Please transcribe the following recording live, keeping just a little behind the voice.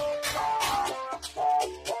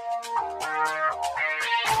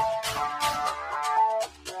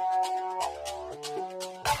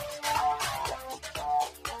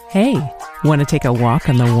Hey, want to take a walk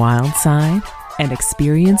on the wild side and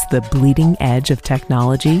experience the bleeding edge of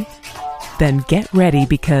technology? Then get ready,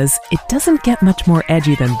 because it doesn't get much more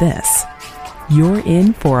edgy than this. You're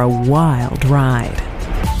in for a wild ride.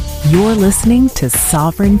 You're listening to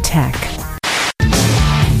Sovereign Tech.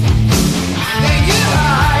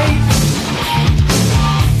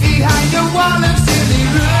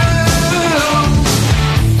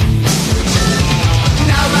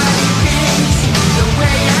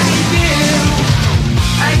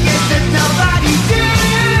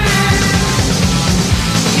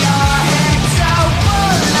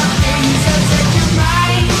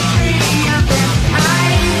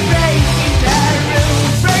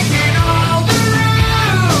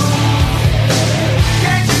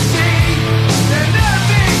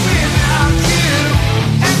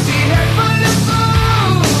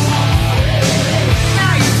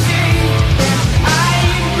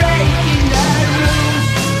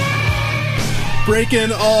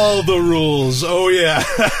 Breaking all the rules. Oh, yeah.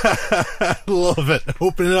 Love it.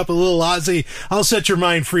 Open it up a little, Ozzy. I'll set your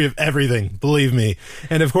mind free of everything, believe me.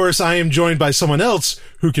 And, of course, I am joined by someone else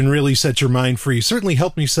who can really set your mind free, certainly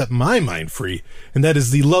help me set my mind free, and that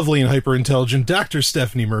is the lovely and hyper-intelligent Dr.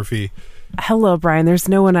 Stephanie Murphy. Hello, Brian. There's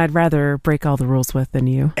no one I'd rather break all the rules with than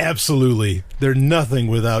you. Absolutely. They're nothing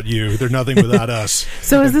without you. They're nothing without us.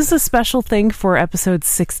 So is this a special thing for episode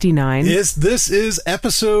 69? Yes, this is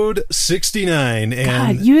episode 69. And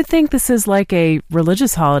God, you would think this is like a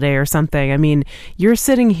religious holiday or something. I mean, you're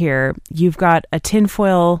sitting here, you've got a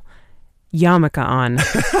tinfoil yarmulke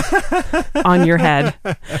on your head.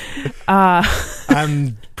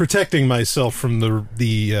 I'm protecting myself from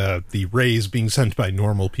the rays being sent by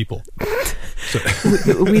normal people.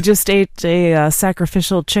 So. We just ate a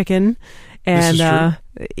sacrificial chicken, and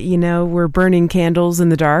we're burning candles in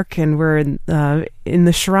the dark, and we're in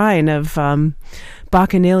the shrine of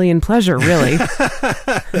bacchanalian pleasure, really.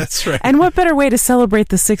 That's right. And what better way to celebrate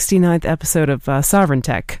the 69th episode of Sovereign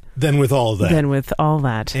Tech than with all that? And with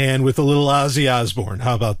a little Ozzy Osbourne.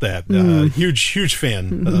 How about that? Huge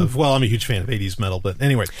fan of, well, I'm a huge fan of 80s metal, but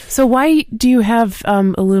anyway. So why do you have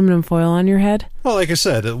aluminum foil on your head? Well, like I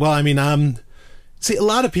said, see, a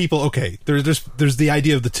lot of people, okay, there's the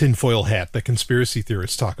idea of the tinfoil hat that conspiracy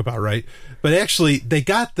theorists talk about, right? But actually,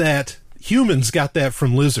 humans got that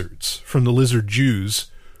from lizards, from the lizard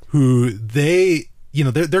Jews, who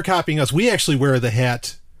they're copying us. We actually wear the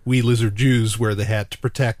hat. We lizard Jews wear the hat to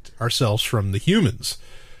protect ourselves from the humans.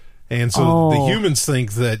 And so the humans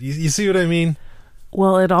think that, you see what I mean?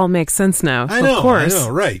 Well, it all makes sense now. I know,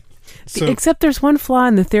 right. So, except there's one flaw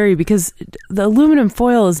in the theory, because the aluminum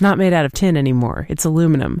foil is not made out of tin anymore. It's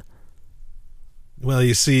aluminum. Well,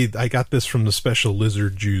 you see, I got this from the special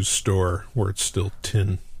Lizard Jews store where it's still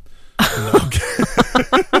tin.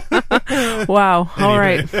 Wow. All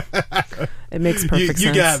right. It makes perfect sense.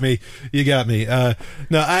 You got me.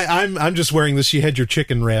 No, I'm just wearing this. You had your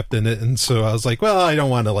chicken wrapped in it, and so I was like, well, I don't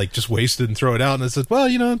want to just waste it and throw it out. And I said, well,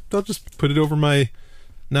 I'll just put it over my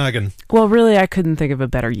noggin. Well, really, I couldn't think of a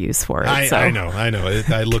better use for it. I know.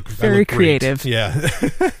 I look very creative. Yeah.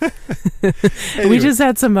 Anyway. We just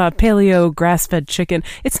had some paleo grass-fed chicken.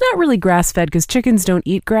 It's not really grass-fed because chickens don't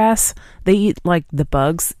eat grass. They eat the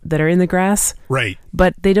bugs that are in the grass. Right.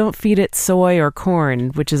 But they don't feed it soy or corn,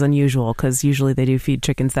 which is unusual because usually they do feed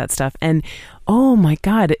chickens that stuff. And oh my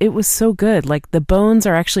God, it was so good. The bones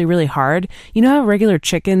are actually really hard. You know how regular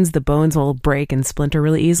chickens, the bones will break and splinter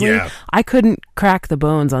really easily? Yeah. I couldn't crack the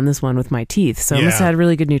bones on this one with my teeth. So it must have had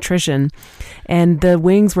really good nutrition. And the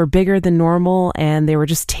wings were bigger than normal, and they were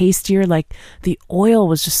just tastier. The oil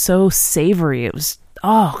was just so savory. It was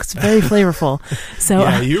it's very flavorful. So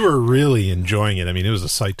yeah, you were really enjoying it. I mean, it was a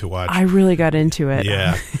sight to watch. I really got into it.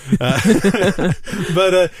 Yeah.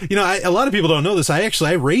 But, a lot of people don't know this.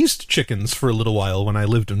 I raised chickens for a little while when I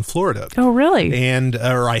lived in Florida. Oh, really? And,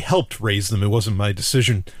 or I helped raise them. It wasn't my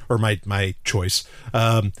decision or my choice.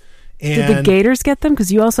 Did the gators get them?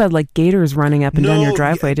 Because you also had gators running up and down your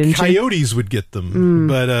driveway, didn't you? Coyotes would get them,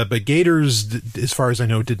 but gators, as far as I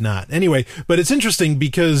know, did not. Anyway, but it's interesting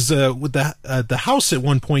because with the house at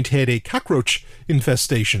one point had a cockroach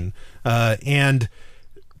infestation, and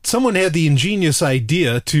someone had the ingenious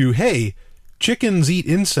idea to, hey, chickens eat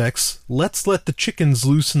insects. Let's let the chickens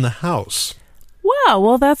loose in the house. Wow,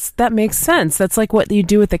 well, that makes sense. That's like what you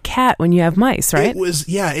do with a cat when you have mice, right? It was,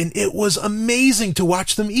 and it was amazing to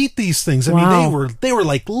watch them eat these things. I mean, they were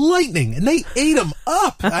like lightning, and they ate them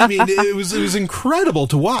up. I mean, it was incredible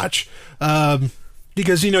to watch.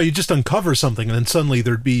 Because, you just uncover something and then suddenly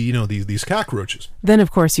there'd be, these cockroaches. Then, of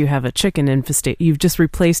course, you have a chicken infestation. You've just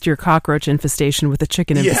replaced your cockroach infestation with a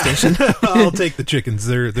chicken infestation. I'll take the chickens.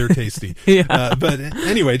 They're tasty. Yeah. But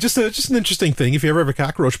anyway, just an interesting thing. If you ever have a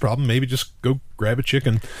cockroach problem, maybe just go grab a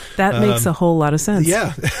chicken. That makes a whole lot of sense.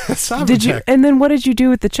 Yeah. And then what did you do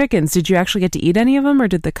with the chickens? Did you actually get to eat any of them, or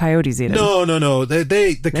did the coyotes eat them? No. The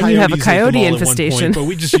then coyotes you have a coyote ate them all infestation. at one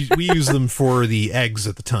point, but we use them for the eggs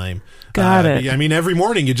at the time. Got it. I mean, every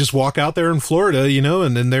morning you just walk out there in Florida,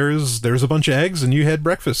 and then there's a bunch of eggs, and you had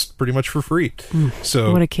breakfast pretty much for free.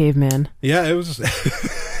 So what a caveman! Yeah, it was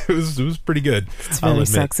it was pretty good. It's very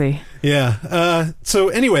sexy. Yeah. So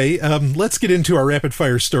anyway, let's get into our rapid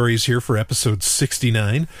fire stories here for episode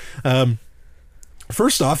 69.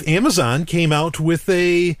 First off, Amazon came out with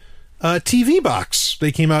a TV box.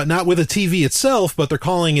 They came out not with a TV itself, but they're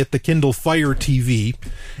calling it the Kindle Fire TV.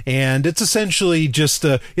 And it's essentially just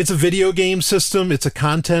it's a video game system. It's a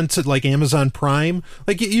content like Amazon Prime.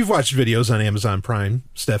 Like you've watched videos on Amazon Prime,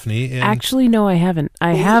 Stephanie. And actually, no, I haven't.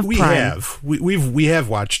 I have Prime. We have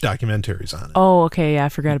watched documentaries on it. Oh, okay. Yeah, I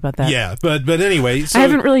forgot about that. Yeah, but anyway, so, I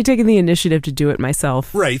haven't really taken the initiative to do it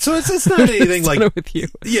myself. Right. So it's not anything like with you.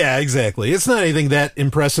 Yeah, exactly. It's not anything that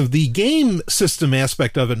impressive. The game system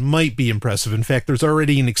aspect of it might be impressive. In fact, there's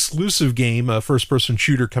already an exclusive game, a first-person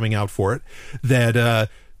shooter coming out for it that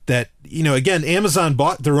again, Amazon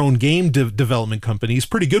bought their own game development companies,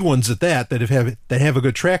 pretty good ones at that have a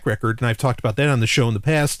good track record, and I've talked about that on the show in the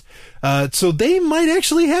past. So they might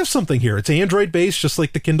actually have something here. It's Android based, just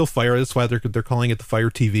like the Kindle Fire. That's why they're calling it the Fire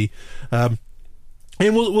TV.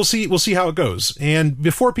 And we'll see how it goes. And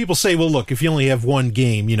before people say, well, look, if you only have one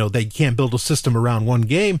game, they can't build a system around one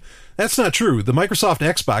game. That's not true. The Microsoft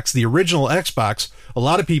Xbox, the original Xbox, a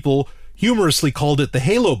lot of people humorously called it the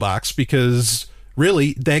Halo box because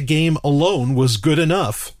really that game alone was good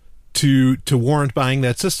enough to warrant buying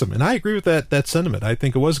that system. And I agree with that sentiment. I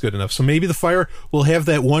think it was good enough. So maybe the Fire will have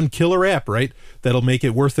that one killer app, right? That'll make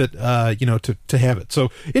it worth it, to have it. So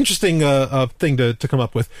interesting thing to come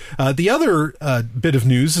up with. The other bit of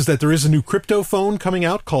news is that there is a new crypto phone coming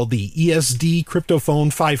out called the ESD Crypto Phone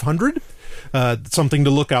 500. Something to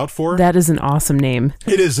look out for. That is an awesome name.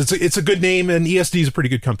 It is. It's a good name, and ESD is a pretty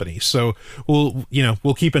good company. So we'll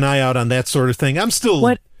keep an eye out on that sort of thing.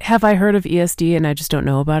 What have I heard of ESD and I just don't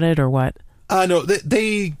know about it, or what? No,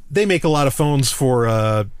 they make a lot of phones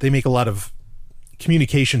for. They make a lot of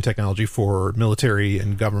communication technology for military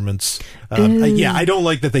and governments. Yeah, I don't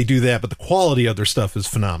like that they do that, but the quality of their stuff is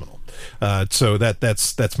phenomenal. So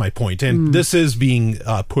that's my point. And this is being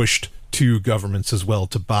pushed to governments as well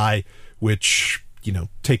to buy, which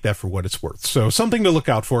take that for what it's worth. So something to look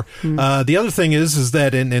out for. The other thing is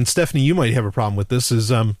that, and Stephanie, you might have a problem with this,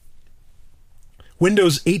 is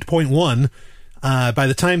Windows 8.1. By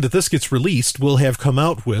the time that this gets released, we'll have come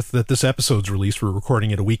out with, that this episode's released, we're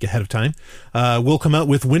recording it a week ahead of time, we'll come out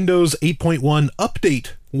with Windows 8.1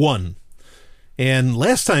 Update 1. And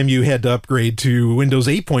last time you had to upgrade to Windows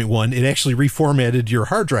 8.1, it actually reformatted your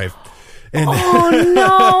hard drive. And oh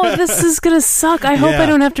no, this is going to suck. I hope I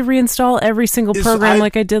don't have to reinstall every single program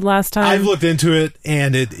like I did last time. I've looked into it,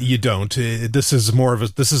 and you don't. This is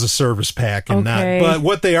a service pack and not. But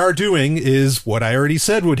what they are doing is what I already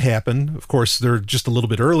said would happen. Of course, they're just a little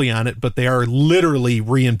bit early on it, but they are literally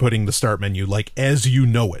re-inputting the start menu like as you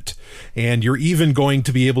know it. And you're even going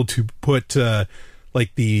to be able to put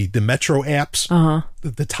like the Metro apps,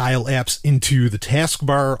 the Tile apps into the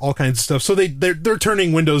taskbar, all kinds of stuff. So they're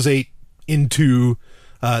turning Windows 8 into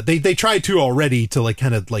they tried to already to like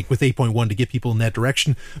kind of like with 8.1 to get people in that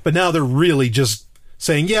direction, but now they're really just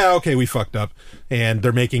saying, yeah, okay, we fucked up, and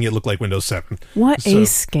they're making it look like Windows 7. What a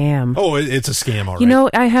scam. Oh, it's a scam, all right.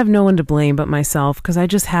 I have no one to blame but myself, because I've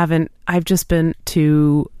just been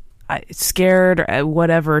too scared or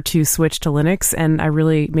whatever to switch to Linux, and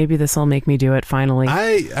maybe this will make me do it finally.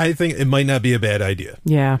 I think it might not be a bad idea.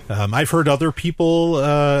 Yeah. I've heard other people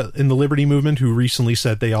in the Liberty movement who recently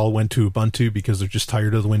said they all went to Ubuntu because they're just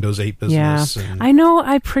tired of the Windows 8 business. Yeah. I know,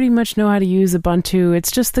 I pretty much know how to use Ubuntu. It's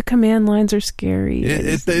just the command lines are scary.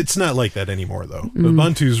 It's not like that anymore, though.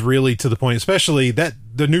 Ubuntu's really to the point, especially that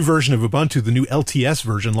the new version of Ubuntu, the new LTS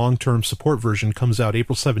version, long-term support version, comes out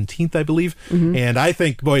April 17th, I believe. And I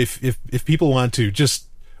think, boy, if people want to, just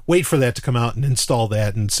wait for that to come out and install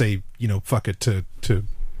that and say, fuck it to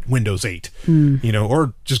Windows 8,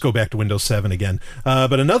 or just go back to Windows 7 again.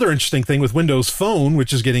 But another interesting thing with Windows Phone,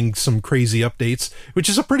 which is getting some crazy updates, which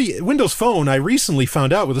is Windows Phone, I recently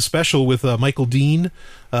found out with a special with Michael Dean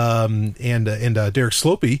and Derek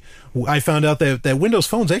Slopey, I found out that Windows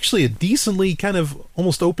Phone's actually a decently kind of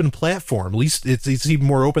almost open platform. At least it's even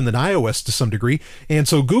more open than iOS to some degree. And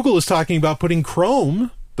so Google is talking about putting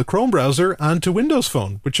Chrome, the Chrome browser, onto Windows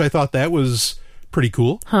Phone, which I thought that was pretty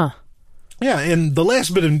cool. Huh. Yeah, and the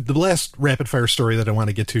last rapid fire story that I want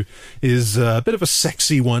to get to is a bit of a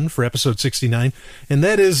sexy one for episode 69, and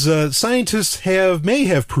that is scientists may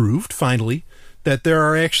have proved finally that there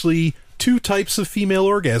are actually two types of female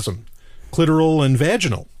orgasm, clitoral and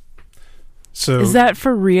vaginal. So is that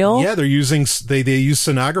for real? Yeah, they use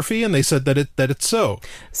sonography, and they said that it's so.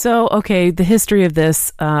 So, okay, the history of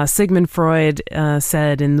this, Sigmund Freud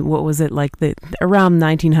said in, what was it, like around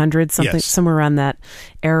 1900, somewhere around that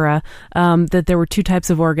era, that there were two types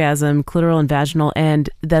of orgasm, clitoral and vaginal, and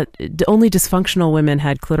that only dysfunctional women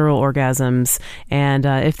had clitoral orgasms. And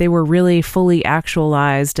if they were really fully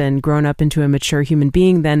actualized and grown up into a mature human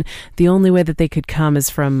being, then the only way that they could come is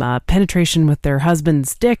from penetration with their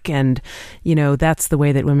husband's dick, and that's the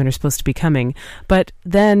way that women are supposed to be coming. But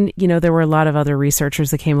then, there were a lot of other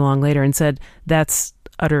researchers that came along later and said that's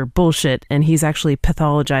utter bullshit, and he's actually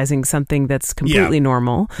pathologizing something that's completely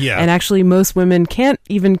normal. Yeah. And actually most women can't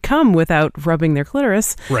even come without rubbing their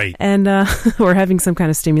clitoris. Right. And or having some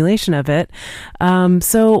kind of stimulation of it.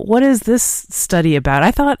 So what is this study about?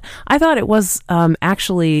 I thought it was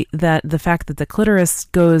actually that the fact that the clitoris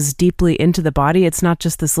goes deeply into the body, it's not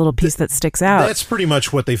just this little piece that sticks out. That's pretty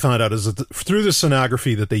much what they found out, is that through the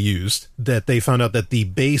sonography that they used, that they found out that the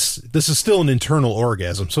base, this is still an internal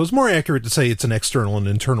orgasm. So it's more accurate to say it's an external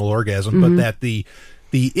and internal orgasm, but that the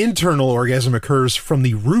internal orgasm occurs from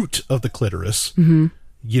the root of the clitoris,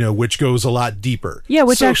 which goes a lot deeper. Yeah,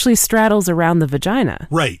 which actually straddles around the vagina.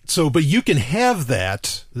 Right. So, but you can have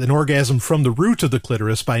an orgasm from the root of the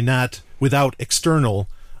clitoris without external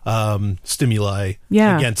stimuli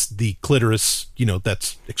against the clitoris,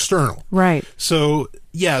 that's external. Right. So,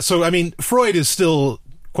 I mean, Freud is still,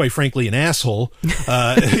 quite frankly, an asshole,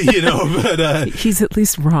 but he's at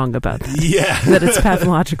least wrong about that. Yeah, that it's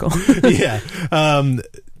pathological. Yeah,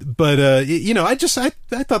 but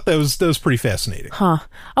I thought that was pretty fascinating. Huh?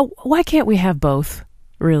 Oh, why can't we have both?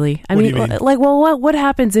 Really? I What do mean, you mean? what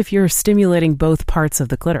happens if you're stimulating both parts of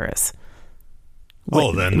the clitoris?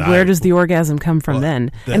 Then where does the orgasm come from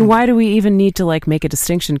then? And why do we even need to make a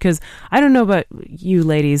distinction? Because I don't know about you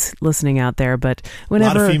ladies listening out there, but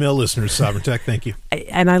whenever a lot of female listeners, Sovereign Tech, thank you.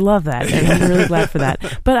 And I love that, and I'm really glad for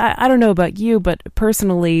that. But I don't know about you, but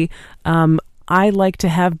personally, I like to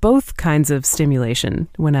have both kinds of stimulation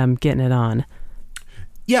when I'm getting it on.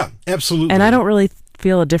 Yeah, absolutely. And I don't really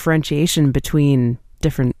feel a differentiation between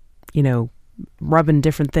different, rubbing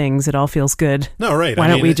different things. It all feels good. No, right. Why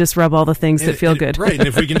don't we just rub all the things that feel good? Right. And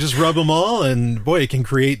if we can just rub them all, and boy, it can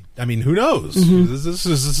create, who knows? This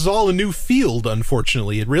is all a new field,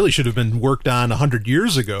 unfortunately. It really should have been worked on 100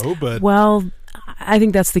 years ago, but... Well, I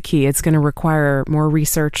think that's the key. It's going to require more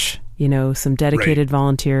research, some dedicated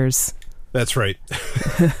volunteers. That's right.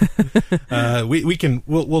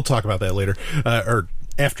 We'll talk about that later, or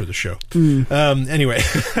after the show. Anyway,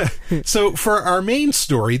 so for our main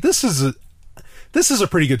story, this is a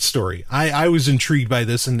pretty good story. I was intrigued by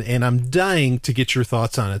this, and I'm dying to get your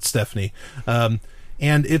thoughts on it, Stephanie. And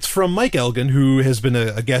it's from Mike Elgin, who has been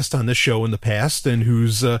a guest on this show in the past, and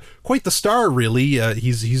who's quite the star, really.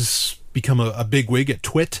 He's become a bigwig at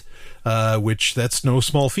Twit, which that's no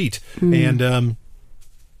small feat. And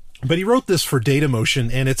but he wrote this for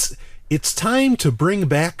Datamotion, and it's time to bring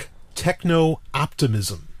back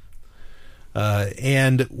techno-optimism.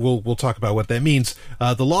 And we'll talk about what that means.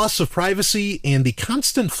 The loss of privacy and the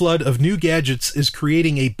constant flood of new gadgets is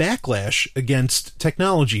creating a backlash against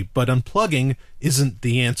technology, but unplugging isn't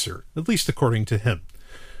the answer, at least according to him.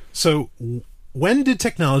 So, when did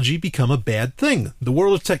technology become a bad thing? The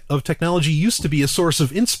world of technology used to be a source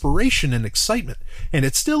of inspiration and excitement, and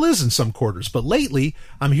it still is in some quarters, but lately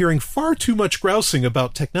I'm hearing far too much grousing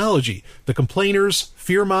about technology. The complainers,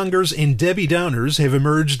 fearmongers, and Debbie Downers have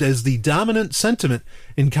emerged as the dominant sentiment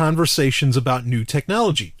in conversations about new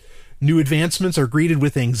technology. New advancements are greeted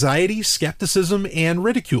with anxiety, skepticism, and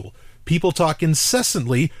ridicule. People talk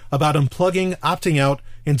incessantly about unplugging, opting out,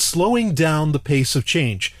 and slowing down the pace of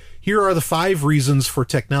change. Here are the 5 reasons for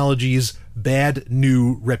technology's bad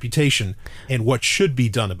new reputation and what should be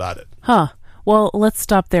done about it. Well, let's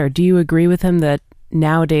stop there. Do you agree with him that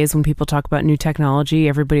nowadays when people talk about new technology,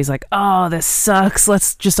 everybody's like, oh, this sucks,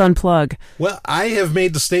 let's just unplug? Well, I have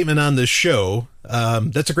made the statement on this show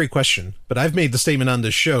That's a great question, but I've made the statement on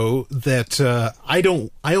this show that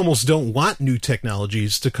I almost don't want new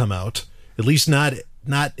technologies to come out, at least not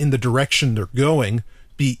in the direction they're going,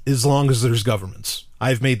 as long as there's governments.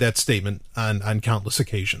 I've made that statement on countless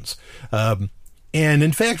occasions. And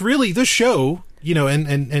in fact, really, this show,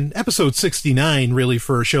 and episode 69, really,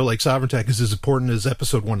 for a show like Sovereign Tech is as important as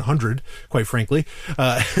episode 100, quite frankly.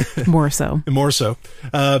 More so. More so.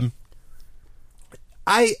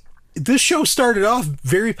 This show started off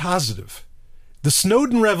very positive. The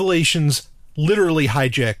Snowden revelations literally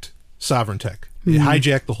hijacked Sovereign Tech. It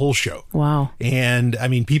hijacked the whole show. Wow. And, I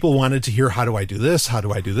mean, people wanted to hear, how do I do this? How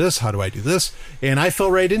do I do this? How do I do this? And I fell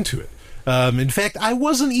right into it. In fact, I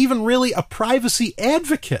wasn't even really a privacy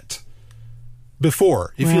advocate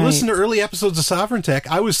before. If you listen to early episodes of Sovereign Tech,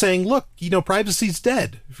 I was saying, look, privacy's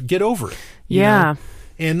dead. Get over it. Yeah.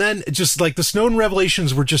 And then just like the Snowden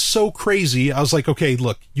revelations were just so crazy, I was like, okay,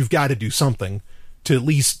 look, you've got to do something to at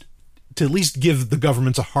least give the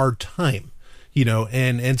governments a hard time,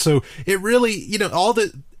 and so it really,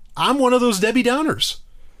 I'm one of those Debbie Downers.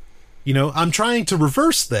 I'm trying to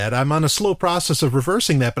reverse that. I'm on a slow process of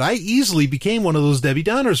reversing that, but I easily became one of those Debbie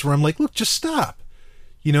Downers where I'm like, look, just stop.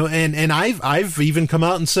 And I've even come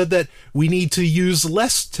out and said that we need to use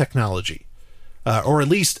less technology. Or at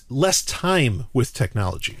least less time with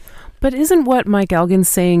technology. But isn't what Mike Elgin's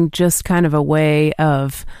saying just kind of a way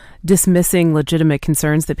of dismissing legitimate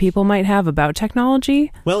concerns that people might have about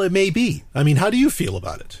technology? Well, it may be. I mean, how do you feel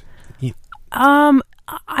about it?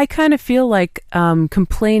 I kind of feel like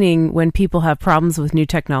complaining when people have problems with new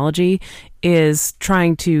technology is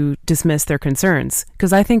trying to dismiss their concerns.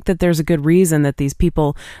 Because I think that there's a good reason that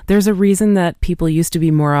there's a reason that people used to be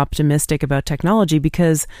more optimistic about technology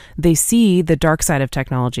because they see the dark side of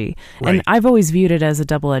technology. Right. And I've always viewed it as a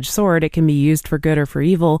double-edged sword. It can be used for good or for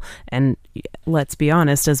evil. And let's be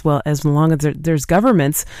honest, as long as there's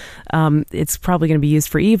governments, it's probably going to be used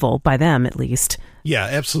for evil, by them at least. Yeah,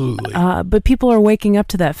 absolutely. But people are waking up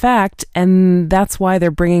to that fact, and that's why they're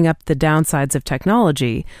bringing up the downsides of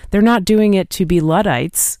technology. They're not doing it to be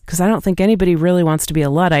Luddites, because I don't think anybody really wants to be a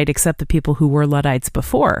Luddite except the people who were Luddites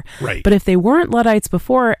before. Right. But if they weren't Luddites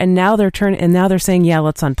before, and now they're saying, yeah,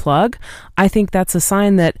 let's unplug, I think that's a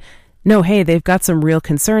sign that, no, hey, they've got some real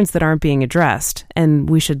concerns that aren't being addressed, and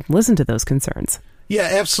we should listen to those concerns. Yeah,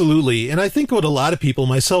 absolutely. And I think what a lot of people,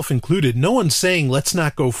 myself included, no one's saying let's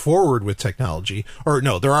not go forward with technology. Or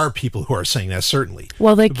no, there are people who are saying that, certainly.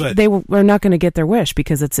 Well, they are not going to get their wish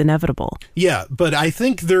because it's inevitable. Yeah, but I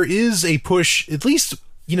think there is a push, at least,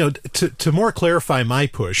 to more clarify my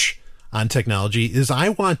push on technology, is I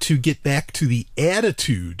want to get back to the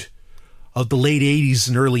attitude of the late 80s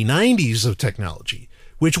and early 90s of technology,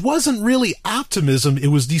 which wasn't really optimism, it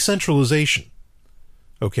was decentralization.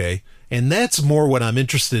 Okay? And that's more what I'm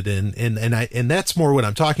interested in, and that's more what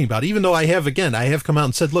I'm talking about. Even though I have come out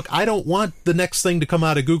and said, look, I don't want the next thing to come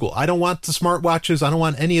out of Google. I don't want the smartwatches. I don't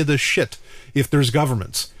want any of this shit if there's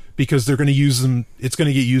governments, because they're going to use them. It's going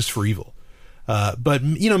to get used for evil. But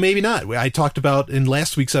maybe not. I talked about in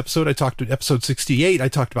last week's episode. I talked to episode 68. I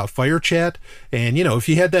talked about Fire Chat, and if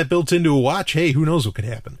you had that built into a watch, hey, who knows what could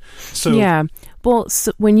happen? So yeah. Well,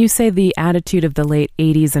 so when you say the attitude of the late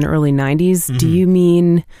 80s and early 90s, do you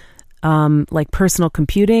mean like personal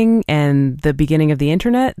computing and the beginning of the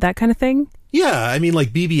internet, that kind of thing? Yeah, I mean, like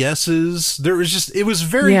BBSs. It was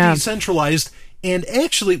very decentralized. And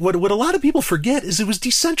actually, what a lot of people forget is it was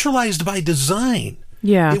decentralized by design.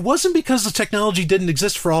 Yeah. It wasn't because the technology didn't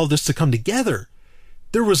exist for all of this to come together.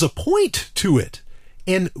 There was a point to it.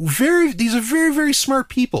 And these are very, very smart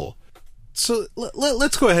people. So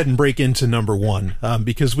let's go ahead and break into number one,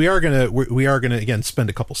 because we are gonna again spend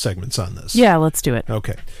a couple segments on this. Yeah, let's do it.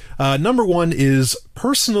 Okay. Number one is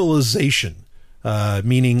personalization,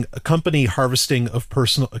 meaning a company harvesting of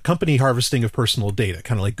personal data,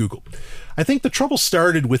 kind of like Google. I think the trouble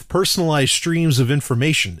started with personalized streams of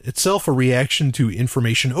information, itself a reaction to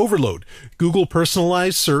information overload. Google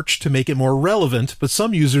personalized search to make it more relevant, but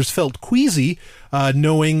some users felt queasy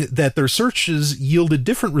knowing that their searches yielded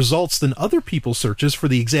different results than other people's searches for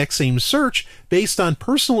the exact same search based on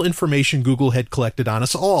personal information Google had collected on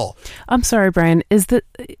us all. I'm sorry, Brian. Is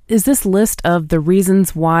this list of the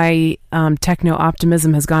reasons why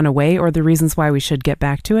techno-optimism has gone away, or the reasons why we should get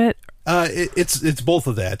back to it? It's both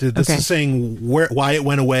of that. This is saying why it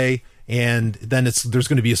went away, and then there's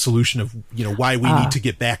going to be a solution of why we need to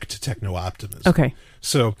get back to techno-optimism. Okay.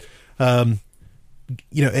 So, then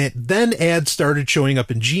ads started showing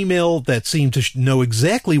up in Gmail that seemed to know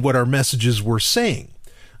exactly what our messages were saying.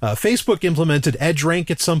 Facebook implemented EdgeRank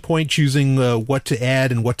at some point, choosing what to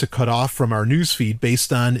add and what to cut off from our newsfeed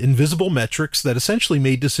based on invisible metrics that essentially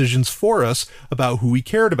made decisions for us about who we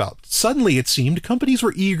cared about. Suddenly, it seemed, companies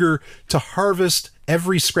were eager to harvest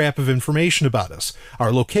every scrap of information about us,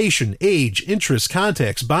 our location, age, interests,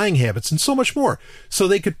 contacts, buying habits, and so much more, so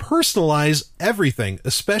they could personalize everything,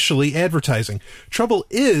 especially advertising. Trouble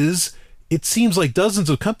is, it seems like dozens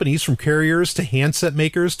of companies, from carriers to handset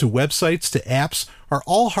makers to websites to apps, are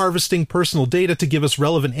all harvesting personal data to give us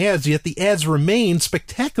relevant ads, yet the ads remain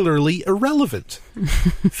spectacularly irrelevant.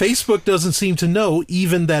 Facebook doesn't seem to know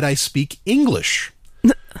even that I speak English.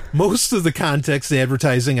 Most of the context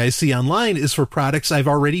advertising I see online is for products I've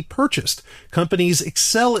already purchased. Companies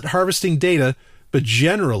excel at harvesting data, but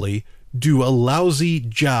generally do a lousy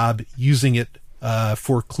job using it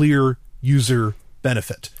for clear user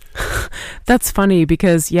benefit. That's funny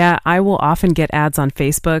because, yeah, I will often get ads on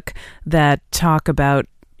Facebook that talk about,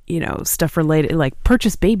 stuff related, like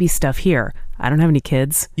purchase baby stuff here. I don't have any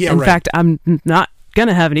kids. Yeah, In right. fact, I'm not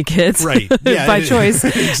gonna have any kids, right? Yeah, by choice.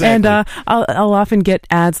 Exactly. And I'll often get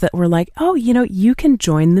ads that were like, oh, you can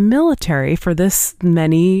join the military for this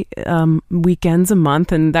many weekends a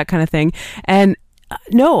month and that kind of thing. And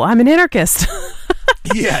no, I'm an anarchist.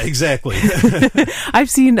 Yeah, exactly. I've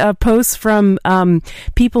seen posts from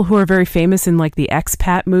people who are very famous in like the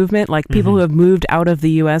expat movement, like people who have moved out of the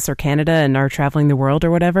U.S. or Canada and are traveling the world or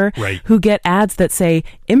whatever, right, who get ads that say,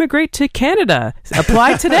 immigrate to Canada,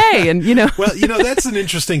 apply today. And, Well, that's an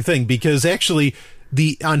interesting thing because actually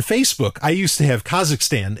on Facebook, I used to have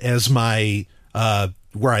Kazakhstan as my,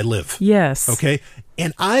 where I live. Yes. Okay.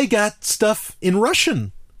 And I got stuff in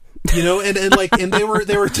Russian. And they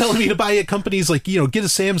were telling me to buy at companies like, get a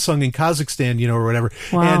Samsung in Kazakhstan, or whatever.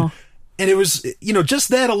 Wow. And it was, just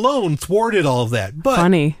that alone thwarted all of that. But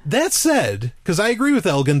funny. That said, because I agree with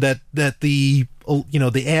Elgin that the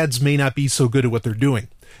ads may not be so good at what they're doing.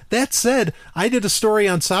 That said, I did a story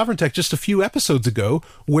on Sovereign Tech just a few episodes ago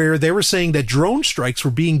where they were saying that drone strikes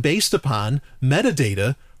were being based upon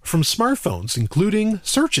metadata from smartphones, including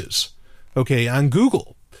searches, on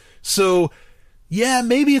Google. So, yeah,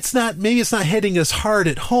 maybe it's not hitting us hard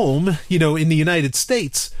at home, in the United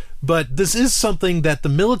States, but this is something that the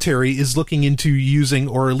military is looking into using,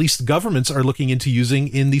 or at least governments are looking into using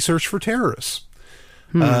in the search for terrorists.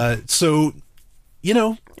 And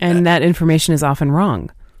that information is often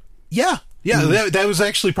wrong. Yeah. Yeah, that was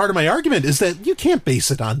actually part of my argument, is that you can't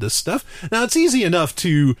base it on this stuff. Now, it's easy enough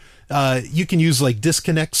to, you can use like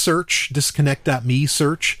disconnect search, disconnect.me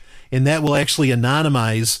search, and that will actually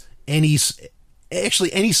anonymize any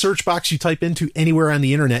search box you type into anywhere on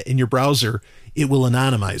the internet in your browser, it will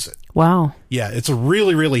anonymize it. Wow. Yeah, it's a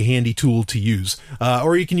really, really handy tool to use.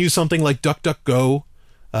 Or you can use something like DuckDuckGo,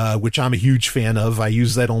 which I'm a huge fan of. I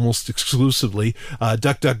use that almost exclusively.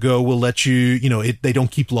 DuckDuckGo will let you, they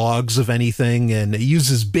don't keep logs of anything, and it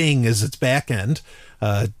uses Bing as its back end.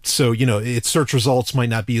 So, its search results might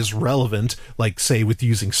not be as relevant, like, say, with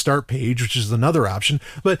using Start Page, which is another option.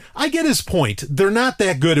 But I get his point. They're not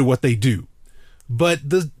that good at what they do. But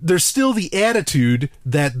there's still the attitude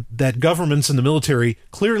that governments and the military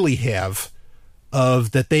clearly have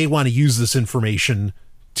of that they want to use this information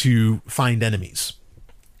to find enemies.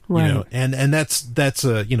 Right. And that's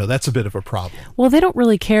a bit of a problem. Well, they don't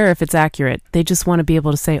really care if it's accurate. They just want to be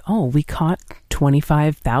able to say, "Oh, we caught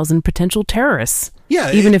 25,000 potential terrorists."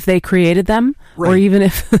 Yeah, even if they created them, right, or even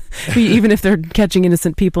if they're catching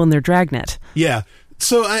innocent people in their dragnet. Yeah.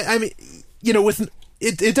 So I mean, with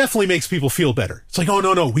it definitely makes people feel better. It's like, oh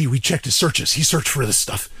no, we checked his searches. He searched for this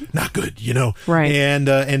stuff. Not good, Right. And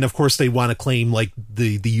of course they want to claim like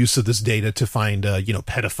the use of this data to find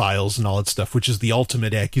pedophiles and all that stuff, which is the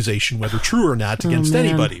ultimate accusation, whether true or not, against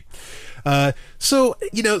anybody. So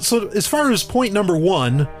as far as point number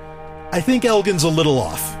one, I think Elgin's a little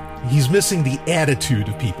off. He's missing the attitude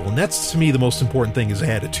of people, and that's to me the most important thing is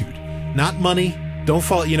attitude, not money. Don't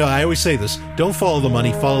follow, I always say this, don't follow the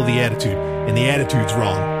money, follow the attitude. And the attitude's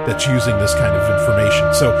wrong that's using this kind of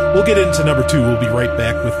information. So we'll get into number two. We'll be right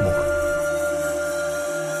back with more.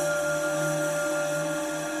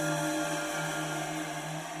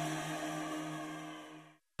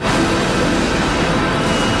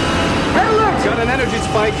 Hey, look! Got an energy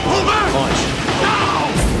spike. Pull back! Launch. Now!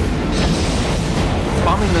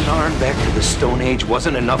 Bombing the Narn back to the Stone Age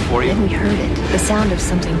wasn't enough for you? Then we heard it. The sound of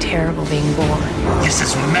something terrible being born. This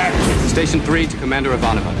is madness. Station 3 to Commander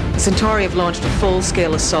Ivanova. Centauri have launched a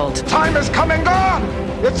full-scale assault. Time is coming on!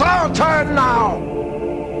 It's our turn now!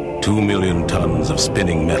 2 million tons of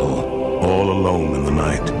spinning metal, all alone in the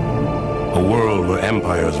night. A world where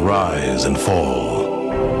empires rise and fall,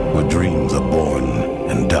 where dreams are born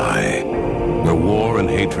and die, where war and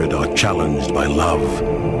hatred are challenged by love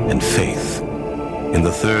and faith. In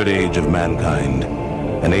the third age of mankind,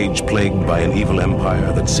 an age plagued by an evil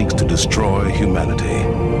empire that seeks to destroy humanity.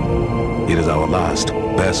 It is our last,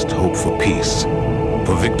 best hope for peace,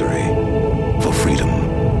 for victory, for freedom.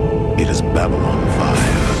 It is Babylon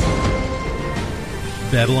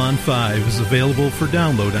 5. Babylon 5 is available for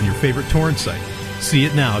download on your favorite torrent site. See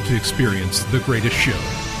it now to experience the greatest show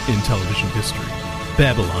in television history.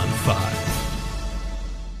 Babylon 5.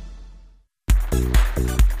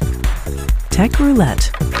 Tech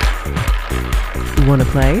Roulette. You want to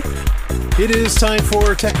play? It is time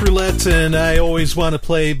for Tech Roulette, and I always want to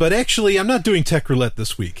play, but actually I'm not doing Tech Roulette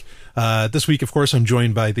this week. This week, of course, I'm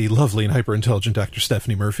joined by the lovely and hyper-intelligent Dr.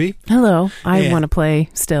 Stephanie Murphy. Hello. I want to play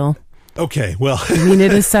still. Okay, well... I mean,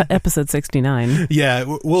 it is episode 69.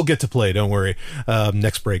 Yeah, we'll get to play, don't worry.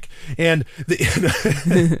 Next break. And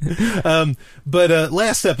but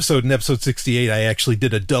last episode, in episode 68, I actually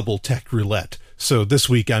did a double Tech Roulette. So this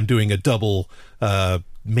week I'm doing a double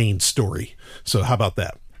main story. So how about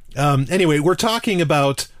that? Anyway, we're talking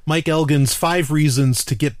about Mike Elgin's 5 reasons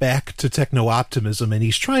to get back to techno-optimism, and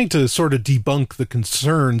he's trying to sort of debunk the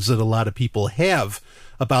concerns that a lot of people have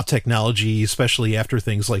about technology, especially after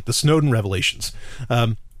things like the Snowden revelations.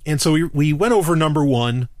 And so we went over number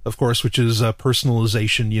 1, of course, which is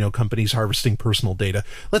personalization, companies harvesting personal data.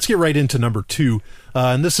 Let's get right into number 2,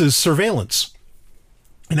 and this is surveillance.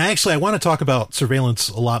 And I want to talk about surveillance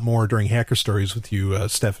a lot more during Hacker Stories with you,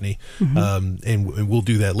 Stephanie, and we'll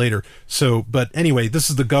do that later. So, but anyway, this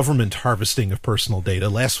is the government harvesting of personal data.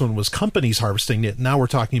 Last one was companies harvesting it. Now we're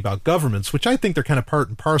talking about governments, which I think they're kind of part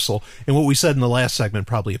and parcel. And what we said in the last segment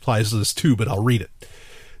probably applies to this too, but I'll read it.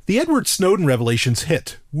 The Edward Snowden revelations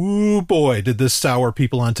hit. Woo boy, did this sour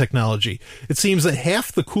people on technology. It seems that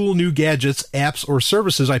half the cool new gadgets, apps, or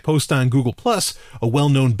services I post on Google+, a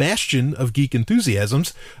well-known bastion of geek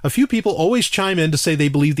enthusiasms, a few people always chime in to say they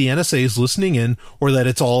believe the NSA is listening in or that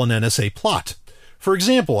it's all an NSA plot. For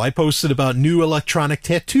example, I posted about new electronic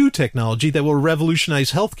tattoo technology that will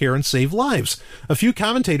revolutionize healthcare and save lives. A few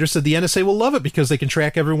commentators said the NSA will love it because they can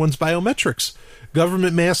track everyone's biometrics.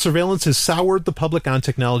 Government mass surveillance has soured the public on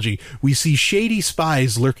technology. We see shady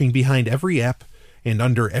spies lurking behind every app and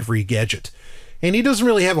under every gadget. And he doesn't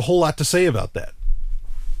really have a whole lot to say about that.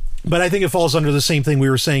 But I think it falls under the same thing we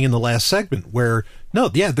were saying in the last segment, where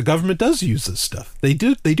the government does use this stuff. They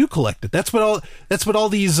do collect it. That's what all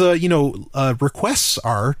these requests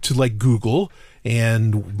are to, like, Google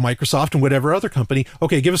and Microsoft and whatever other company.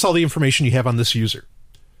 Okay, give us all the information you have on this user.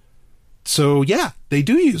 So yeah, they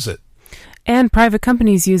do use it. And private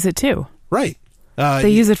companies use it too. Right. They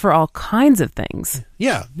use it for all kinds of things.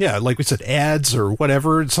 Yeah, like we said, ads or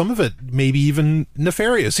whatever. Some of it maybe even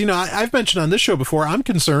nefarious. I've mentioned on this show before, I'm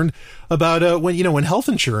concerned about when health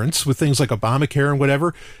insurance, with things like Obamacare and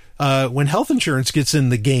whatever, when health insurance gets in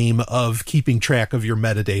the game of keeping track of your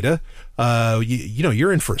metadata,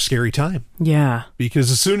 you're in for a scary time. Yeah.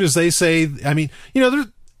 Because as soon as they say,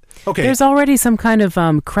 okay. There's already some kind of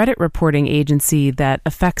credit reporting agency that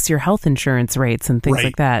affects your health insurance rates and things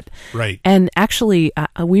like that. Right. And actually,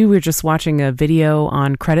 we were just watching a video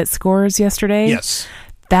on credit scores yesterday. Yes.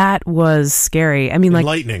 That was scary. I mean,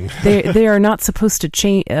 enlightening. they are not supposed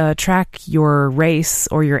to track your race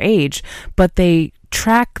or your age, but they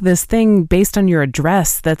track this thing based on your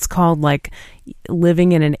address that's called, like,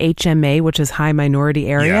 living in an HMA, which is high minority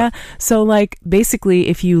area. Yeah. So, like, basically,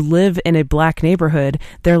 if you live in a black neighborhood,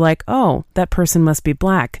 they're like, oh, that person must be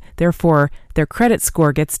black. Therefore, their credit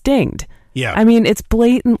score gets dinged. Yeah. I mean, it's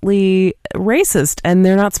blatantly racist, and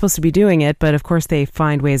they're not supposed to be doing it, but of course they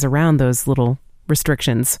find ways around those little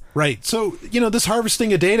restrictions. Right. So, this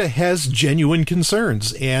harvesting of data has genuine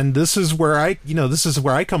concerns, and this is where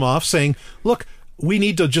I come off saying, look, we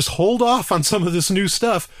need to just hold off on some of this new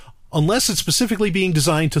stuff unless it's specifically being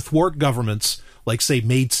designed to thwart governments, like, say,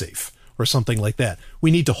 MaidSafe or something like that.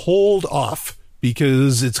 We need to hold off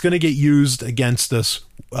because it's going to get used against us,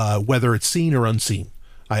 whether it's seen or unseen.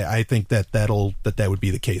 I think that would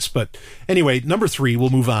be the case. But anyway, number 3,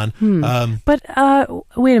 we'll move on. But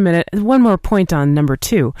wait a minute. One more point on number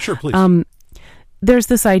 2. Sure, please. There's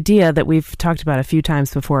this idea that we've talked about a few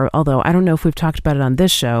times before, although I don't know if we've talked about it on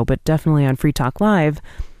this show, but definitely on Free Talk Live,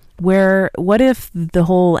 where what if the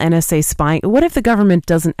whole NSA spying, what if the government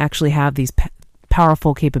doesn't actually have these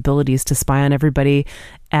powerful capabilities to spy on everybody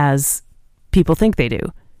as people think they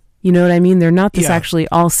do? You know what I mean? They're not this actually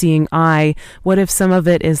all-seeing eye. What if some of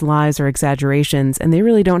it is lies or exaggerations, and they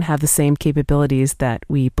really don't have the same capabilities that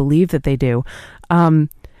we believe that they do?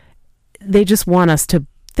 They just want us to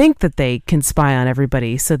think that they can spy on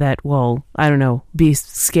everybody so that, well, I don't know, be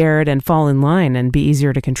scared and fall in line and be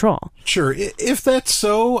easier to control. Sure. If that's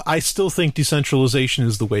so, I still think decentralization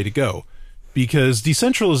is the way to go, because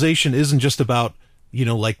decentralization isn't just about,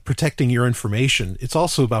 like protecting your information. It's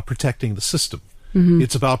also about protecting the system. Mm-hmm.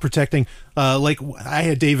 It's about protecting, like I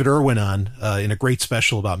had David Irwin on in a great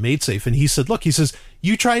special about MaidSafe, and he said, look, he says,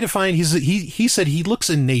 you try to find, he said he looks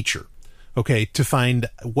in nature, okay, to find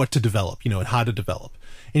what to develop, and how to develop.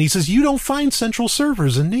 And he says, you don't find central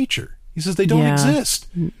servers in nature. He says, they don't exist.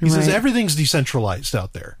 He says, everything's decentralized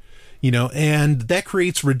out there, and that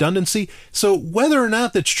creates redundancy. So whether or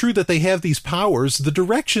not that's true that they have these powers, the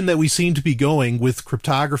direction that we seem to be going with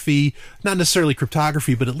cryptography, not necessarily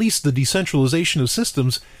cryptography, but at least the decentralization of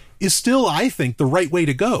systems is still, I think, the right way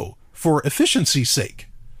to go for efficiency's sake.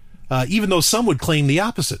 Even though some would claim the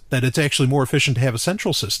opposite, that it's actually more efficient to have a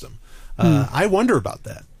central system. I wonder about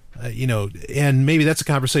that. And maybe that's a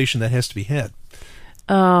conversation that has to be had.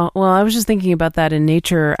 Well, I was just thinking about that in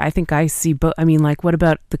nature. I think I see both. I mean, like, what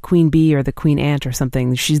about the queen bee or the queen ant or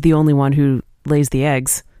something? She's the only one who lays the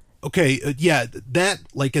eggs. Okay,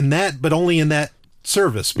 but only in that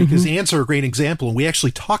service, because ants are a great example. And we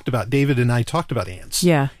actually David and I talked about ants.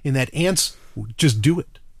 Yeah. In that ants just do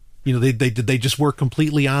it. They just work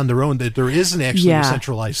completely on their own. That there isn't actually a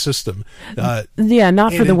centralized system. Not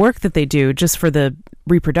for the work that they do, just for the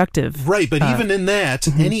reproductive. Right, but even in that,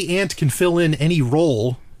 any ant can fill in any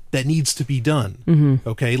role that needs to be done.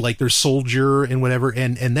 Okay, like there's soldier and whatever,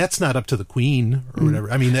 and that's not up to the queen or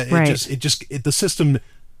whatever. I mean, the system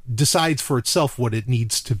decides for itself what it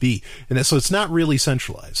needs to be, and so it's not really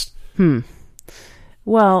centralized.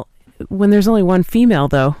 Well, when there's only one female,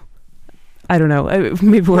 though. I don't know.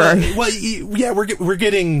 Maybe we're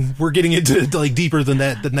getting into like deeper than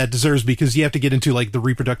that deserves, because you have to get into like the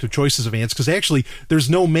reproductive choices of ants, because actually there's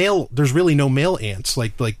really no male ants.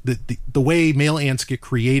 Like the way male ants get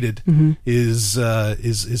created is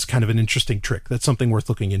kind of an interesting trick. That's something worth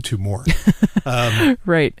looking into more.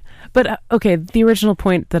 Right. But okay, the original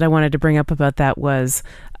point that I wanted to bring up about that was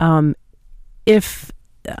if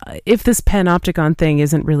this panopticon thing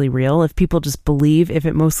isn't really real, if people just believe, if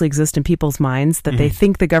it mostly exists in people's minds, that they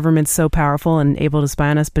think the government's so powerful and able to spy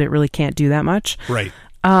on us, but it really can't do that much. Right.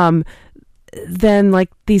 Then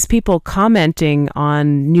like these people commenting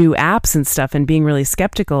on new apps and stuff and being really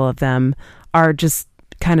skeptical of them are just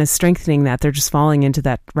kind of strengthening that. They're just falling into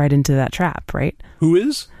that trap, right? Who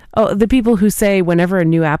is? Oh, the people who say whenever a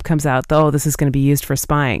new app comes out, this is going to be used for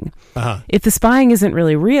spying. If the spying isn't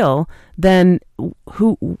really real, then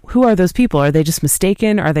who are those people? Are they just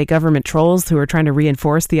mistaken? Are they government trolls who are trying to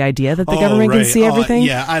reinforce the idea that the government can see everything?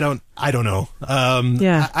 I don't know.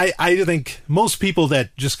 I think most people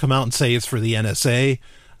that just come out and say it's for the NSA,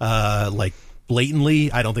 like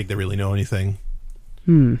blatantly, I don't think they really know anything.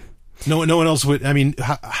 No one else would. I mean,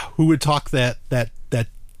 who would talk that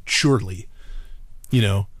surely?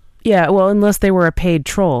 Yeah, well, unless they were a paid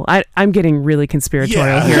troll. I'm getting really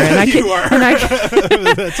conspiratorial here. And you are.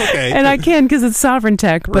 That's okay. And I can, because it's sovereign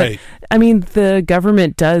tech. But, right. I mean, the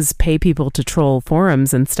government does pay people to troll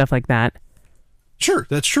forums and stuff like that. Sure,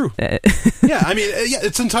 that's true. I mean,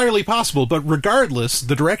 it's entirely possible. But regardless,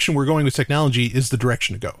 the direction we're going with technology is the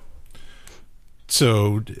direction to go.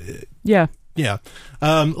 So... Yeah.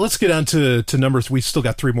 Let's get on to number 3. We still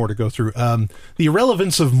got 3 more to go through. The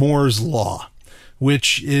irrelevance of Moore's Law,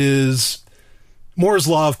 which is... Moore's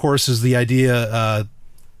Law, of course, is the idea,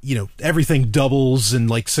 everything doubles in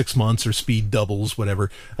like 6 months, or speed doubles,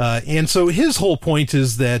 whatever. And so his whole point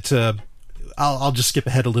is that... I'll just skip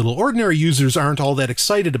ahead a little. Ordinary users aren't all that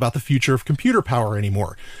excited about the future of computer power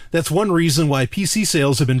anymore. That's one reason why PC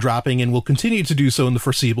sales have been dropping and will continue to do so in the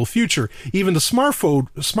foreseeable future. Even the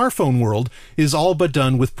smartphone world is all but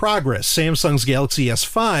done with progress. Samsung's Galaxy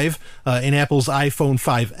S5 and Apple's iPhone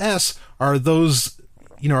 5S are those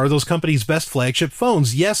companies' best flagship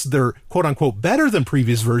phones. Yes, they're quote-unquote better than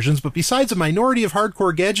previous versions, but besides a minority of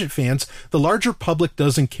hardcore gadget fans, the larger public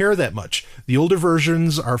doesn't care that much. The older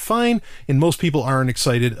versions are fine, and most people aren't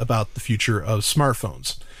excited about the future of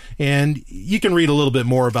smartphones. And you can read a little bit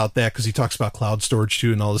more about that, because he talks about cloud storage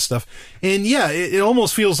too and all this stuff. And yeah, it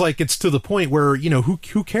almost feels like it's to the point where,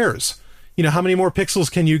 who cares? How many more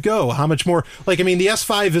pixels can you go? How much more? Like, I mean, the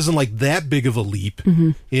S5 isn't like that big of a leap.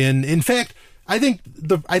 In fact... I think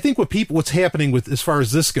what's happening with, as far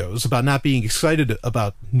as this goes, about not being excited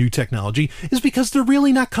about new technology, is because they're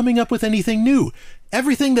really not coming up with anything new.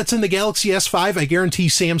 Everything that's in the Galaxy S5, I guarantee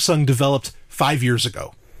Samsung developed 5 years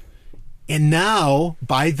ago. And now,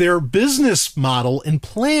 by their business model and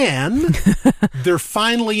plan, they're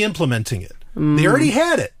finally implementing it. They already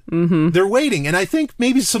had it. They're waiting. And I think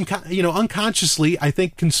maybe unconsciously, I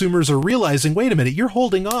think consumers are realizing, wait a minute, you're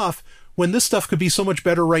holding off when this stuff could be so much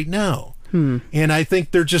better right now. And I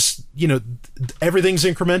think they're just, everything's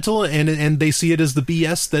incremental and they see it as the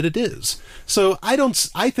BS that it is. So I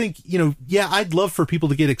think, I'd love for people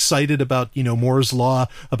to get excited about, Moore's Law,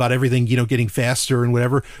 about everything, getting faster and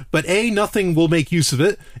whatever. But A, nothing will make use of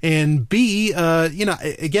it. And B,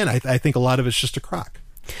 again, I think a lot of it's just a crock.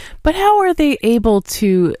 But how are they able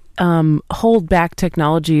to hold back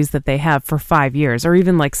technologies that they have for 5 years or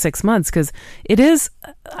even like 6 months? Because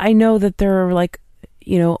I know that there are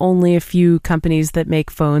only a few companies that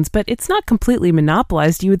make phones, but it's not completely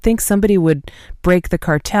monopolized. You would think somebody would break the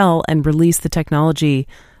cartel and release the technology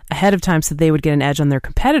ahead of time so they would get an edge on their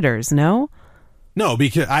competitors, no? No,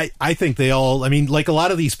 because I think like a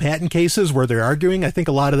lot of these patent cases where they're arguing, I think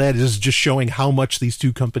a lot of that is just showing how much these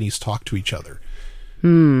two companies talk to each other.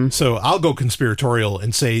 So I'll go conspiratorial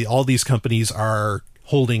and say all these companies are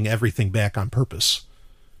holding everything back on purpose.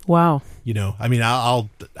 Wow. I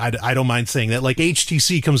don't mind saying that. Like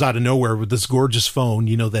HTC comes out of nowhere with this gorgeous phone,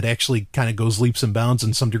 that actually kind of goes leaps and bounds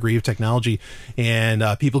in some degree of technology, and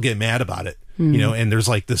people get mad about it, and there's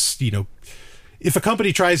like this, if a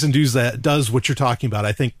company tries and does what you're talking about,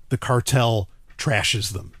 I think the cartel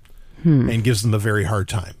trashes them and gives them a very hard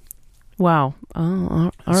time. Wow.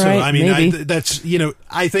 Oh, all so, right. Maybe.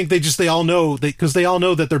 I think they all know because they all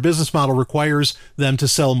know that their business model requires them to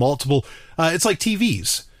sell multiple. It's like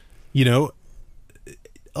TVs,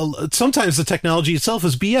 sometimes the technology itself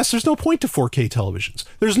is BS. There's no point to 4K televisions.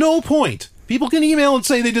 There's no point. People can email and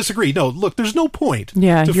say they disagree. No, look, there's no point.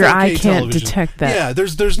 Yeah, to your 4K eye can't television. detect that. Yeah,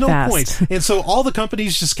 there's no fast. point. And so all the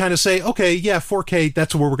companies just kind of say, okay, yeah, 4K,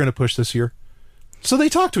 that's where we're going to push this year. So they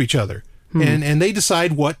talk to each other. And they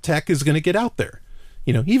decide what tech is going to get out there.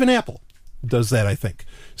 Even Apple does that, I think.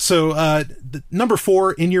 So number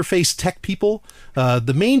 4, in-your-face tech people.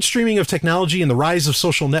 The mainstreaming of technology and the rise of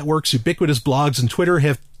social networks, ubiquitous blogs, and Twitter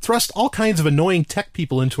have thrust all kinds of annoying tech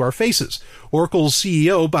people into our faces. Oracle's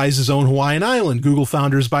CEO buys his own Hawaiian island. Google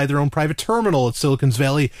founders buy their own private terminal at Silicon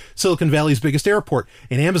Valley's biggest airport.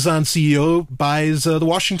 And Amazon CEO buys the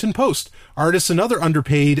Washington Post. Artists and other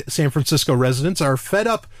underpaid San Francisco residents are fed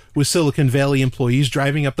up with Silicon Valley employees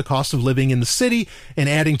driving up the cost of living in the city and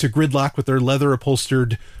adding to gridlock with their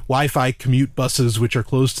leather-upholstered Wi-Fi commute buses, which are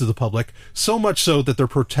closed to the public, so much so that they're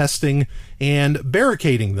protesting and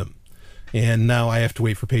barricading them. And now I have to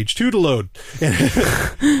wait for page 2 to load.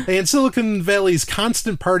 And Silicon Valley's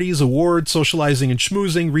constant parties, awards, socializing, and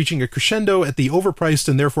schmoozing, reaching a crescendo at the overpriced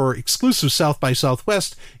and therefore exclusive South by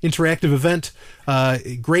Southwest interactive event,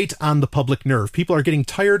 great on the public nerve. People are getting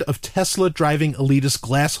tired of Tesla driving elitist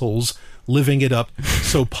glassholes living it up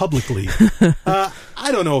so publicly.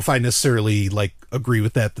 I don't know if I necessarily agree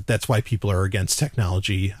with that's why people are against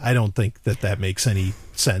technology. I don't think that makes any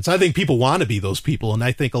sense. I think people want to be those people, and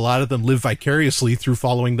I think a lot of them live vicariously through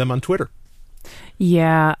following them on Twitter.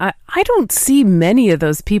 Yeah, I don't see many of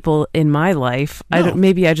those people in my life. No.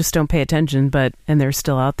 Maybe I just don't pay attention, and they're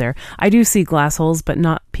still out there. I do see glass holes, but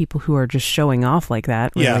not people who are just showing off like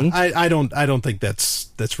that. Really. Yeah, I don't think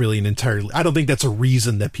that's really I don't think that's a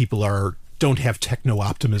reason that people don't have techno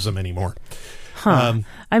optimism anymore. Huh.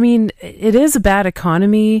 It is a bad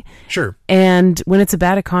economy. Sure. And when it's a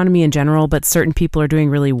bad economy in general, but certain people are doing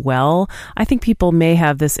really well, I think people may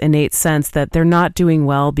have this innate sense that they're not doing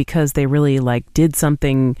well because they really did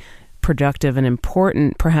something productive and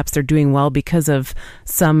important. Perhaps they're doing well because of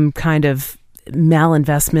some kind of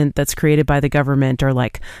malinvestment that's created by the government or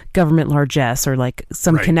government largesse or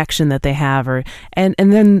some connection that they have and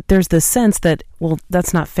then there's this sense that, well,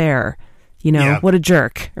 that's not fair. What a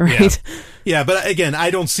jerk, right? Yeah, but again, I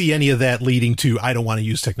don't see any of that leading to I don't want to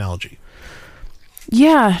use technology.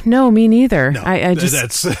 Yeah, no, me neither. No, I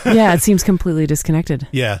just, it seems completely disconnected.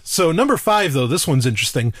 Yeah. So number 5, though, this one's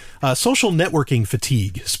interesting. Social networking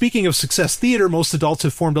fatigue. Speaking of Success Theater, most adults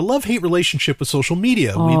have formed a love-hate relationship with social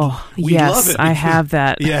media. Oh, we yes, love it I have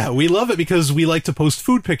that. Yeah, we love it because we like to post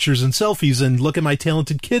food pictures and selfies and look at my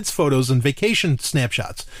talented kids' photos and vacation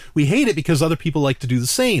snapshots. We hate it because other people like to do the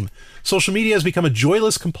same. Social media has become a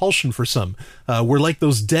joyless compulsion for some. We're like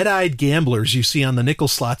those dead-eyed gamblers you see on the nickel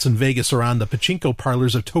slots in Vegas or on the pachinko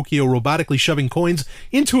parlors of Tokyo, robotically shoving coins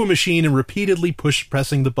into a machine and repeatedly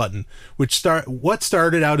pressing the button. What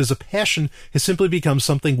started out as a passion has simply become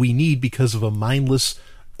something we need because of a mindless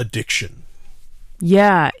addiction.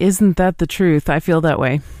 Yeah, isn't that the truth? I feel that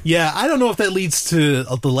way. Yeah, I don't know if that leads to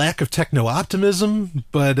the lack of techno-optimism,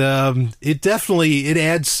 but it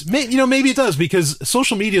adds, maybe it does, because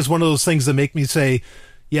social media is one of those things that make me say,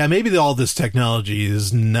 Yeah, maybe all this technology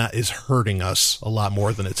is hurting us a lot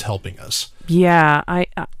more than it's helping us. Yeah,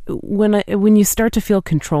 when you start to feel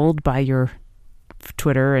controlled by your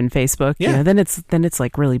Twitter and Facebook, then it's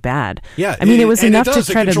like really bad. Yeah, I mean, it was enough to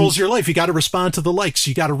try it controls your life. You got to respond to the likes.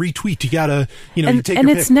 You got to retweet. You got to, you take and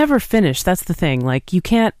your it's pick. never finished. That's the thing. Like, you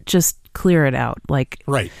can't just clear it out. Like,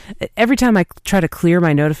 right. Every time I try to clear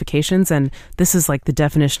my notifications, and this is like the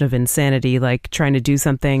definition of insanity, like trying to do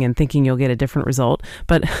something and thinking you'll get a different result.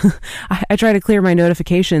 But I try to clear my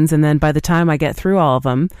notifications, and then by the time I get through all of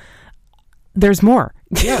them, there's more.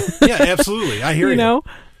 Yeah, absolutely. I hear you. You know?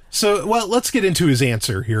 So, well, let's get into his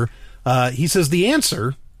answer here. He says the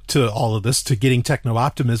answer to all of this, to getting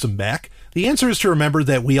techno-optimism back, the answer is to remember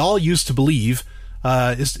that we all used to believe,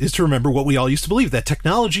 is to remember what we all used to believe, that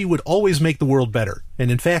technology would always make the world better.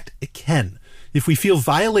 And in fact, it can. If we feel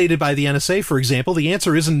violated by the NSA, for example, the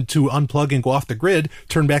answer isn't to unplug and go off the grid,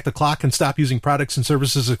 turn back the clock, and stop using products and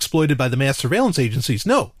services exploited by the mass surveillance agencies.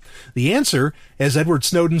 No. The answer, as Edward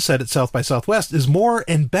Snowden said at South by Southwest, is more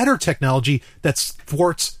and better technology that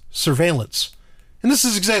thwarts surveillance. And this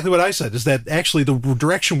is exactly what I said, is that actually the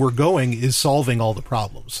direction we're going is solving all the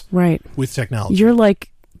problems. Right. With technology. You're like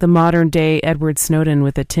the modern day Edward Snowden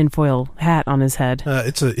with a tinfoil hat on his head.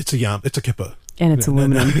 It's a kippah. And it's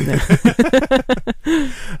aluminum.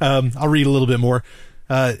 I'll read a little bit more.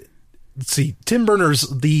 Let's see. Tim Berners,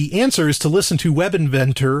 the answer is to listen to web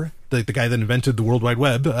inventor, the guy that invented the World Wide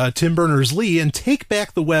Web, Tim Berners-Lee, and take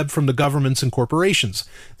back the web from the governments and corporations.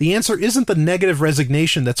 The answer isn't the negative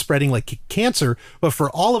resignation that's spreading like cancer, but for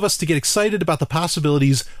all of us to get excited about the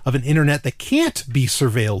possibilities of an internet that can't be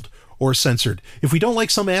surveilled or censored. If we don't like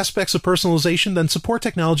some aspects of personalization, then support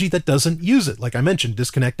technology that doesn't use it. Like I mentioned,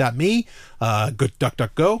 disconnect.me,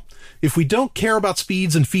 DuckDuckGo. If we don't care about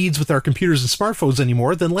speeds and feeds with our computers and smartphones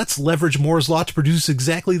anymore, then let's leverage Moore's Law to produce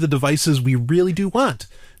exactly the devices we really do want.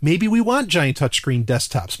 Maybe we want giant touchscreen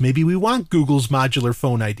desktops. Maybe we want Google's modular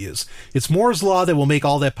phone ideas. It's Moore's Law that will make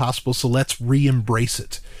all that possible, so let's re-embrace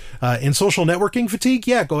it. And social networking fatigue?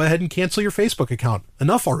 Yeah, go ahead and cancel your Facebook account.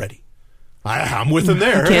 Enough already. I'm with him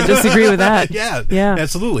there. Can't disagree with that. Yeah,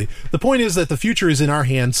 absolutely. The point is that the future is in our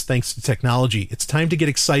hands thanks to technology. It's time to get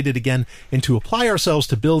excited again and to apply ourselves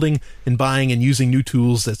to building and buying and using new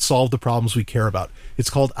tools that solve the problems we care about. It's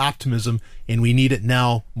called optimism, and we need it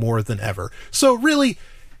now more than ever. So really,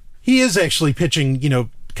 he is actually pitching,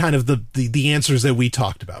 kind of the answers that we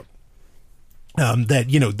talked about.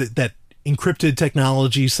 That encrypted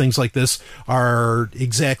technologies, things like this, are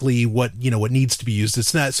exactly what needs to be used.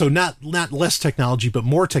 It's not less technology, but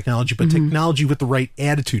more technology, but technology with the right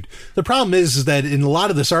attitude. The problem is that in a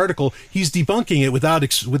lot of this article, he's debunking it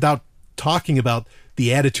without talking about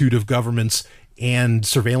the attitude of governments and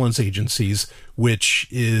surveillance agencies, which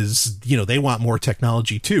is, they want more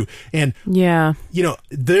technology too. And,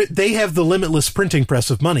 they have the limitless printing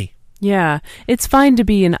press of money. Yeah. It's fine to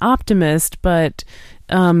be an optimist, but,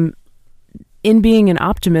 in being an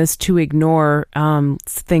optimist, to ignore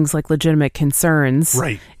things like legitimate concerns,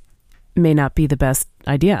 right, may not be the best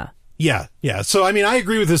idea. Yeah. So, I mean, I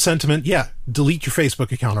agree with his sentiment. Yeah, delete your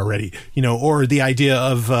Facebook account already, or the idea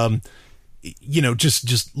of,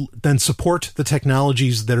 just then support the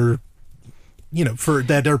technologies that are,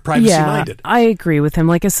 that are privacy-minded. Yeah, I agree with him.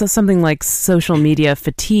 Like, something like social media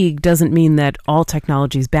fatigue doesn't mean that all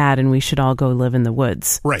technology is bad and we should all go live in the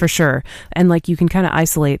woods. Right. For sure. And, you can kind of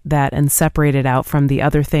isolate that and separate it out from the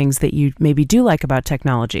other things that you maybe do like about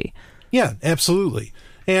technology. Yeah, absolutely.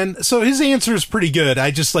 And so his answer is pretty good.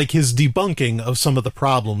 I just like his debunking of some of the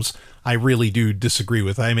problems I really do disagree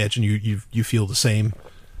with. I imagine you feel the same.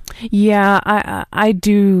 Yeah, I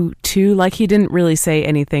do too. Like, he didn't really say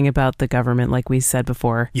anything about the government, like we said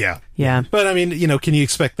before. Yeah. Yeah. But I mean, can you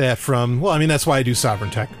expect that from, that's why I do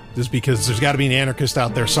Sovereign Tech, is because there's got to be an anarchist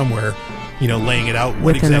out there somewhere, laying it out.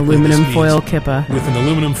 With an aluminum foil kippah. With an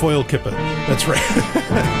aluminum foil kippah. That's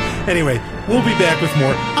right. Anyway, we'll be back with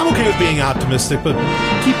more. I'm okay with being optimistic, but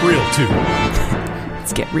keep real too.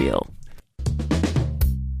 Let's get real.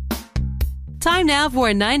 Time now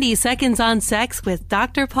for 90 Seconds on Sex with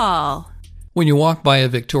Dr. Paul. When you walk by a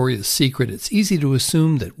Victoria's Secret, it's easy to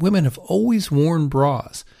assume that women have always worn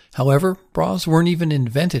bras. However, bras weren't even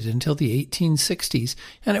invented until the 1860s,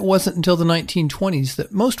 and it wasn't until the 1920s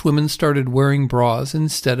that most women started wearing bras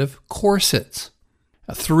instead of corsets.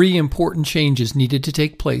 3 important changes needed to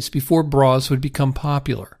take place before bras would become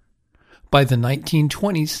popular. By the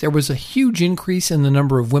 1920s, there was a huge increase in the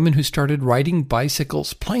number of women who started riding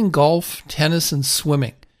bicycles, playing golf, tennis, and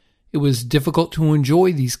swimming. It was difficult to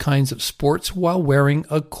enjoy these kinds of sports while wearing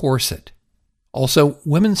a corset. Also,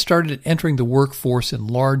 women started entering the workforce in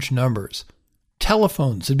large numbers.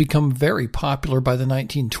 Telephones had become very popular by the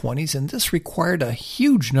 1920s, and this required a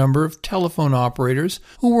huge number of telephone operators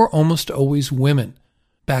who were almost always women.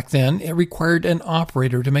 Back then, it required an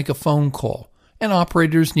operator to make a phone call, and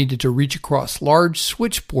operators needed to reach across large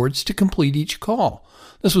switchboards to complete each call.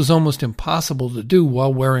 This was almost impossible to do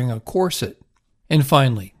while wearing a corset. And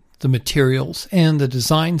finally, the materials and the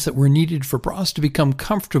designs that were needed for bras to become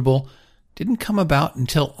comfortable didn't come about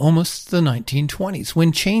until almost the 1920s,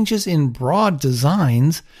 when changes in bra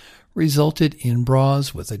designs resulted in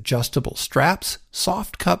bras with adjustable straps,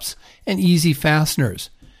 soft cups, and easy fasteners.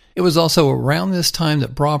 It was also around this time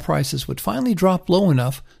that bra prices would finally drop low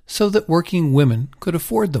enough so that working women could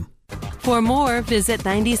afford them. For more, visit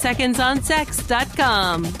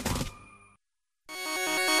 90secondsonsex.com.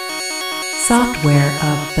 Software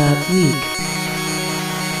of the Week.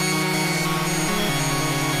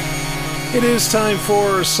 It is time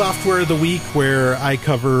for Software of the Week, where I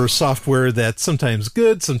cover software that's sometimes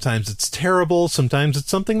good, sometimes it's terrible, sometimes it's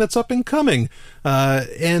something that's up and coming.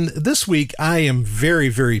 And this week, I am very,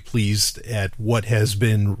 very pleased at what has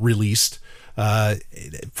been released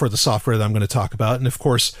for the software that I'm going to talk about. And of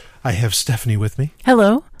course, I have Stephanie with me.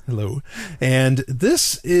 Hello. Hello. And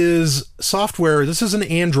this is software. This is an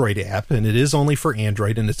Android app, and it is only for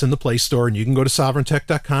Android, and it's in the Play Store. And you can go to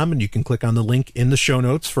sovereigntech.com, and you can click on the link in the show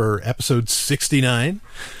notes for episode 69.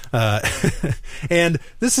 And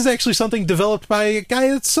this is actually something developed by a guy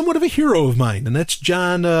that's somewhat of a hero of mine, and that's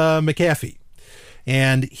John McAfee.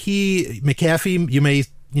 And McAfee,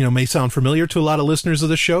 you may sound familiar to a lot of listeners of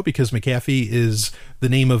this show, because McAfee is the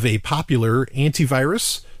name of a popular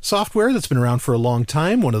antivirus software that's been around for a long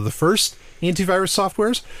time, one of the first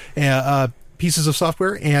antivirus pieces of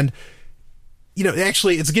software. And,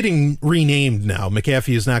 actually it's getting renamed now.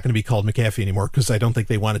 McAfee is not going to be called McAfee anymore, because I don't think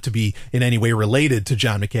they want it to be in any way related to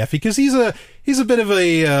John McAfee, because he's a bit of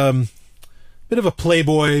a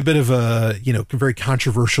playboy, bit of a, very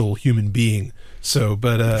controversial human being. So,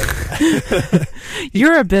 but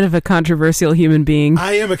you're a bit of a controversial human being.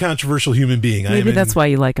 I am a controversial human being. Maybe that's why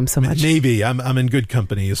you like him so much. Maybe I'm in good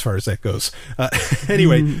company as far as that goes.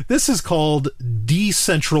 Anyway, This is called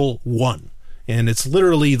Decentral 1, and it's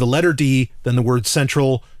literally the letter D, then the word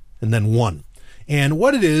central, and then 1. And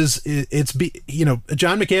what it is,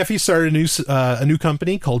 John McAfee started a new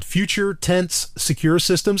company called Future Tense Secure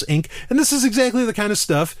Systems, Inc. And this is exactly the kind of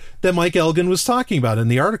stuff that Mike Elgin was talking about in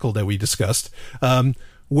the article that we discussed,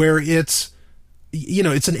 where it's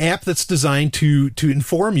an app that's designed to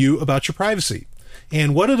inform you about your privacy.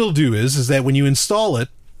 And what it'll do is that when you install it,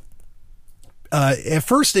 at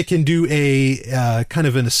first it can do a kind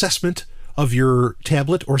of an assessment of your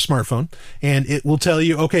tablet or smartphone, and it will tell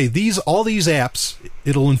you, okay, all these apps,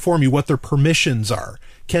 it'll inform you what their permissions are.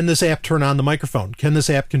 Can this app turn on the microphone? Can this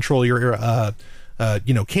app control your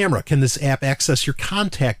camera? Can this app access your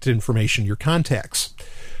contact information, your contacts?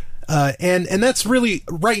 And that's really,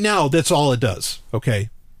 right now, that's all it does, okay?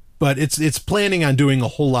 But it's planning on doing a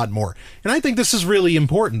whole lot more. And I think this is really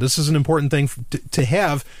important. This is an important thing to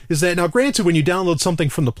have, is that, now granted, when you download something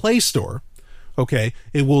from the Play Store, okay,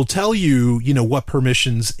 it will tell you, what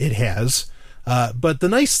permissions it has. But the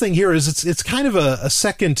nice thing here is it's kind of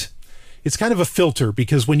it's kind of a filter,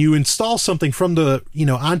 because when you install something from the,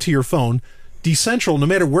 onto your phone, Decentral, no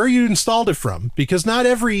matter where you installed it from, because not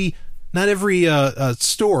every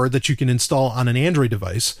store that you can install on an Android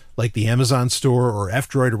device, like the Amazon store or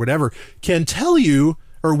F-Droid or whatever, can tell you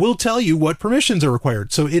or will tell you what permissions are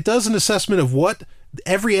required. So it does an assessment of what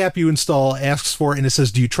every app you install asks for, and it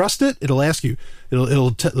says, do you trust it? It'll ask you.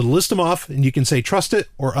 It'll list them off, and you can say trust it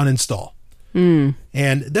or uninstall. And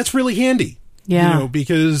that's really handy. Yeah.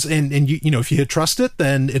 Because and if you hit trust it,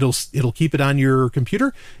 then it'll keep it on your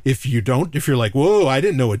computer. If you don't, if you're like, whoa, I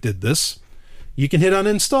didn't know it did this, you can hit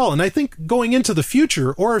uninstall. And I think going into the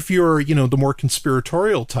future, or if you're, the more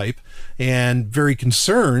conspiratorial type and very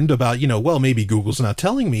concerned about, well, maybe Google's not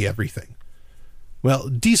telling me everything. Well,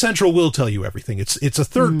 Decentral will tell you everything. It's a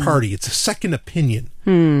third party. It's a second opinion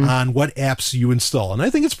on what apps you install. And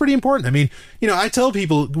I think it's pretty important. I mean, I tell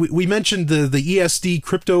people, we mentioned the ESD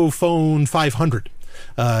Crypto Phone 500.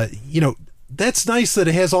 That's nice that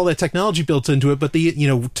it has all that technology built into it, but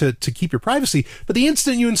to keep your privacy. But the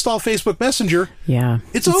instant you install Facebook Messenger,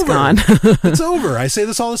 it's over. Gone. It's over. I say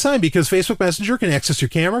this all the time, because Facebook Messenger can access your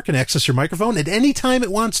camera, can access your microphone at any time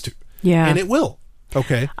it wants to. Yeah. And it will.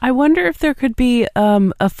 Okay. I wonder if there could be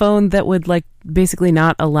a phone that would basically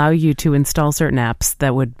not allow you to install certain apps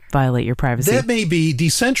that would violate your privacy. That may be.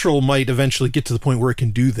 Decentral might eventually get to the point where it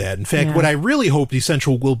can do that. In fact, what I really hope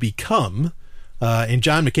Decentral will become, and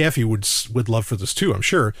John McAfee would love for this too, I'm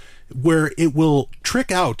sure, where it will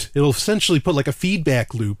trick out. It'll essentially put like a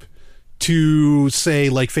feedback loop to, say,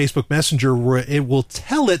 like Facebook Messenger, where it will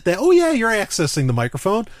tell it that, oh, yeah, you're accessing the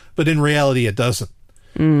microphone, but in reality, it doesn't.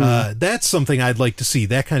 That's something I'd like to see,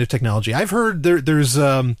 that kind of technology. I've heard there's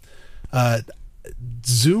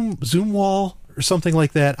Zoom Wall or something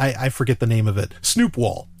like that. I forget the name of it. Snoop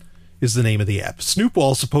Wall is the name of the app. Snoop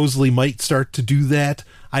Wall supposedly might start to do that.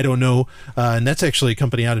 I don't know. And that's actually a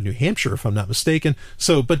company out of New Hampshire, if I'm not mistaken.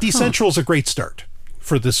 But Decentral is a great start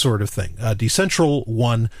for this sort of thing. Decentral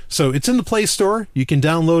 1. So it's in the Play Store. You can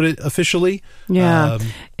download it officially. Yeah.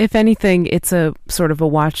 If anything, it's a sort of a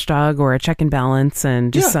watchdog or a check and balance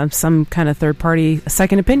and just some kind of third party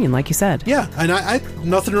second opinion, like you said. Yeah. And I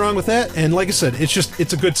nothing wrong with that. And like I said,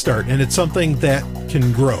 it's a good start, and it's something that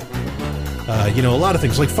can grow. A lot of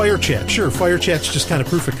things like Fire Chat. Sure, Fire Chat's just kind of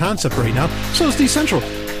proof of concept right now. So is Decentral.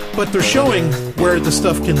 But they're showing where the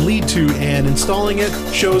stuff can lead to, and installing it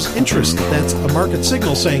shows interest. That's a market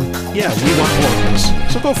signal saying, yeah, we want more of this.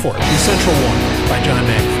 So go for it. Decentral 1 by John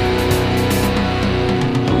McAfee.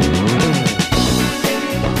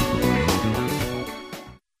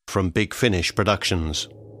 From Big Finish Productions,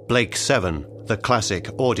 Blake 7, The Classic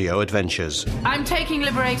Audio Adventures. I'm taking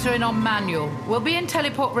Liberator in on manual. We'll be in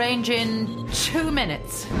teleport range in 2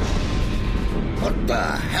 minutes. What the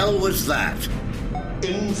hell was that?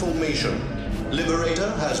 Information. Liberator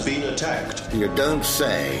has been attacked. You don't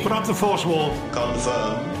say. Put up the force wall.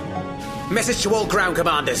 Confirm. Message to all ground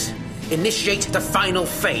commanders. Initiate the final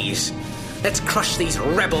phase. Let's crush these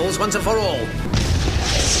rebels once and for all.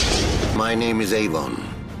 My name is Avon.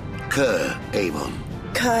 Kerr Avon.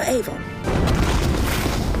 Kerr Avon.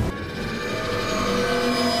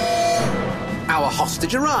 Our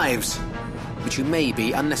hostage arrives. But you may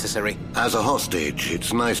be unnecessary. As a hostage,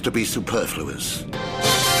 it's nice to be superfluous.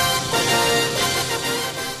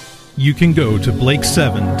 You can go to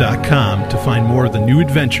Blake7.com to find more of the new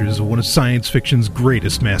adventures of one of science fiction's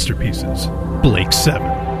greatest masterpieces, Blake 7,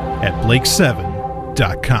 at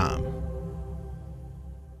Blake7.com.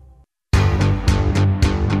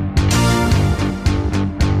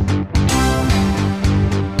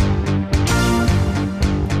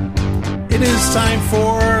 It is time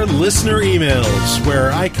for listener emails,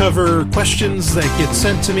 where I cover questions that get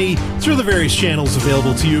sent to me through the various channels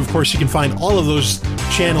available to you. Of course, you can find all of those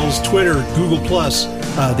channels, Twitter, Google+,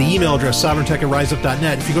 the email address,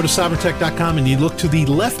 sovereigntech@riseup.net. If you go to sovereigntech.com and you look to the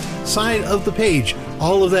left side of the page,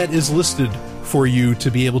 all of that is listed for you to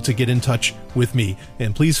be able to get in touch with me.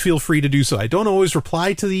 And please feel free to do so. I don't always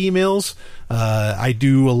reply to the emails. I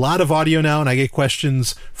do a lot of audio now, and I get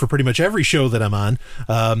questions for pretty much every show that I'm on,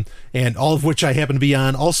 and all of which I happen to be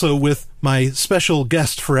on also with my special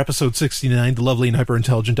guest for episode 69, the lovely and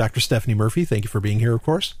hyper-intelligent Dr. Stephanie Murphy. Thank you for being here, of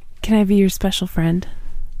course. Can I be your special friend?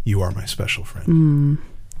 You are my special friend.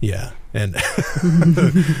 Yeah. And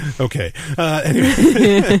okay.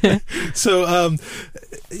 Anyway, so,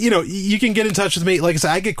 you can get in touch with me. Like I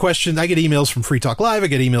said, I get questions. I get emails from Free Talk Live. I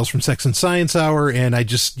get emails from Sex and Science Hour. And I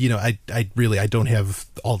just, I don't have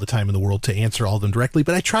all the time in the world to answer all of them directly,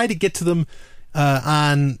 but I try to get to them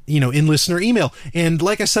on, in listener email. And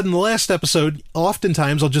like I said in the last episode,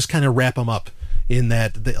 oftentimes I'll just kind of wrap them up in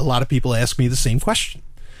that a lot of people ask me the same question.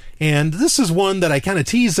 And this is one that I kind of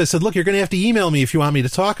teased. I said, look, you're going to have to email me if you want me to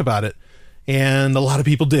talk about it. And a lot of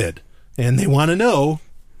people did. And they want to know,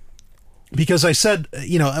 because I said,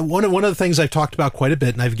 one of the things I've talked about quite a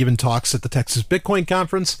bit, and I've given talks at the Texas Bitcoin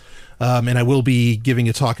Conference, and I will be giving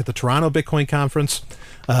a talk at the Toronto Bitcoin Conference,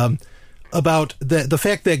 about the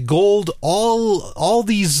fact that gold, all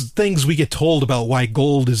these things we get told about why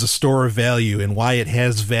gold is a store of value and why it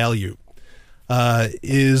has value,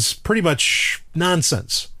 is pretty much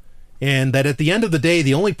nonsense. And that at the end of the day,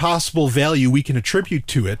 the only possible value we can attribute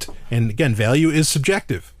to it, and again, value is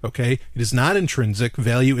subjective, okay? It is not intrinsic.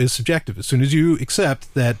 Value is subjective. As soon as you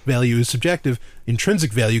accept that value is subjective,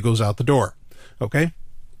 intrinsic value goes out the door, okay?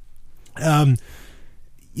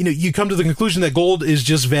 You come to the conclusion that gold is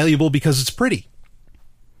just valuable because it's pretty,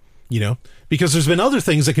 because there's been other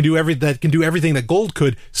things that can do everything that gold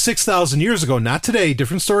could 6,000 years ago. Not today.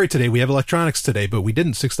 Different story today. We have electronics today, but we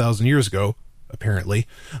didn't 6,000 years ago. Apparently,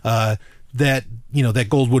 that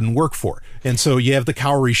gold wouldn't work for. And so you have the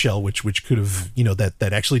cowrie shell, which could have,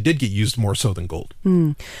 that actually did get used more so than gold.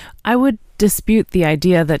 I would dispute the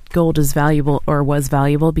idea that gold is valuable or was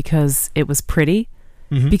valuable because it was pretty,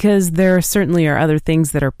 because there certainly are other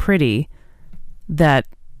things that are pretty that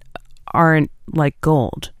aren't like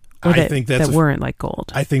gold, or that weren't like gold.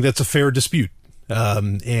 I think that's a fair dispute. But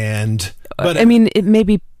I mean,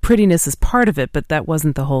 maybe prettiness is part of it, but that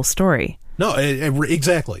wasn't the whole story. No,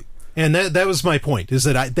 exactly. And that was my point, is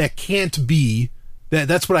that that can't be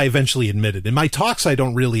That's what I eventually admitted. In my talks, I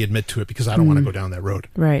don't really admit to it because I don't want to go down that road.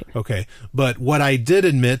 Right. Okay. But what I did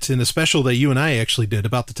admit in a special that you and I actually did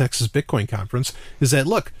about the Texas Bitcoin Conference is that,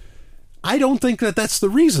 look, I don't think that that's the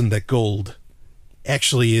reason that gold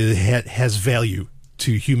actually has value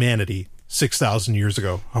to humanity 6,000 years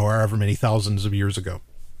ago, however many thousands of years ago.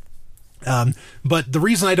 But the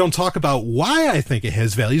reason I don't talk about why I think it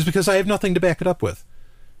has value is because I have nothing to back it up with.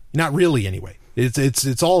 Not really, anyway.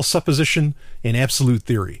 It's all supposition and absolute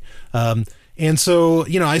theory. And so,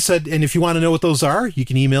 I said, and if you want to know what those are, you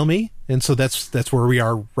can email me. And so that's where we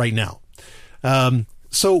are right now.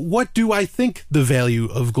 So what do I think the value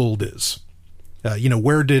of gold is?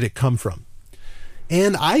 Where did it come from?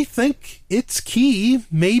 And I think it's key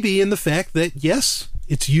maybe in the fact that, yes,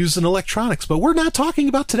 it's used in electronics, but we're not talking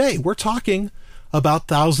about today. We're talking about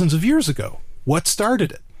thousands of years ago. What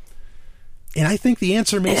started it? And I think the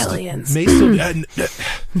answer may aliens. Still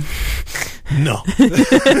no.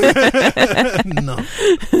 No.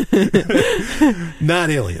 Not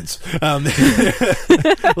aliens.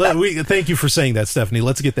 Thank you for saying that, Stephanie.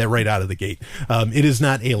 Let's get that right out of the gate. It is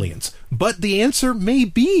not aliens. But the answer may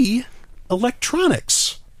be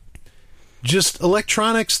electronics. Just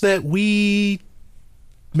electronics that we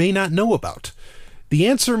may not know about. The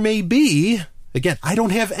answer may be, again, I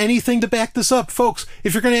don't have anything to back this up. Folks,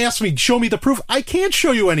 if you're going to ask me, show me the proof, I can't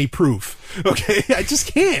show you any proof. Okay? I just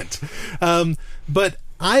can't. But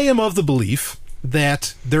I am of the belief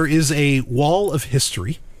that there is a wall of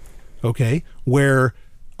history, okay, where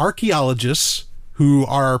archaeologists who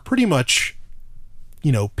are pretty much,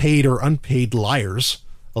 paid or unpaid liars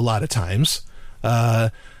a lot of times,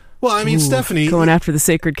 Stephanie, going after the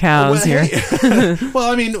sacred cows here.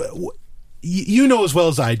 Well, you know as well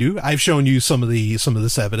as I do. I've shown you some of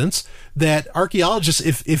this evidence that archaeologists,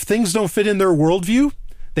 if things don't fit in their worldview,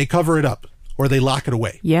 they cover it up or they lock it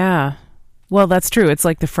away. Yeah. Well, that's true. It's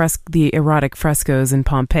like the erotic frescoes in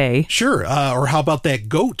Pompeii. Sure. Or how about that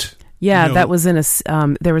goat? Yeah, that was in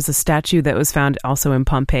there was a statue that was found also in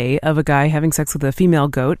Pompeii of a guy having sex with a female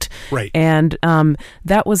goat. Right. And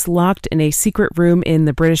that was locked in a secret room in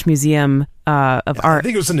the British Museum of Art. I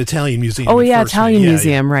think it was an Italian museum. Oh, yeah, Italian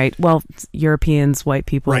museum, right. Well, Europeans, white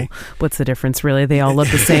people, right. What's the difference, really? They all look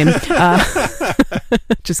the same.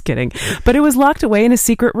 Just kidding. But it was locked away in a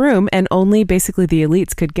secret room, and only basically the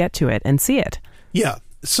elites could get to it and see it. Yeah.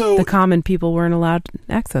 So the common people weren't allowed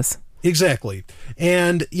access. Exactly.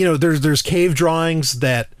 And, there's cave drawings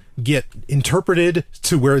that get interpreted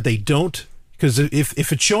to where they don't, because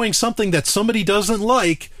if it's showing something that somebody doesn't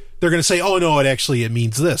like, they're going to say, oh, no, it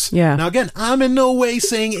means this. Yeah. Now, again, I'm in no way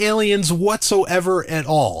saying aliens whatsoever at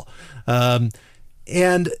all. And,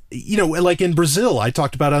 like in Brazil, I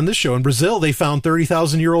talked about on this show, in Brazil, they found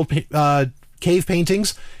 30,000-year-old cave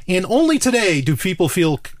paintings. And only today do people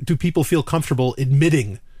feel comfortable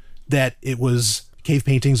admitting that it was cave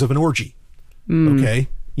paintings of an orgy. Okay.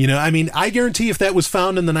 I guarantee if that was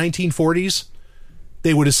found in the 1940s,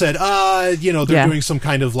 they would have said, they're doing some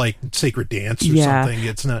kind of like sacred dance or something.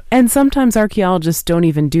 It's not. And sometimes archaeologists don't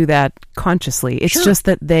even do that consciously. It's just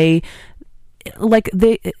that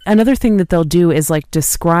another thing that they'll do is like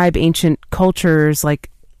describe ancient cultures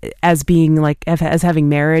as being like as having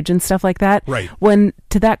marriage and stuff like that. Right. When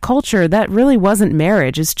to that culture, that really wasn't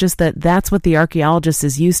marriage. It's just that's what the archaeologist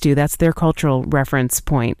is used to. That's their cultural reference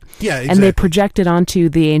point. Yeah, exactly. And they project it onto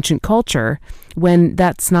the ancient culture when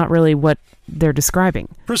that's not really what they're describing.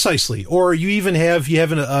 Precisely. Or you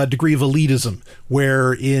have a degree of elitism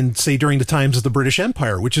where during the times of the British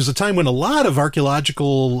Empire, which is a time when a lot of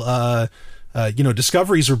archaeological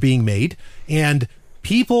discoveries are being made, and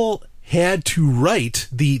people had to write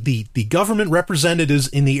the government representatives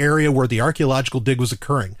in the area where the archaeological dig was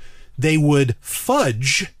occurring. They would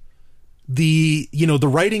fudge the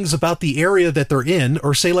writings about the area that they're in,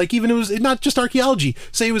 or say like even it was not just archaeology,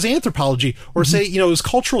 say it was anthropology, or say it was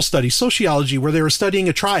cultural studies, sociology, where they were studying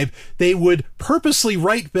a tribe. They would purposely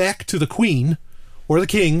write back to the queen or the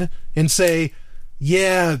king and say,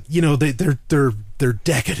 yeah, they're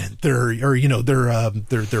decadent.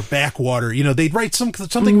 They're backwater. They'd write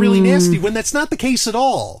something really nasty when that's not the case at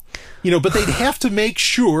all. But they'd have to make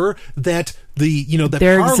sure that that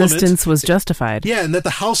their Parliament, existence was justified. Yeah, and that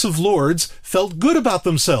the House of Lords felt good about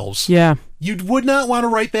themselves. Yeah. You would not want to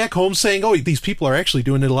write back home saying, "Oh, these people are actually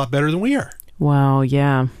doing it a lot better than we are." Wow.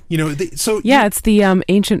 Yeah. It's the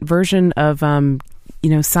ancient version of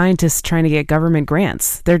scientists trying to get government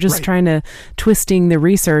grants. They're just trying to twisting the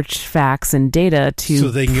research facts and data to so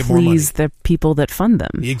they can get more money. please the people that fund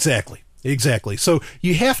them. Exactly. Exactly. So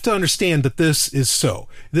you have to understand that this is so.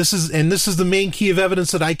 This is the main key of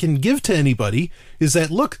evidence that I can give to anybody, is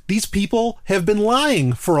that, look, these people have been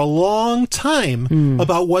lying for a long time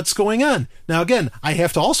about what's going on. Now, again, I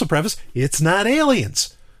have to also preface, it's not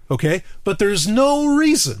aliens, okay? But there's no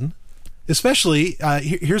reason, especially,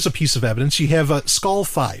 here's a piece of evidence. You have Skull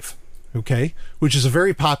 5, okay, which is a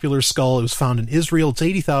very popular skull. It was found in Israel. It's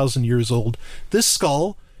 80,000 years old. This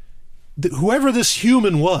skull, whoever this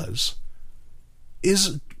human was,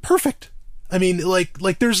 is perfect. I mean,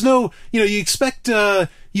 like there's no, you expect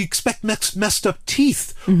messed up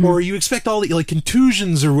teeth, or you expect all the, like,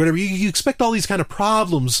 contusions or whatever. You expect all these kind of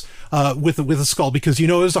problems with a skull, because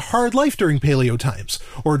it was a hard life during paleo times,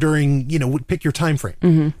 or during, pick your time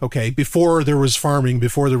frame. Okay, before there was farming,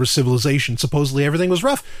 before there was civilization, supposedly everything was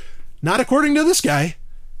rough. Not according to this guy.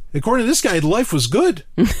 According to this guy, life was good,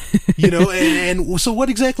 and so what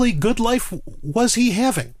exactly good life was he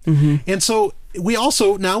having? And so we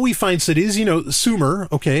find cities, Sumer,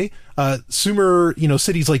 okay, Sumer,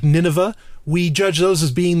 cities like Nineveh, we judge those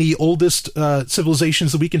as being the oldest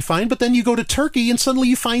civilizations that we can find. But then you go to Turkey and suddenly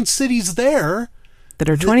you find cities there that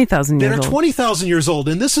are 20,000 years old. That are 20,000 years old.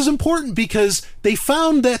 And this is important because they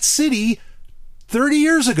found that city 30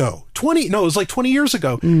 years ago. It was like 20 years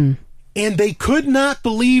ago. And they could not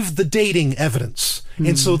believe the dating evidence.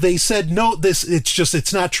 And so they said, no,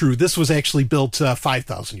 it's not true. This was actually built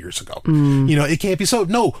 5,000 years ago. It can't be so.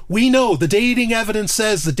 No, we know the dating evidence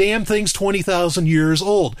says the damn thing's 20,000 years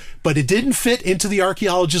old, but it didn't fit into the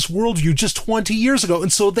archaeologist's worldview just 20 years ago.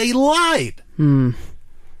 And so they lied.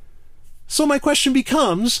 So my question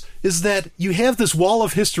becomes, is that you have this wall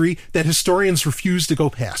of history that historians refuse to go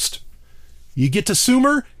past. You get to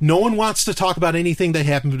Sumer, no one wants to talk about anything that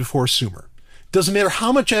happened before Sumer. Doesn't matter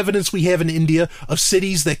how much evidence we have in India of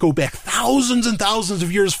cities that go back thousands and thousands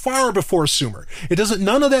of years far before Sumer.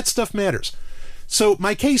 None of that stuff matters. So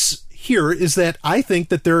my case here is that I think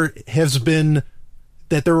that there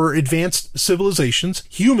were advanced civilizations,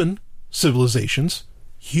 human civilizations,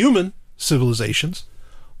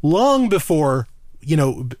 long before,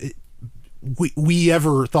 we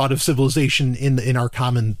ever thought of civilization in our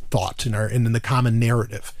common thought, in the common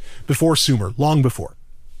narrative, before Sumer, long before.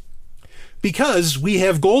 Because we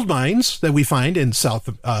have gold mines that we find in South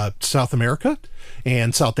America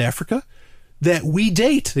and South Africa that we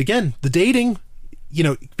date. Again, the dating,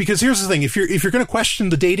 because here's the thing: if you're going to question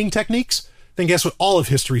the dating techniques, then guess what? All of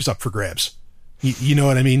history is up for grabs. You know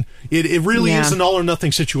what I mean? It really is an all or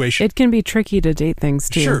nothing situation. It can be tricky to date things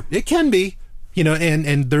too. Sure, it can be.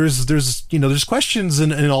 And there's questions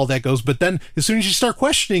and all that goes, but then as soon as you start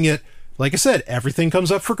questioning it, like I said, everything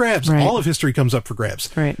comes up for grabs. Right. All of history comes up for grabs.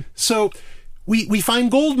 Right. So we find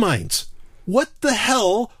gold mines. What the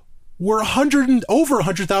hell were over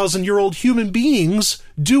 100,000-year-old human beings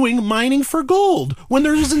doing mining for gold when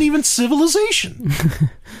there isn't even civilization?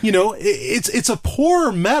 It's a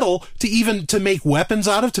poor metal to make weapons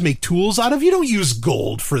out of, to make tools out of. You don't use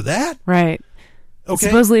gold for that. Right. Okay.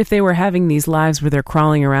 Supposedly, if they were having these lives where they're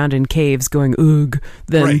crawling around in caves going, oog,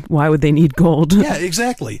 then why would they need gold? Yeah,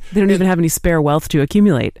 exactly. They don't even have any spare wealth to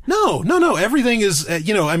accumulate. No. Everything is,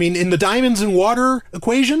 in the diamonds and water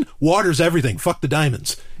equation, water's everything. Fuck the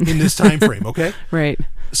diamonds in this time frame, okay? Right.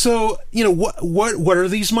 So, what are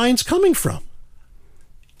these mines coming from?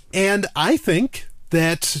 And I think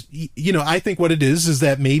that, what it is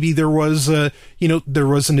that maybe there was an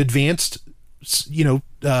advanced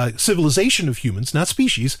civilization of humans, not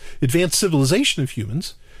species, advanced civilization of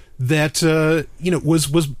humans that,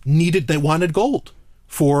 was needed, that wanted gold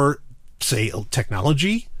for, say,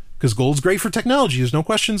 technology, because gold's great for technology. There's no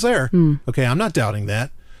questions there. Okay. I'm not doubting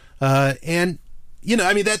that. And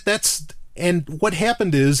what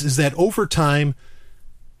happened is that over time,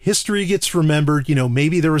 history gets remembered.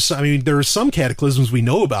 Maybe there are some cataclysms we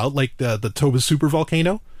know about, like the Toba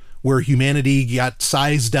supervolcano, where humanity got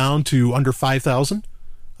sized down to under 5,000,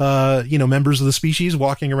 members of the species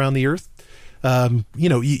walking around the earth.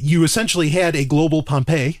 You essentially had a global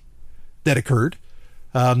Pompeii that occurred,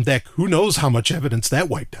 that who knows how much evidence that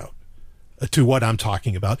wiped out to what I'm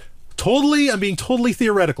talking about. I'm being totally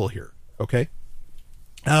theoretical here. Okay.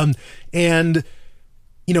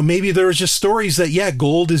 Maybe there was just stories that,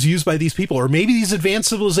 gold is used by these people, or maybe these advanced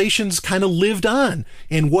civilizations kind of lived on,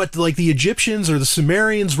 and what like the Egyptians or the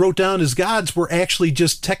Sumerians wrote down as gods were actually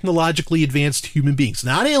just technologically advanced human beings,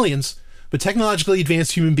 not aliens, but technologically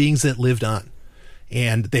advanced human beings that lived on,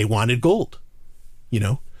 and they wanted gold,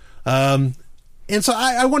 and so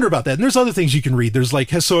I wonder about that. And there's other things you can read. There's like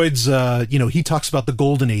Hesiod's, he talks about the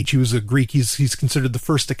golden age. He was a Greek. He's considered the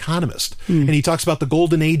first economist, and he talks about the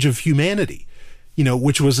golden age of humanity.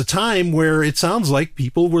 which was a time where it sounds like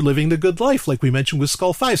people were living the good life, like we mentioned with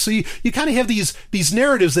Skull 5. So you kind of have these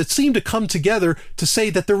narratives that seem to come together to say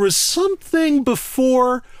that there was something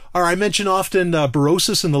before, or I mention often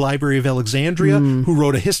Berosus in the Library of Alexandria, who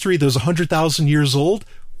wrote a history that was 100,000 years old.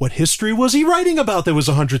 What history was he writing about that was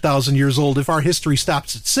 100,000 years old if our history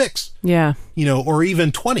stops at 6? Yeah. Or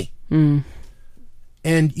even 20.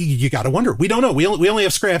 And you got to wonder. We don't know. We only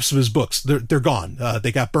have scraps of his books. They're gone.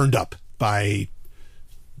 They got burned up by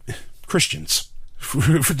Christians.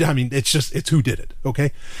 I mean, it's who did it.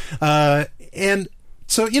 Okay. And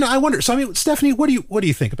so, I wonder. So, I mean, Stephanie, what do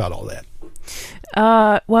you think about all that?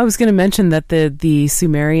 Well, I was going to mention that the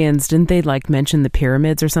Sumerians, didn't they mention the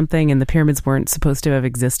pyramids or something, and the pyramids weren't supposed to have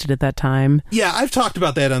existed at that time? Yeah, I've talked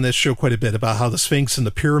about that on this show quite a bit, about how the Sphinx and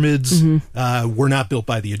the pyramids were not built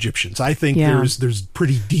by the Egyptians. I think there's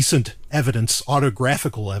pretty decent evidence,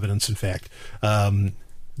 autographical evidence, in fact,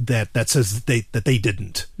 that says that they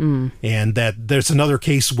didn't, and that there's another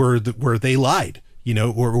case where they lied.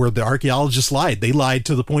 Where the archaeologists lied. They lied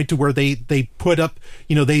to the point to where they put up,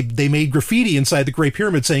 they made graffiti inside the Great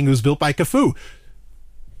Pyramid saying it was built by Khufu.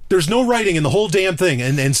 There's no writing in the whole damn thing,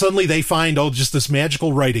 and suddenly they find, just this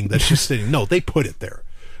magical writing that's just sitting. No, they put it there.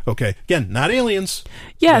 Okay, again, not aliens.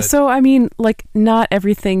 Yeah, so I mean, not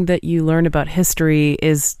everything that you learn about history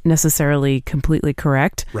is necessarily completely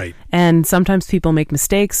correct. Right. And sometimes people make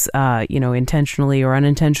mistakes, intentionally or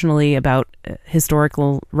unintentionally about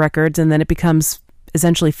historical records, and then it becomes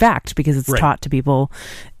essentially fact because it's taught to people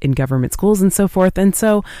in government schools and so forth. And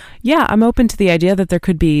so, yeah, I'm open to the idea that there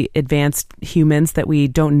could be advanced humans that we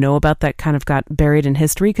don't know about that kind of got buried in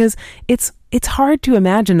history, because it's hard to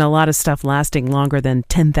imagine a lot of stuff lasting longer than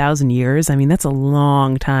 10,000 years. I mean, that's a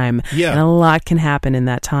long time. Yeah. And a lot can happen in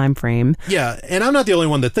that time frame. Yeah, and I'm not the only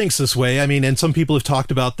one that thinks this way. I mean, and some people have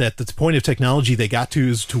talked about that the point of technology they got to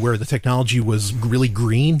is to where the technology was really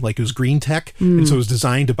green, like it was green tech, and so it was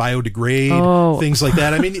designed to biodegrade, things like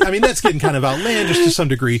that. I mean that's getting kind of outlandish to some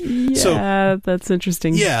degree. Yeah, that's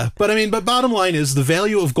interesting. Yeah, but bottom line is the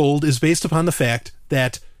value of gold is based upon the fact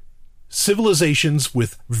that civilizations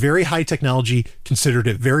with very high technology considered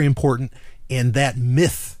it very important, and that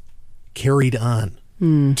myth carried on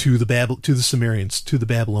to the Sumerians, to the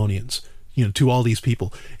Babylonians, to all these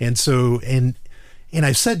people. And so and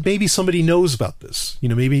I've said maybe somebody knows about this.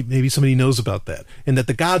 Maybe somebody knows about that, and that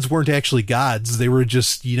the gods weren't actually gods; they were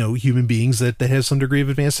just human beings that have some degree of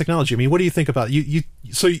advanced technology. I mean, what do you think about it?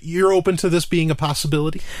 So you're open to this being a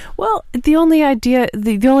possibility? Well, the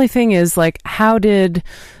only thing is how did.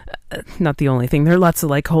 Not the only thing. There are lots of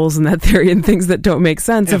holes in that theory and things that don't make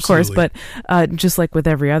sense, Absolutely. of course, but just like with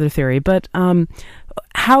every other theory. But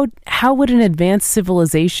how would an advanced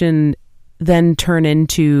civilization then turn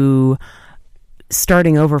into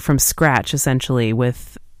starting over from scratch, essentially,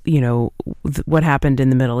 with what happened in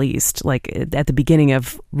the Middle East, at the beginning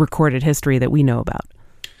of recorded history that we know about?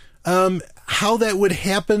 How that would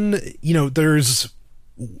happen, there's,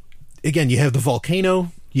 again, you have the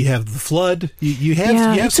volcano. You have the flood. You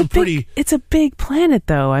have some pretty. It's a big planet,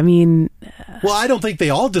 though. I mean, well, I don't think they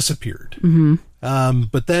all disappeared.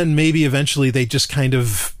 But then maybe eventually they just kind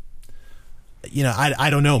of, I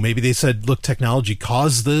don't know. Maybe they said, "Look, technology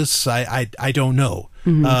caused this." I don't know.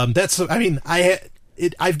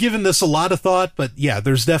 I've given this a lot of thought, but yeah,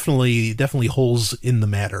 there's definitely holes in the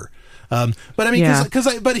matter. But I mean,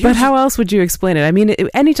 but how else would you explain it? I mean,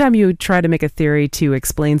 anytime you try to make a theory to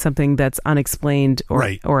explain something that's unexplained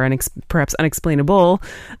or perhaps unexplainable,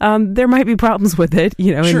 there might be problems with it,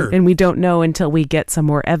 and we don't know until we get some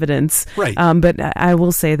more evidence. Right. But I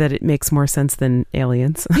will say that it makes more sense than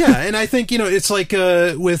aliens. Yeah, and I think it's like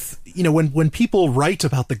with when people write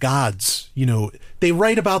about the gods, they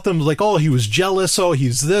write about them like, oh, he was jealous, oh,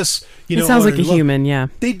 he's this. It sounds like a human. Yeah.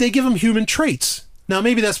 They give him human traits. Now,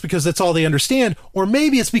 maybe that's because that's all they understand, or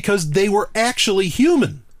maybe it's because they were actually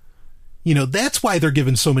human. That's why they're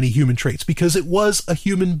given so many human traits, because it was a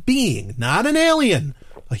human being, not an alien,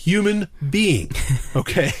 a human being.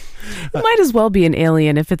 Okay. It might as well be an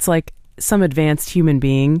alien if it's like some advanced human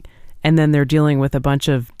being, and then they're dealing with a bunch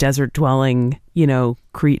of desert-dwelling,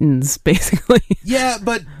 cretins, basically. Yeah,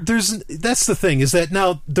 but that's the thing, is that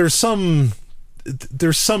now there's some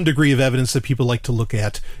degree of evidence that people like to look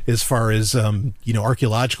at as far as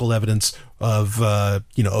archaeological evidence of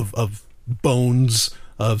bones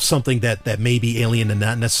of something that may be alien and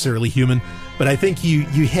not necessarily human. But I think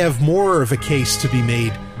you have more of a case to be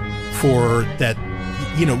made for that.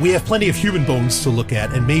 We have plenty of human bones to look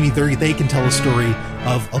at, and maybe they can tell a story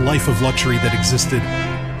of a life of luxury that existed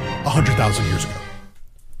 100,000 years ago.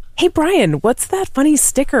 Hey, Brian, what's that funny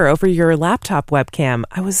sticker over your laptop webcam?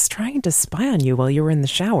 I was trying to spy on you while you were in the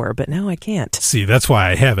shower, but now I can't. See, that's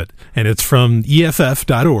why I have it. And it's from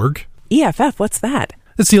EFF.org. EFF, what's that?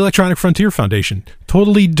 It's the Electronic Frontier Foundation,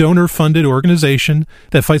 totally donor-funded organization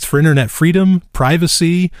that fights for internet freedom,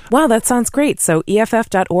 privacy. Wow, that sounds great. So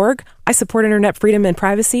EFF.org, I support internet freedom and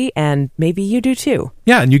privacy, and maybe you do too.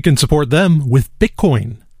 Yeah, and you can support them with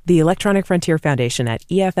Bitcoin. The Electronic Frontier Foundation at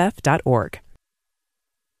EFF.org.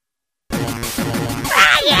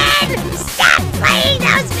 Brian! Stop playing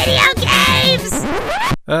those video games!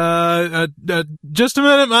 Just a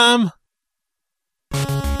minute, Mom.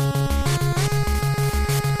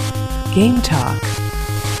 Game Talk.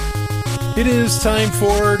 It is time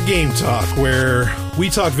for Game Talk, where we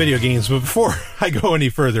talk video games. But before I go any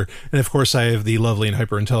further, and of course I have the lovely and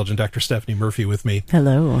hyper-intelligent Dr. Stephanie Murphy with me.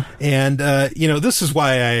 Hello. And, this is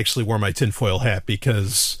why I actually wore my tinfoil hat,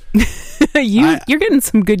 because... You're getting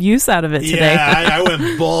some good use out of it today. Yeah, I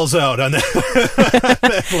went balls out on that,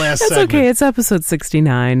 that last That's segment. okay. It's episode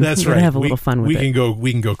 69. That's We're right. gonna have a little fun with we it.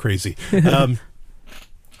 We can go crazy. And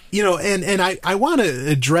I want to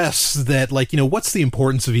address that, what's the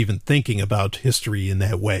importance of even thinking about history in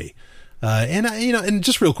that way? And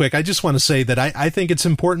just real quick, I just want to say that I think it's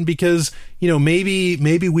important because,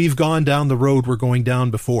 maybe we've gone down the road we're going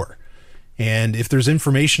down before. And if there's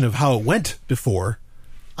information of how it went before,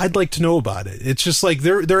 I'd like to know about it. It's just like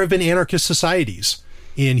there have been anarchist societies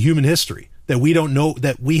in human history that we don't know,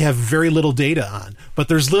 that we have very little data on. But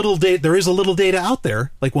there is a little data out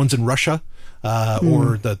there, like ones in Russia,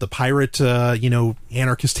 or the pirate,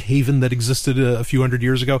 anarchist haven that existed a few hundred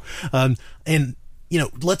years ago.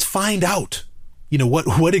 Let's find out,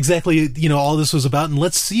 what exactly, all this was about, and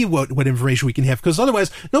let's see what information we can have, because otherwise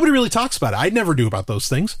nobody really talks about it. I never knew about those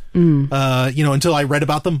things, until I read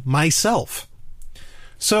about them myself.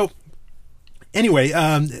 So anyway,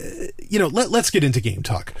 let's get into Game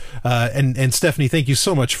Talk. And Stephanie, thank you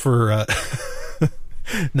so much for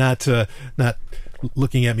not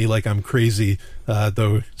looking at me like I'm crazy,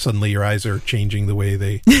 though suddenly your eyes are changing the way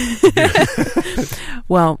they...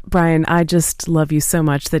 Well, Brian, I just love you so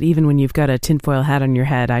much that even when you've got a tinfoil hat on your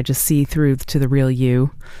head, I just see through to the real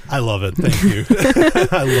you. I love it. Thank you.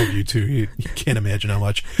 I love you too. You can't imagine how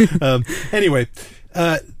much. Anyway,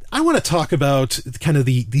 I want to talk about kind of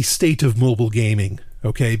the state of mobile gaming,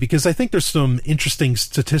 okay? Because I think there's some interesting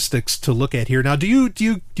statistics to look at here. Now, do you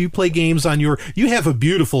play games on your? You have a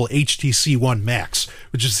beautiful HTC One Max,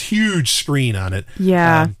 which is a huge screen on it.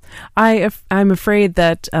 Yeah, I'm afraid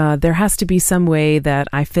that there has to be some way that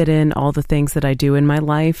I fit in all the things that I do in my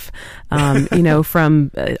life.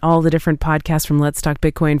 From all the different podcasts, from Let's Talk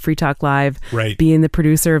Bitcoin, Free Talk Live, right, being the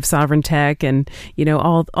producer of Sovereign Tech, and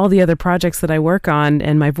all the other projects that I work on,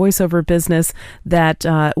 and my voiceover business. That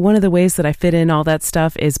one of the ways that I fit in all that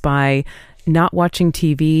stuff is by not watching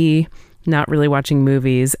TV, not really watching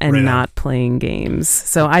movies, and not playing games.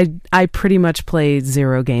 So I pretty much play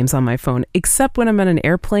zero games on my phone, except when I'm on an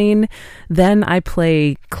airplane. Then I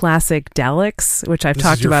play classic Daleks, which I've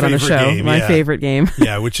talked about on the show. My favorite game.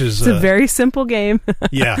 Yeah, which is... It's a very simple game.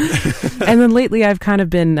 Yeah. And then lately I've kind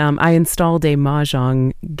of been... I installed a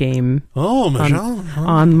Mahjong game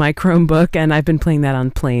on my Chromebook, and I've been playing that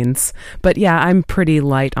on planes. But yeah, I'm pretty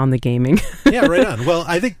light on the gaming. Yeah, right on. Well,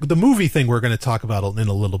 I think the movie thing we're going to talk about in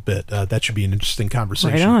a little bit. That should be an interesting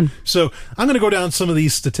conversation. Right on. So I'm going to go down some of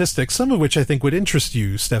these statistics, some of which I think would interest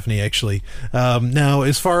you, Stephanie, actually. Now,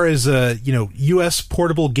 as far as, U.S.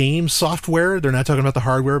 portable game software, they're not talking about the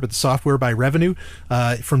hardware, but the software by revenue,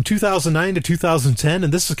 from 2009 to 2010,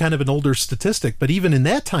 and this is kind of an older statistic, but even in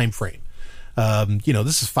that time frame,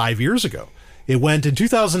 this is 5 years ago. It went, in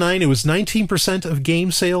 2009, it was 19% of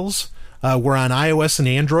game sales were on iOS and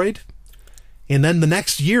Android. And then the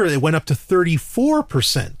next year, it went up to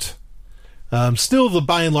 34%. Still,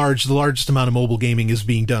 by and large, the largest amount of mobile gaming is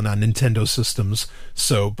being done on Nintendo systems.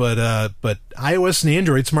 So, but iOS and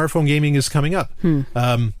Android smartphone gaming is coming up.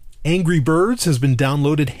 Angry Birds has been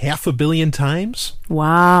downloaded 500 million times.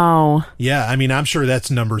 Wow. Yeah, I mean, I'm sure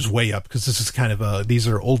that's numbers way up, because this is kind of these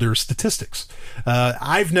are older statistics.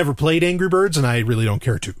 I've never played Angry Birds, and I really don't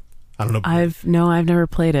care to. I don't know. I've never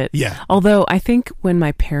played it. Yeah. Although I think when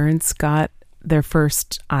my parents got their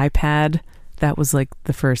first iPad, that was like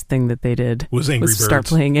the first thing that they did was start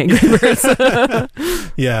playing Angry Birds.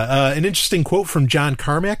 Yeah, an interesting quote from John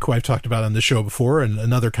Carmack, who I've talked about on the show before, and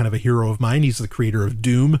another kind of a hero of mine. He's the creator of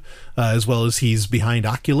Doom, as well as he's behind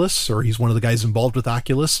Oculus, or he's one of the guys involved with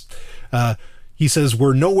Oculus. He says,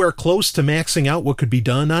 we're nowhere close to maxing out what could be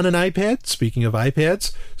done on an iPad, speaking of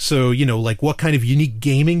iPads. So, like what kind of unique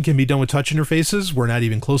gaming can be done with touch interfaces? We're not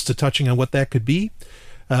even close to touching on what that could be.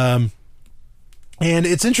 And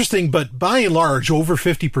it's interesting, but by and large, over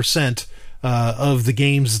 50% of the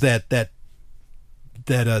games that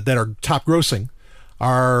are top grossing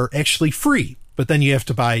are actually free. But then you have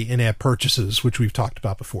to buy in-app purchases, which we've talked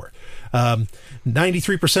about before. 93%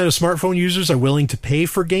 of smartphone users are willing to pay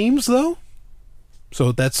for games, though.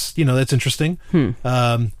 So that's interesting.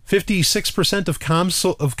 56% of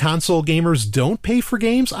console gamers don't pay for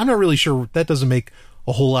games. I'm not really sure. That doesn't make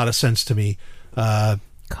a whole lot of sense to me.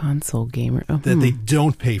 Console gamer. That they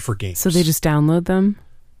don't pay for games. So they just download them?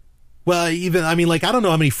 Well, I don't know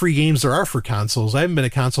how many free games there are for consoles. I haven't been a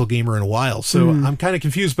console gamer in a while, so I'm kind of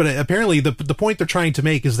confused. But apparently the point they're trying to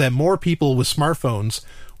make is that more people with smartphones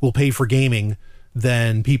will pay for gaming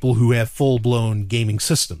than people who have full-blown gaming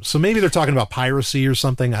systems. So maybe they're talking about piracy or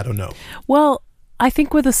something. I don't know. Well, I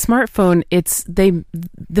think with a smartphone,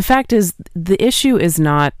 the fact is the issue is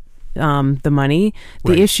not the money.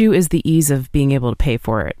 The issue is the ease of being able to pay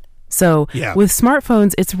for it. So with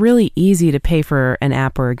smartphones, it's really easy to pay for an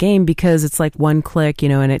app or a game because it's like one click,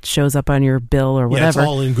 and it shows up on your bill or whatever. Yeah, it's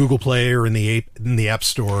all in Google Play or in the App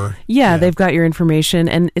Store. Yeah, they've got your information,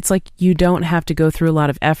 and it's like you don't have to go through a lot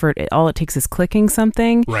of effort. All it takes is clicking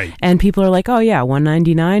something, right? And people are like, "Oh yeah,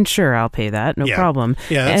 $199, sure, I'll pay that, no problem."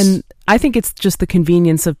 Yeah, and I think it's just the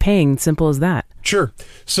convenience of paying, simple as that. Sure.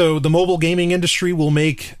 So the mobile gaming industry will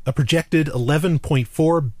make a projected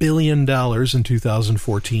 $11.4 billion in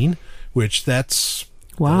 2014, which that's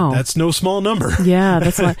no small number. Yeah,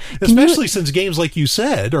 that's a lot. Especially since games, like you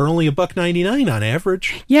said, are only $1.99 on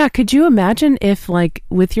average. Yeah, could you imagine if, like,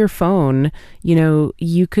 with your phone,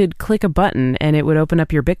 you could click a button and it would open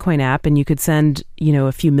up your Bitcoin app and you could send,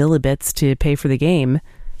 a few millibits to pay for the game?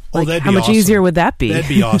 Like, that'd be how much awesome. easier would that be? That'd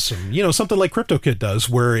be awesome. Something like CryptoKit does,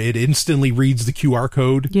 where it instantly reads the QR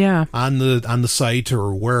code on the site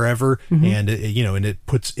or wherever, and it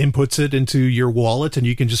inputs it into your wallet, and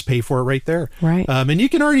you can just pay for it right there. Right. And you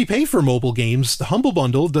can already pay for mobile games. The Humble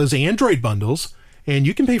Bundle does Android bundles, and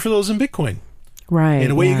you can pay for those in Bitcoin. Right.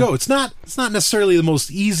 And away you go. It's not necessarily the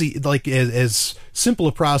most easy, like as simple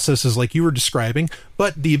a process as like you were describing,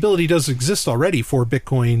 but the ability does exist already for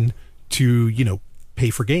Bitcoin to pay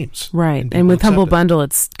for games. Right. And with Humble Bundle,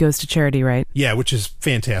 it goes to charity, right? Yeah, which is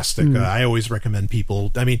fantastic. I always recommend people.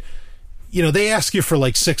 They ask you for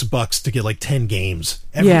like $6 to get like 10 games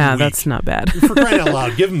every week. That's not bad. For crying out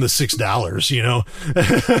loud, give them the $6,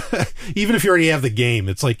 Even if you already have the game,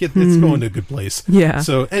 it's like it's going to a good place. Yeah.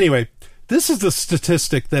 So anyway, this is the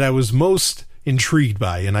statistic that I was most intrigued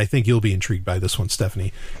by, and I think you'll be intrigued by this one,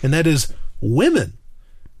 Stephanie, and that is women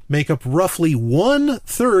make up roughly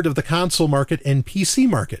 1/3 of the console market and PC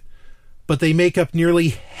market, but they make up nearly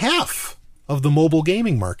half of the mobile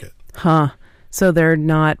gaming market. Huh. So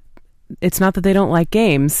it's not that they don't like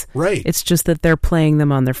games. Right. It's just that they're playing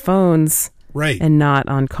them on their phones. Right. And not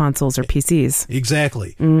on consoles or PCs.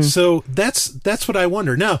 Exactly. So that's what I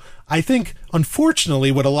wonder. Now, I think,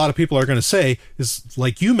 unfortunately, what a lot of people are going to say is,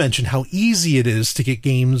 like you mentioned, how easy it is to get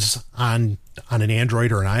games on an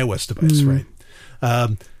Android or an iOS device, right?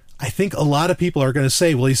 I think a lot of people are going to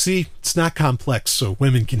say, well, you see, it's not complex, so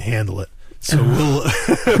women can handle it. So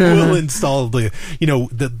we'll install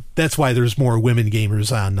that's why there's more women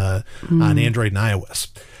gamers on Android and iOS.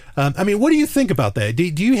 What do you think about that? Do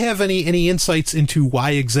you have any insights into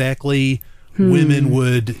why exactly women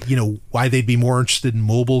would, why they'd be more interested in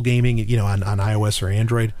mobile gaming, on iOS or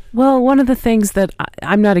Android? Well, one of the things that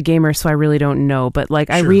I'm not a gamer, so I really don't know, but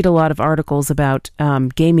I read a lot of articles about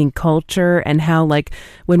gaming culture and how,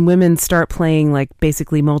 when women start playing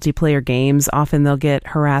basically multiplayer games, often they'll get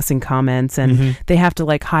harassing comments and they have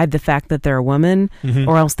to hide the fact that they're a woman,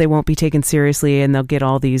 or else they won't be taken seriously, and they'll get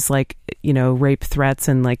all these rape threats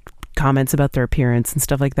and comments about their appearance and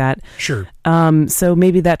stuff like that. Sure. So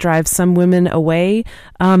maybe that drives some women away.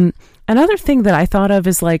 Another thing that I thought of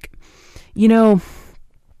is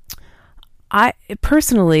I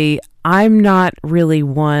personally, I'm not really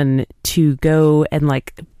one to go and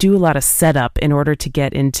do a lot of setup in order to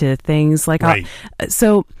get into things right.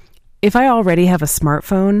 So if I already have a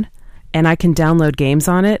smartphone and I can download games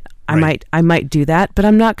on it, I might do that, but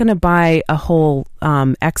I'm not going to buy a whole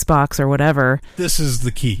Xbox or whatever. This is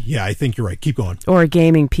the key. Yeah, I think you're right. Keep going. Or a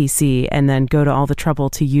gaming PC and then go to all the trouble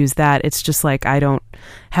to use that. It's just I don't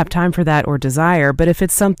have time for that or desire. But if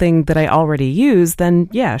it's something that I already use, then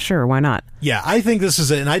yeah, sure, why not? Yeah, I think this is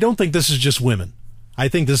it. And I don't think this is just women. I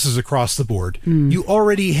think this is across the board. You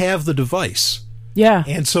already have the device. Yeah.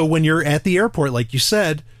 And so when you're at the airport, like you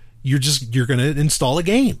said, you're going to install a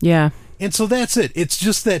game. Yeah. And so that's it. It's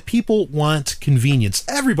just that people want convenience.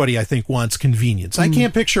 Everybody, I think, wants convenience. I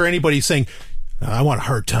can't picture anybody saying, I want a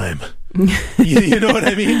hard time. You know what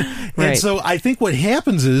I mean? Right. And so I think what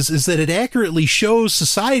happens is that it accurately shows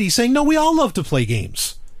society saying, no, we all love to play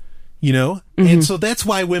games. You know? And so that's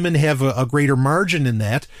why women have a greater margin in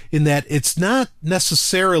that it's not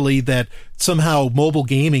necessarily that somehow mobile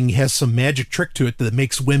gaming has some magic trick to it that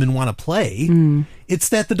makes women want to play. It's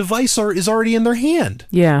that the device is already in their hand.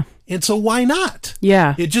 Yeah. And so why not?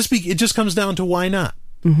 Yeah. It just comes down to why not.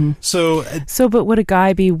 So but would a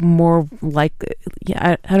guy be more like,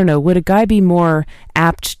 I don't know, would a guy be more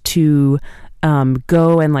apt to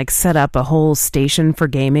go and like set up a whole station for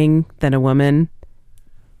gaming than a woman?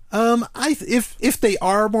 If they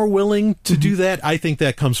are more willing to do that, I think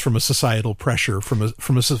that comes from a societal pressure, from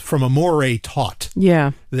a moire taught.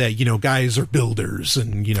 Yeah. That, you know, guys are builders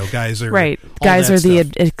and, you know, guys are right. all Guys that are the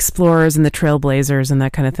stuff. explorers and the trailblazers and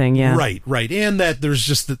that kind of thing. Yeah. Right. And that there's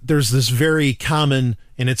this very common,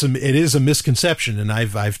 and it is a misconception, and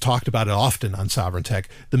I've talked about it often on Sovereign Tech,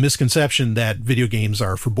 the misconception that video games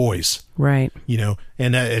are for boys. Right. You know,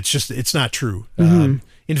 and it's not true.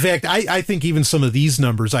 In fact, I think even some of these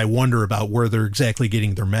numbers, I wonder about where they're exactly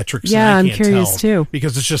getting their metrics. Yeah, and I I'm can't curious tell too.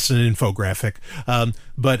 because it's just an infographic.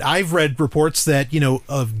 But I've read reports that, you know,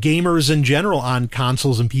 of gamers in general on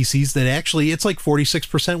consoles and PCs that actually it's like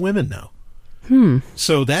 46% women now.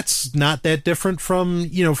 So that's not that different from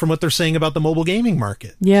what they're saying about the mobile gaming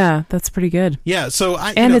market. Yeah, that's pretty good. Yeah. So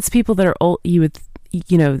it's people that are old.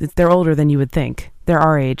 They're older than you would think. They're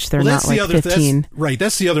our age. They're not like 15.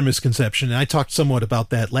 That's the other misconception. And I talked somewhat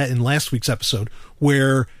about that in last week's episode,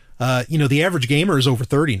 where the average gamer is over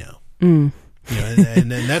 30 now. You know,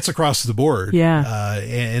 and that's across the board. Yeah.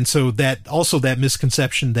 And so that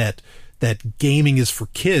misconception that gaming is for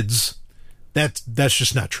kids, that's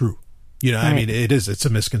just not true. You know, right. I mean, it's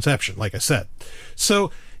a misconception, like I said.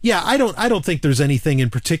 So yeah, I don't think there's anything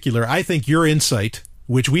in particular. I think your insight,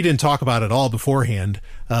 which we didn't talk about at all beforehand,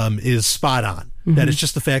 is spot on. That it's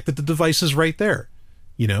just the fact that the device is right there,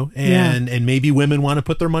 you know, and maybe women want to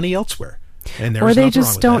put their money elsewhere. Or they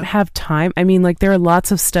just don't have time. I mean, like, there are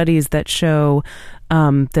lots of studies that show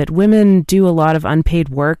that women do a lot of unpaid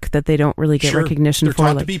work that they don't really get recognition for.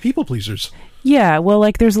 They're taught to be people pleasers. Yeah, well,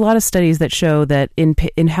 like, there's a lot of studies that show that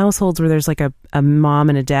in households where there's like a mom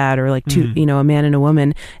and a dad, or like two, you know, a man and a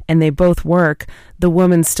woman, and they both work, the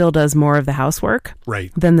woman still does more of the housework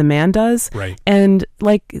than the man does. Right. And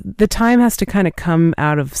like, the time has to kind of come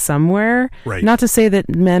out of somewhere. Right. Not to say that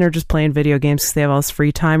men are just playing video games because they have all this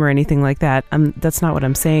free time or anything like that. That's not what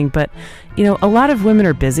I'm saying. But, you know, a lot of women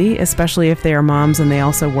are busy, especially if they are moms and they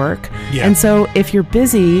also work. Yeah. And so if you're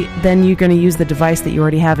busy, then you're going to use the device that you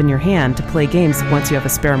already have in your hand to play games once you have a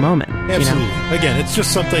spare moment. Absolutely. You know? Again, it's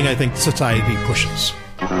just something I think society pushes.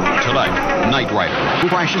 Tonight, Knight Rider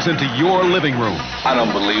crashes into your living room. I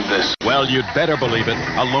don't believe this. Well, you'd better believe it.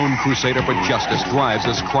 A lone crusader for justice drives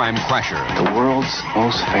this crime crasher. The world's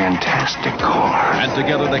most fantastic car. And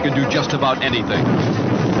together they can do just about anything.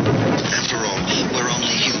 After all, we're only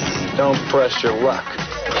human. Don't press your luck.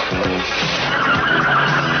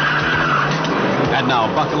 And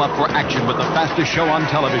now, buckle up for action with the fastest show on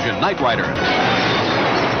television, Knight Rider.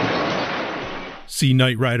 See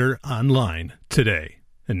Knight Rider online today.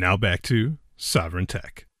 And now back to Sovereign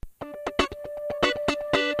Tech.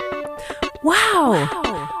 Wow!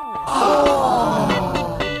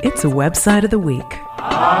 It's a website of the week.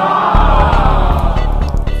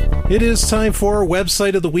 It is time for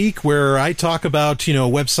Website of the Week, where I talk about, you know,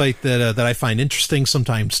 a website that I find interesting,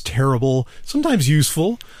 sometimes terrible, sometimes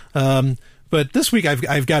useful. But this week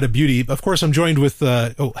I've got a beauty. Of course, I'm joined with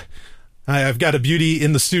I've got a beauty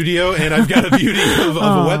in the studio, and I've got a beauty of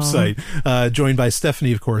a website, joined by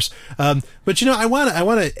Stephanie, of course. But, you know, I want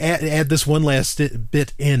to add this one last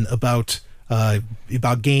bit in about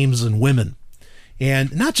games and women.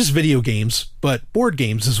 And not just video games, but board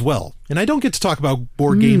games as well. And I don't get to talk about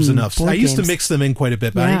board games enough. I used to mix them in quite a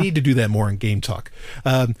bit, but I need to do that more in Game Talk.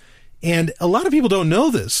 And a lot of people don't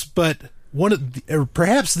know this, but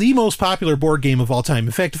perhaps the most popular board game of all time.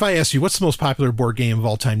 In fact, if I ask you, what's the most popular board game of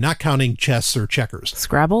all time, not counting chess or checkers?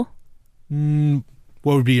 Scrabble?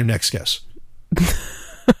 What would be your next guess?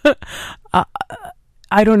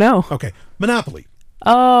 I don't know. Okay. Monopoly.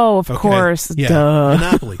 Oh, of course. Yeah. Duh.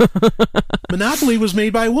 Monopoly. Monopoly was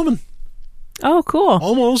made by a woman. Oh, cool.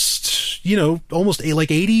 Almost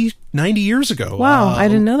like 80, 90 years ago. Wow, I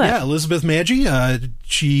didn't know that. Yeah, Elizabeth Maggi,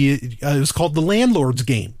 it was called The Landlord's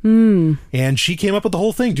Game. And she came up with the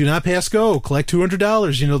whole thing. Do not pass go, collect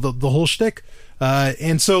 $200, you know, the whole shtick.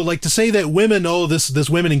 And so, like, to say that women, this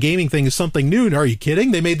women in gaming thing is something new, are you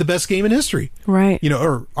kidding? They made the best game in history. Right. You know,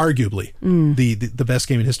 or arguably the best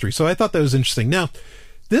game in history. So I thought that was interesting. Now,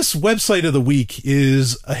 this website of the week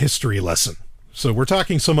is a history lesson. So we're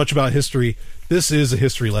talking so much about history. This is a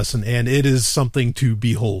history lesson, and it is something to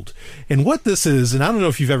behold. And what this is, and I don't know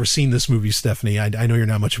if you've ever seen this movie, Stephanie. I know you're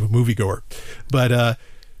not much of a moviegoer, but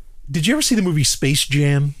did you ever see the movie Space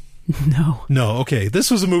Jam? No. No, okay. This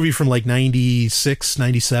was a movie from like 96,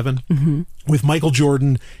 97 with Michael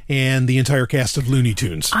Jordan and the entire cast of Looney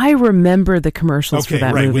Tunes. I remember the commercials for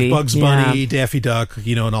that movie. With Bugs Bunny, Daffy Duck,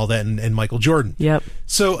 and all that, and Michael Jordan. Yep.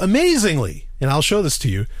 So amazingly, and I'll show this to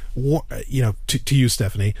you, to you,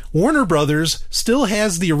 Stephanie, Warner Brothers still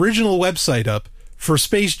has the original website up for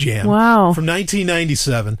Space Jam. Wow. From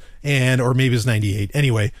 1997, or maybe it's 98.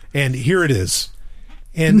 Anyway, and here it is.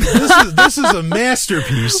 And this is a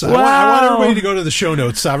masterpiece. Wow. I want everybody to go to the show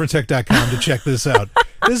notes, sovereigntech.com, to check this out.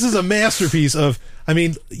 This is a masterpiece of,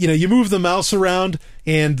 you move the mouse around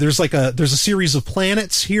and there's a series of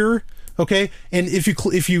planets here. Okay. And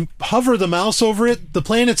if you hover the mouse over it, the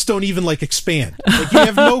planets don't even expand. You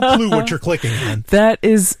have no clue what you're clicking on. That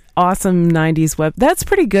is awesome 90s web. That's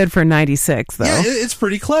pretty good for 96 though. Yeah, it's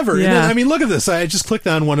pretty clever. Yeah. And then, look at this. I just clicked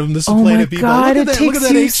on one of them. This is Oh Planet my Bebop. God, Look at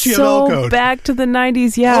that HTML so code. Back to the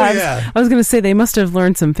 90s. Yeah. Oh, yeah. I was going to say they must have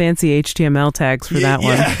learned some fancy HTML tags for that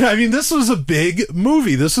one. Yeah, this was a big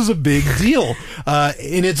movie. This was a big deal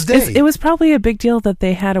in its day. It was probably a big deal that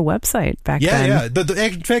they had a website back then. Yeah.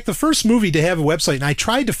 In fact, the first movie to have a website, and I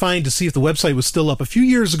tried to find to see if the website was still up. A few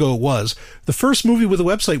years ago it was. The first movie with a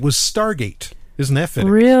website was Stargate. Isn't that fitting?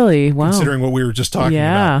 Really? Wow. Considering what we were just talking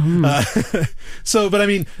about.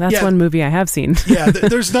 That's one movie I have seen.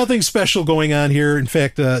 There's nothing special going on here. In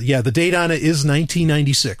fact, the date on it is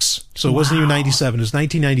 1996. So it wasn't even 97. It was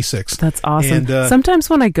 1996. That's awesome. And, sometimes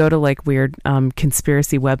when I go to weird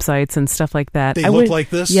conspiracy websites and stuff like that, they look like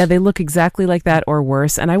this? Yeah, they look exactly like that or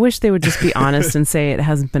worse. And I wish they would just be honest and say it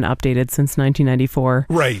hasn't been updated since 1994.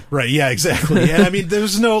 Right. Yeah, exactly. And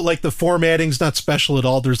there's no, the formatting's not special at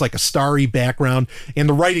all. There's a starry background, and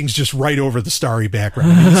the writing's just right over the starry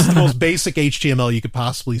background. It's the most basic HTML you could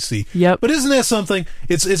possibly see. Yep. But isn't that something?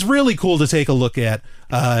 It's really cool to take a look at,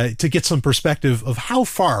 to get some perspective of how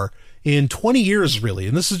far in 20 years, really,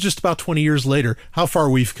 and this is just about 20 years later, how far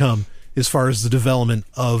we've come as far as the development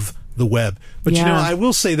of the web. But I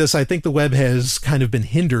will say this, I think the web has kind of been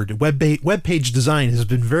hindered. Web page design has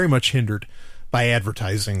been very much hindered by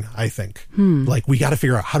advertising, I think. We got to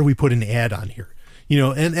figure out, how do we put an ad on here?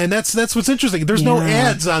 And that's what's interesting. There's no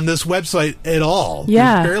ads on this website at all.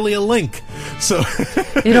 Yeah. There's barely a link. So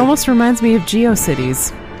it almost reminds me of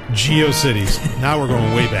GeoCities. GeoCities. Now we're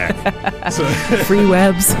going way back. So free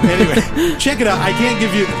webs. Anyway, check it out. I can't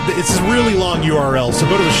give you, it's a really long URL, so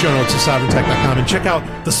go to the show notes at sovereigntech.com and check out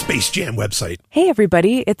the Space Jam website. Hey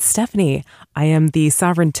everybody, it's Stephanie. I am the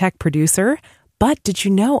Sovereign Tech producer. But did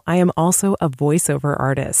you know I am also a voiceover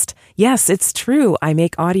artist? Yes, it's true. I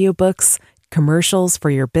make audiobooks, commercials for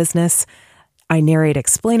your business. I narrate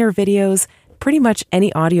explainer videos. Pretty much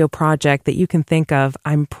any audio project that you can think of,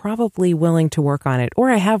 I'm probably willing to work on it,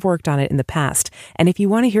 or I have worked on it in the past. And if you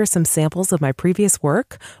want to hear some samples of my previous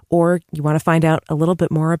work, or you want to find out a little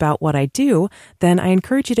bit more about what I do, then I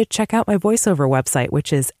encourage you to check out my voiceover website,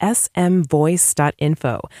 which is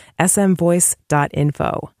smvoice.info,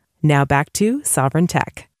 smvoice.info. Now back to Sovereign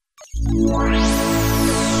Tech.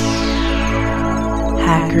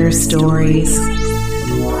 Hacker Stories.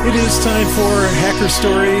 It is time for Hacker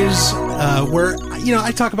Stories, where,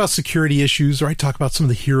 I talk about security issues, or I talk about some of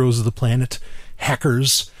the heroes of the planet,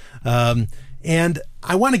 hackers. And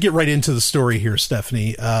I want to get right into the story here,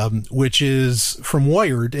 Stephanie, which is from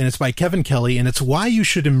Wired, and it's by Kevin Kelly, and it's why you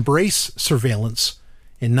should embrace surveillance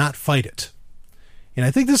and not fight it. And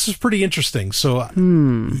I think this is pretty interesting. So,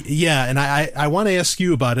 yeah, and I want to ask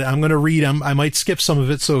you about it. I'm going to read them. I might skip some of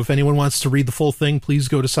it, so if anyone wants to read the full thing, please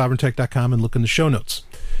go to sovereigntech.com and look in the show notes.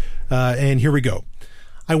 And here we go.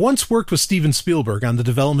 I once worked with Steven Spielberg on the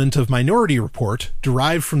development of Minority Report,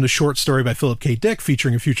 derived from the short story by Philip K. Dick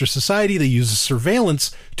featuring a future society that uses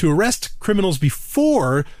surveillance to arrest criminals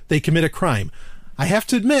before they commit a crime. I have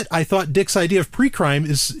to admit, I thought Dick's idea of pre-crime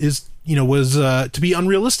was to be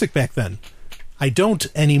unrealistic back then. I don't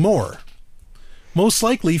anymore. Most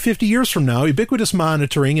likely, 50 years from now, ubiquitous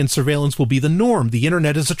monitoring and surveillance will be the norm. The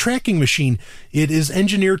internet is a tracking machine. It is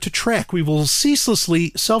engineered to track. We will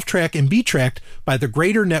ceaselessly self-track and be tracked by the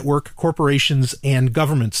greater network, corporations, and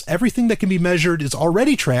governments. Everything that can be measured is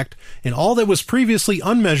already tracked, and all that was previously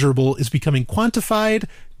unmeasurable is becoming quantified,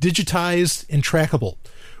 digitized, and trackable.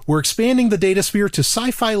 We're expanding the data sphere to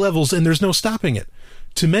sci-fi levels, and there's no stopping it.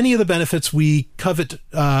 To many of the benefits we covet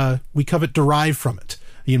derive from it.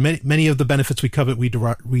 Many of the benefits we covet,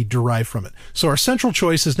 we derive from it. So our central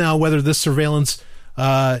choice is now whether this surveillance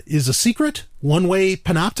is a secret, one-way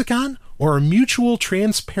panopticon, or a mutual,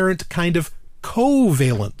 transparent kind of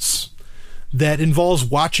covalence that involves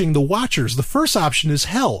watching the watchers. The first option is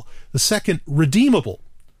hell. The second, redeemable.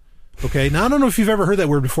 Okay, now I don't know if you've ever heard that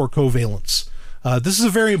word before, covalence. This is a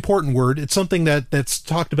very important word. It's something that's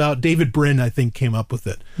talked about. David Brin, I think, came up with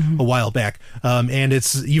it a while back. And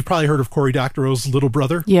you've probably heard of Cory Doctorow's little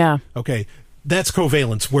brother. Yeah. Okay, that's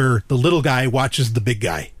covalence, where the little guy watches the big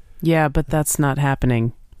guy. Yeah, but that's not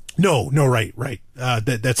happening. No, right.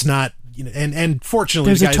 That's not, and fortunately,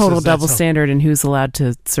 there's the guy a total says that's double standard in who's allowed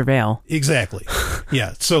to surveil. Exactly.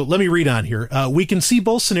 Yeah. So let me read on here. We can see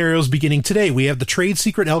both scenarios beginning today. We have the trade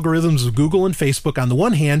secret algorithms of Google and Facebook on the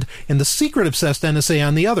one hand, and the secret obsessed NSA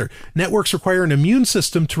on the other. Networks require an immune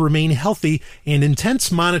system to remain healthy, and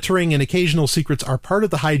intense monitoring and occasional secrets are part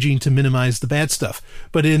of the hygiene to minimize the bad stuff.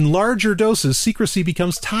 But in larger doses, secrecy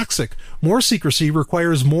becomes toxic. More secrecy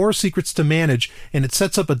requires more secrets to manage, and it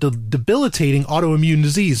sets up a debilitating autoimmune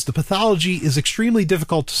disease. The pathology is extremely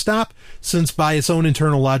difficult to stop, since by its own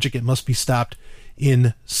internal logic it must be stopped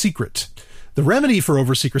in secret. The remedy for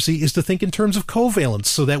over-secrecy is to think in terms of covalence,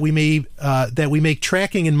 so that we make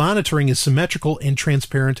tracking and monitoring as symmetrical and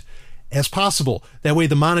transparent as possible. That way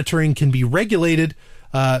the monitoring can be regulated,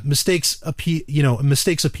 mistakes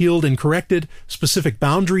appealed and corrected, specific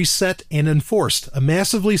boundaries set and enforced. A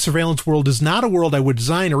massively surveillance world is not a world I would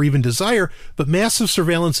design or even desire, but massive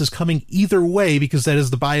surveillance is coming either way, because that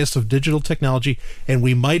is the bias of digital technology, and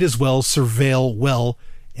we might as well surveil well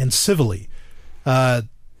and civilly. I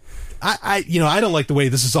don't like the way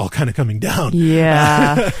this is all kind of coming down.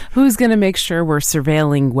 Yeah. Who's going to make sure we're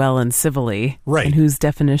surveilling well and civilly? Right. And whose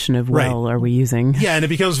definition of well are we using? Yeah, and it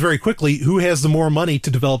becomes very quickly who has the more money to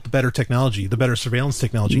develop the better technology, the better surveillance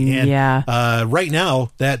technology. And right now,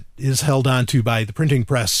 that is held on to by the printing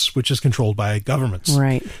press, which is controlled by governments.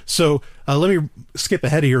 Right. So let me skip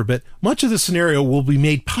ahead here a bit. Much of this scenario will be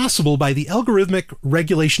made possible by the algorithmic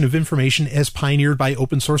regulation of information as pioneered by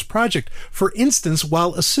open source project. For instance,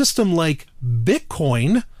 while a system like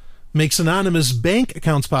Bitcoin makes anonymous bank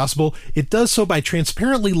accounts possible, it does so by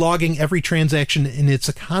transparently logging every transaction in its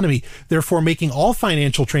economy, therefore making all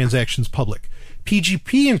financial transactions public.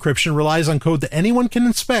 PGP encryption relies on code that anyone can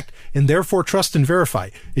inspect and therefore trust and verify.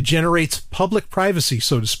 It generates public privacy,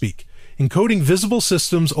 so to speak. Encoding visible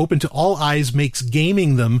systems open to all eyes makes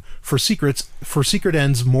gaming them for secret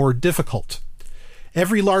ends more difficult.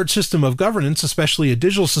 Every large system of governance, especially a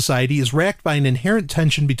digital society, is racked by an inherent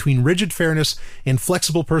tension between rigid fairness and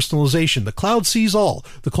flexible personalization. The cloud sees all.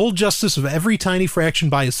 The cold justice of every tiny infraction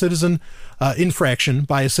by a citizen,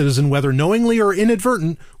 whether knowingly or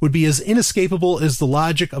inadvertent, would be as inescapable as the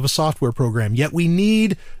logic of a software program. Yet we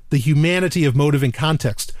need the humanity of motive and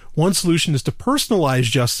context. One solution is to personalize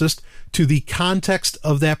justice to the context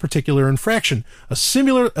of that particular infraction. A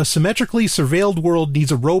symmetrically surveilled world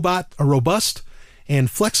needs a robust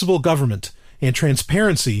and flexible government and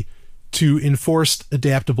transparency to enforce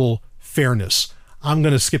adaptable fairness. I'm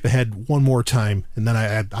going to skip ahead one more time, and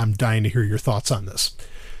then I'm dying to hear your thoughts on this.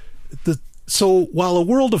 So while a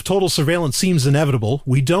world of total surveillance seems inevitable,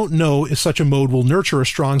 we don't know if such a mode will nurture a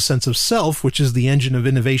strong sense of self, which is the engine of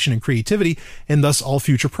innovation and creativity, and thus all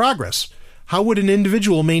future progress. How would an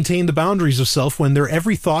individual maintain the boundaries of self when their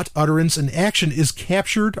every thought, utterance, and action is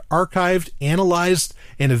captured, archived, analyzed,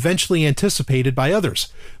 and eventually anticipated by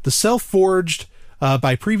others? The self forged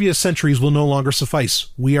by previous centuries will no longer suffice.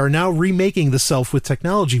 We are now remaking the self with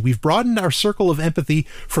technology. We've broadened our circle of empathy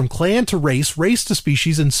from clan to race, race to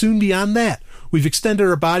species, and soon beyond that. We've extended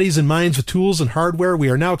our bodies and minds with tools and hardware. We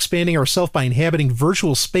are now expanding ourselves by inhabiting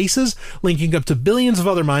virtual spaces, linking up to billions of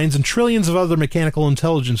other minds and trillions of other mechanical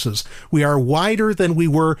intelligences. We are wider than we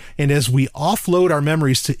were, and as we offload our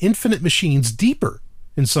memories to infinite machines, deeper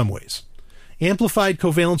in some ways. Amplified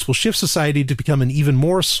covalence will shift society to become an even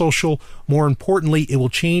more social. More importantly, it will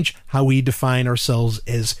change how we define ourselves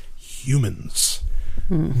as humans.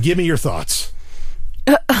 Give me your thoughts.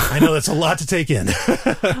 I know that's a lot to take in.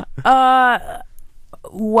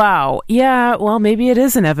 Wow. Yeah, well, maybe it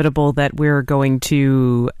is inevitable that we're going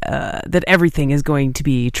to, that everything is going to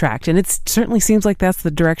be tracked. And it certainly seems like that's the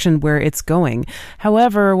direction where it's going.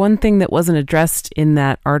 However, one thing that wasn't addressed in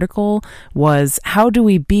that article was how do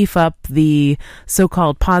we beef up the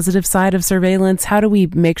so-called positive side of surveillance? How do we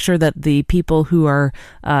make sure that the people who are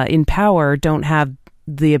in power don't have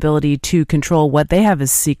the ability to control what they have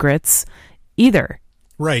as secrets either?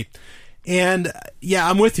 Right. And yeah,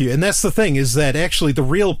 I'm with you. And that's the thing, is that actually the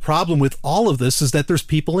real problem with all of this is that there's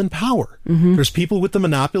people in power. Mm-hmm. There's people with the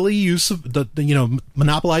monopoly use of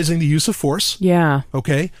monopolizing the use of force. Yeah.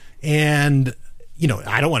 Okay. And,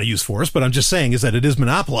 I don't want to use force, but I'm just saying is that it is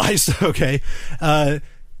monopolized. Okay.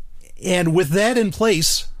 And with that in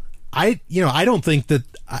place, I don't think that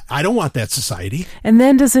I don't want that society. And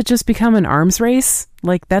then does it just become an arms race?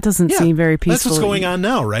 Like, that doesn't seem very peaceful. That's what's going on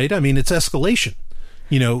now, right? I mean, it's escalation.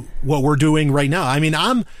 What we're doing right now. I mean,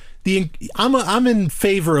 I'm in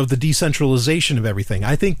favor of the decentralization of everything.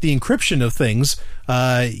 I think the encryption of things,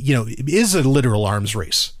 is a literal arms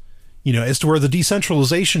race. As to where the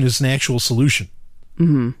decentralization is an actual solution.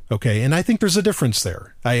 Mm-hmm. Okay, and I think there's a difference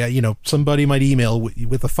there. Somebody might email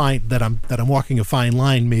with a fine that I'm walking a fine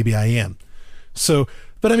line. Maybe I am. So,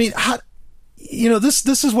 but I mean,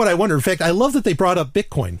 this is what I wonder. In fact, I love that they brought up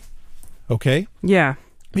Bitcoin. Okay. Yeah.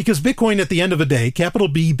 Because Bitcoin, at the end of the day, capital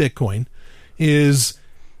B Bitcoin, is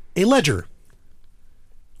a ledger.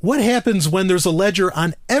 What happens when there's a ledger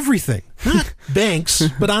on everything? Not banks,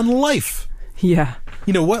 but on life. Yeah.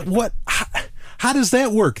 How does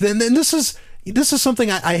that work? Then this is something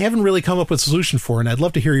I haven't really come up with a solution for, and I'd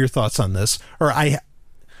love to hear your thoughts on this, or I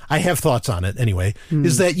have thoughts on it anyway,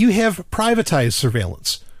 is that you have privatized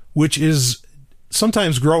surveillance, which is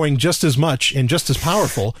sometimes growing just as much and just as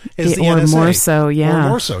powerful as the NSA. Or more so, yeah. Or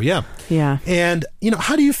more so, yeah. Yeah. And,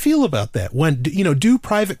 how do you feel about that? When, do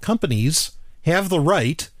private companies have the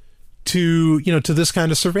right to this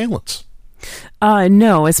kind of surveillance?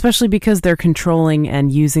 No, especially because they're controlling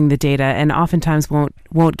and using the data, and oftentimes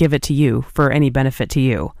won't give it to you for any benefit to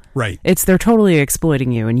you. Right. They're totally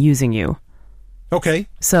exploiting you and using you. Okay.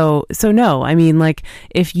 So no, I mean, like,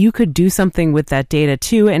 if you could do something with that data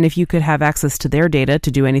too, and if you could have access to their data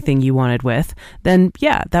to do anything you wanted with, then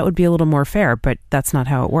yeah, that would be a little more fair, but that's not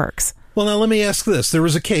how it works. Well, now let me ask this. There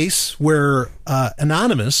was a case where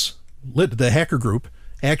Anonymous, the hacker group,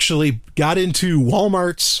 actually got into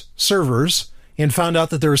Walmart's servers and found out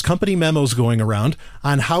that there was company memos going around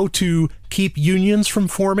on how to keep unions from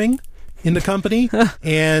forming in the company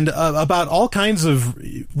and about all kinds of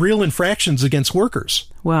real infractions against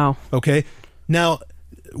workers. Wow. Okay. Now,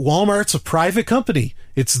 Walmart's a private company.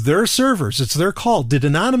 It's their servers. It's their call. Did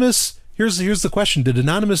Anonymous, here's the question, did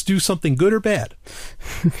Anonymous do something good or bad?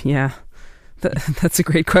 Yeah. That's a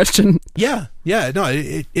great question. Yeah. No,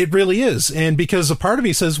 it really is. And because a part of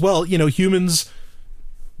me says, well, humans,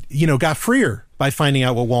 got freer by finding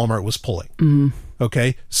out what Walmart was pulling. Mm-hmm.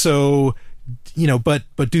 Okay. So,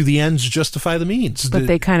 but do the ends justify the means? But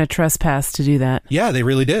they kind of trespassed to do that. Yeah, they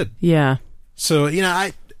really did. Yeah. So,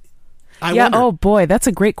 I yeah, wonder. oh boy, that's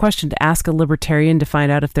a great question to ask a libertarian to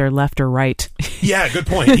find out if they're left or right. Yeah, good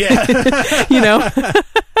point. Yeah.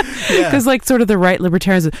 Because like sort of the right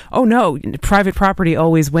libertarians, oh no, private property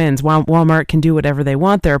always wins. Walmart can do whatever they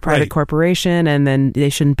want. They're a private corporation and then they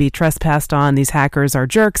shouldn't be trespassed on. These hackers are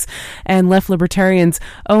jerks. And left libertarians,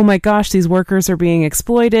 oh my gosh, these workers are being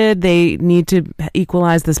exploited. They need to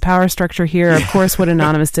equalize this power structure here. Of course, what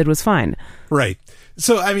Anonymous did was fine. Right.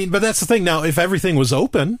 So, I mean, but that's the thing. Now, if everything was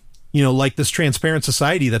open, like this transparent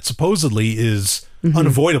society that supposedly is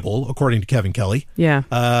unavoidable, according to Kevin Kelly. Yeah.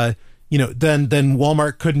 Then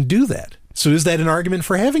Walmart couldn't do that. So is that an argument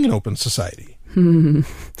for having an open society?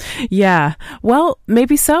 Yeah. Well,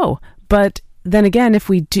 maybe so. But then again, if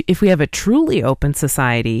we have a truly open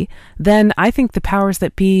society, then I think the powers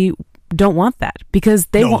that be don't want that, because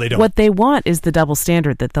they don't. What they want is the double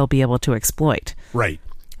standard that they'll be able to exploit. Right.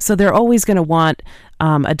 So they're always going to want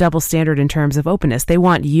a double standard in terms of openness. They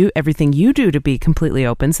want everything you do to be completely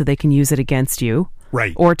open so they can use it against you.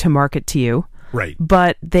 Right. Or to market to you. Right.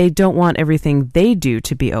 But they don't want everything they do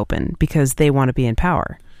to be open because they want to be in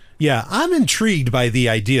power. Yeah, I'm intrigued by the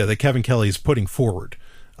idea that Kevin Kelly is putting forward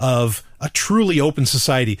of a truly open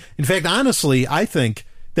society. In fact, honestly, I think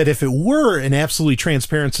that if it were an absolutely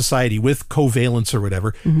transparent society with covalence or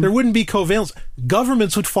whatever, there wouldn't be covalence.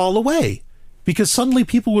 Governments would fall away. Because suddenly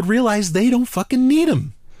people would realize they don't fucking need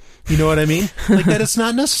them. You know what I mean? Like that it's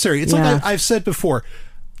not necessary. It's like I've said before.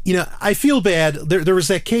 I feel bad. There was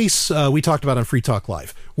that case we talked about on Free Talk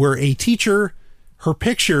Live where a teacher, her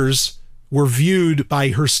pictures were viewed by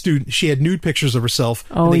her student. She had nude pictures of herself.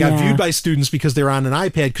 And they got viewed by students because they were on an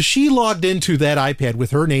iPad because she logged into that iPad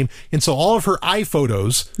with her name. And so all of her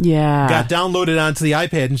iPhotos got downloaded onto the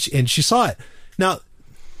iPad and she saw it. Now,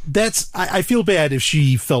 I feel bad if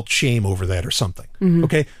she felt shame over that or something.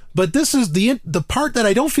 Okay. But this is the part that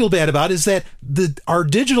I don't feel bad about is that our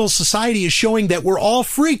digital society is showing that we're all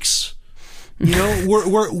freaks.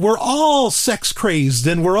 We're all sex crazed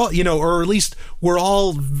and we're all, or at least we're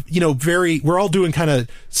all, we're all doing kind of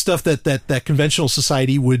stuff that conventional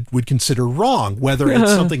society would consider wrong, whether it's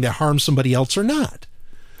something that harms somebody else or not.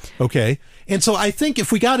 Okay. And so I think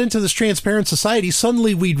if we got into this transparent society,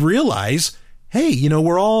 suddenly we'd realize, hey,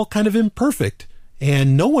 we're all kind of imperfect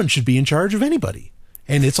and no one should be in charge of anybody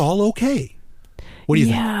and it's all okay. What do you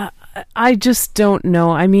think? Yeah, I just don't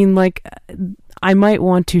know. I mean, like, I might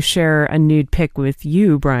want to share a nude pic with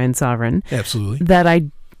you, Brian Sovereign. Absolutely. That I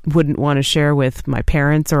wouldn't want to share with my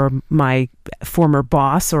parents or my former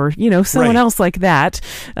boss or, someone else like that,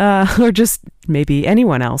 or just maybe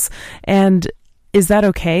anyone else. And is that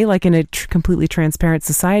okay? Like in a completely transparent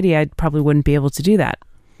society, I probably wouldn't be able to do that.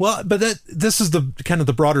 Well, but this is the kind of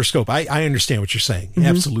the broader scope. I understand what you're saying. Mm-hmm.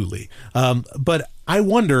 Absolutely. But I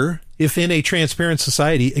wonder if in a transparent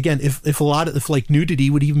society, again, if nudity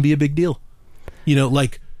would even be a big deal,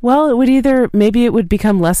 Well, it would maybe it would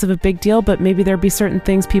become less of a big deal, but maybe there'd be certain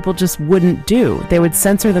things people just wouldn't do. They would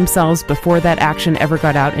censor themselves before that action ever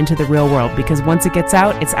got out into the real world, because once it gets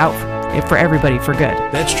out, it's out for everybody for good.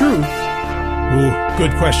 That's true. Ooh,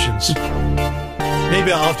 good questions.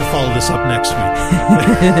 Maybe I'll have to follow this up next week.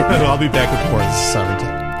 I'll be back with more. This is Sovereign Tech.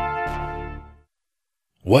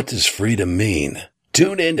 What does freedom mean?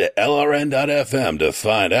 Tune in to LRN.FM to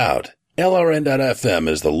find out. LRN.FM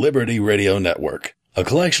is the Liberty Radio Network, a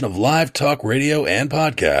collection of live talk radio and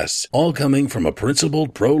podcasts, all coming from a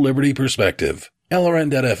principled pro-liberty perspective.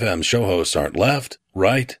 LRN.FM show hosts aren't left,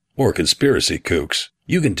 right, or conspiracy kooks.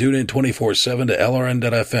 You can tune in 24/7 to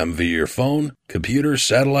LRN.FM via your phone, computer,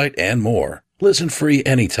 satellite, and more. Listen free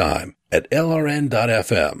anytime at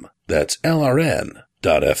LRN.FM. That's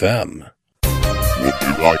LRN.FM. Would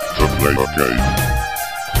you like to play a game?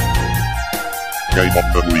 Game of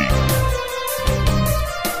the Week.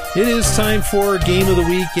 It is time for Game of the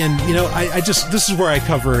Week, and this is where I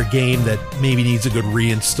cover a game that maybe needs a good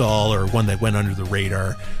reinstall or one that went under the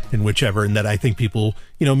radar and whichever, and that I think people,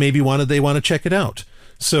 maybe they want to check it out.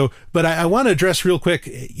 So, but I want to address real quick,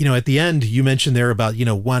 at the end, you mentioned there about,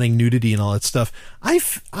 wanting nudity and all that stuff. I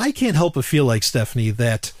can't help but feel like, Stephanie,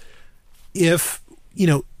 that if,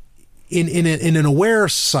 in an aware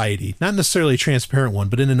society, not necessarily a transparent one,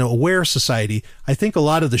 but in an aware society, I think a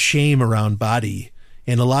lot of the shame around body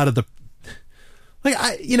and a lot of the,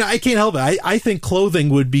 I can't help it. I think clothing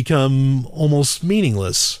would become almost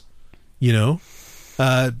meaningless, because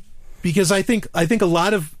I think a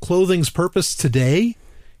lot of clothing's purpose today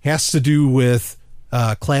has to do with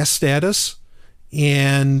class status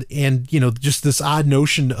and just this odd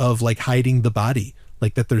notion of like hiding the body,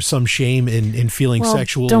 like that there's some shame in feeling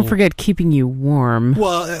sexual. Don't forget keeping you warm.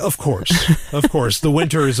 Well, of course, the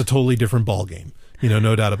winter is a totally different ballgame.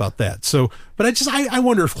 No doubt about that. So, but I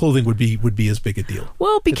wonder if clothing would be as big a deal.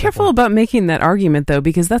 Well, be careful about making that argument though,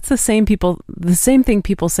 because that's the same thing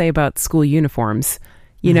people say about school uniforms.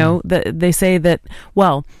 That they say that,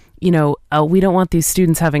 well, we don't want these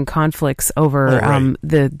students having conflicts over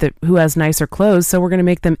the who has nicer clothes, so we're going to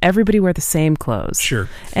make everybody wear the same clothes. Sure.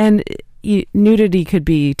 And nudity could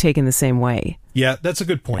be taken the same way. Yeah, that's a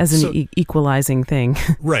good point. As an equalizing thing.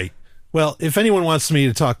 Right. Well, if anyone wants me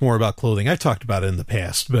to talk more about clothing, I've talked about it in the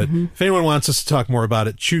past, but if anyone wants us to talk more about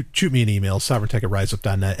it, shoot me an email,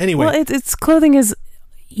 sovereigntech@riseup.net. Anyway. Well, it's clothing is...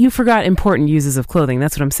 You forgot important uses of clothing.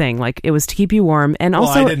 That's what I'm saying. Like, it was to keep you warm, and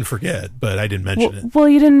also... Well, I didn't forget, but I didn't mention it. Well,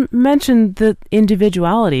 you didn't mention the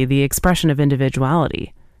individuality, the expression of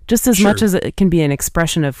individuality. Just as much as it can be an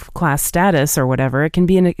expression of class status or whatever, it can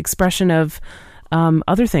be an expression of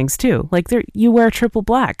other things, too. Like, you wear triple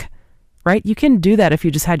black, right? You can do that if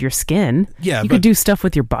you just had your skin. Yeah, you could do stuff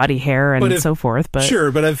with your body hair and so forth. But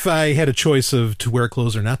sure, but if I had a choice of to wear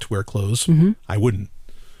clothes or not to wear clothes, I wouldn't.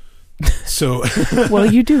 So,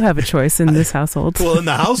 well, you do have a choice in this household. Well, in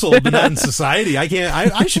the household, but not in society. I can't.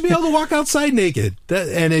 I should be able to walk outside naked,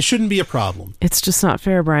 and it shouldn't be a problem. It's just not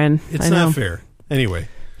fair, Brian. It's not fair. Anyway,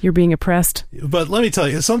 you're being oppressed. But let me tell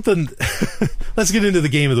you something. Let's get into the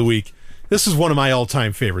game of the week. This is one of my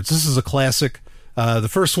all-time favorites. This is a classic. The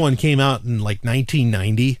first one came out in like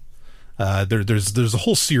 1990. There's a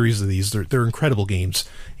whole series of these. They're incredible games,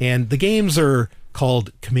 and the games are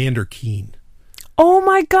called Commander Keen. Oh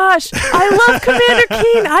my gosh, I love Commander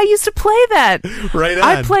Keen. I used to play that. Right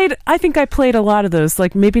on. I think I played a lot of those,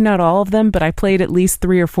 like maybe not all of them, but I played at least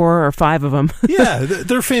 3 or 4 or 5 of them. Yeah,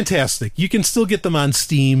 they're fantastic. You can still get them on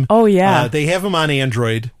Steam. Oh yeah. They have them on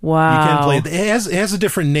Android. Wow. You can play it. It has a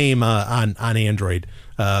different name on Android.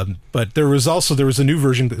 But there was a new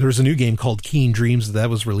version. There was a new game called Keen Dreams that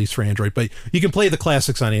was released for Android. But you can play the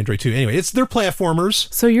classics on Android too. Anyway, they're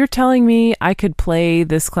platformers. So you're telling me I could play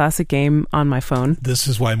this classic game on my phone? This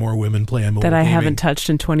is why more women play on mobile that I gaming. haven't touched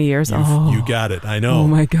in 20 years. You got it. I know. Oh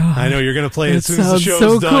my god. I know you're going to play it as soon as the show's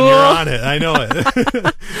so done. Cool. You're on it. I know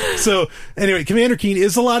it. So anyway, Commander Keen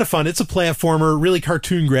is a lot of fun. It's a platformer, really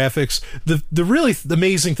cartoon graphics. The really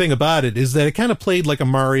amazing thing about it is that it kind of played like a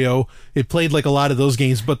Mario. It played like a lot of those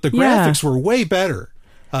games, but the graphics were way better.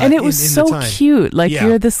 And it was so cute. Like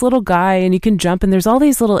you're this little guy and you can jump and there's all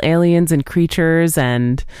these little aliens and creatures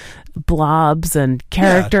and blobs and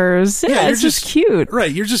characters. Yeah, it's just cute.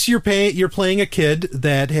 Right. You're playing a kid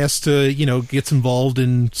that has to, gets involved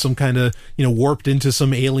in some kind of, warped into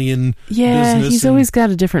some alien business. He's always got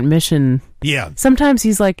a different mission. Yeah. Sometimes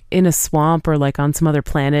he's like in a swamp or like on some other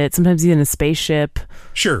planet. Sometimes he's in a spaceship.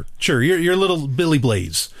 Sure. You're little Billy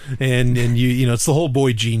Blaze, and it's the whole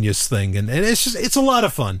boy genius thing, and it's a lot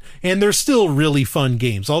of fun, and they're still really fun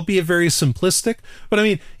games, albeit very simplistic. But I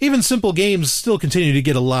mean, even simple games still continue to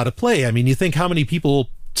get a lot of play. I mean, you think how many people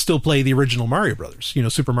still play the original Mario Brothers,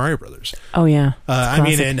 Super Mario Brothers. Oh yeah. I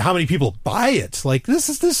mean, and how many people buy it? Like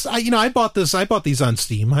I bought these on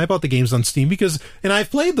Steam. I bought the games on Steam and I've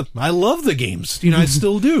played them. I love the games. I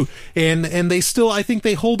still do. And they still, I think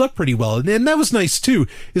they hold up pretty well. And that was nice too,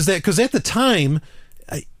 is that because at the time,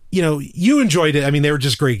 you enjoyed it. I mean, they were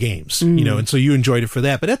just great games, and so you enjoyed it for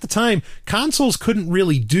that. But at the time, consoles couldn't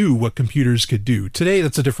really do what computers could do. Today,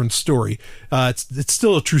 that's a different story. It's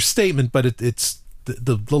still a true statement, but it's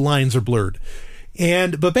the lines are blurred.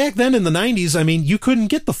 But back then in the 90s, I mean, you couldn't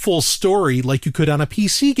get the full story like you could on a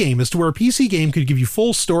PC game, as to where a PC game could give you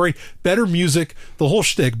full story, better music, the whole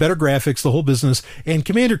shtick, better graphics, the whole business. And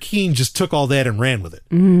Commander Keen just took all that and ran with it.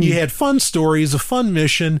 You had fun stories, a fun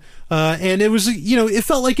mission, and it was, it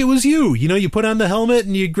felt like it was you. You put on the helmet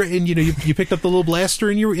and you picked up the little blaster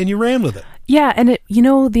and you ran with it. Yeah, and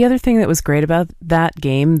the other thing that was great about that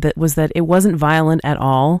game was that it wasn't violent at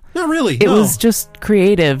all. Not really. It was just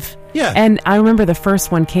creative. Yeah. And I remember the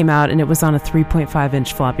first one came out and it was on a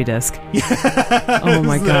 3.5-inch floppy disk. Yeah. Oh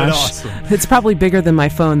my gosh. Awesome? It's probably bigger than my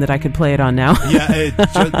phone that I could play it on now. Yeah,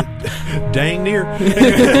 dang near.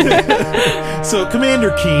 So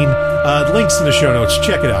Commander Keen, links in the show notes.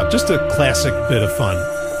 Check it out. Just a classic bit of fun.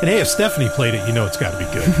 And hey, if Stephanie played it, it's got to be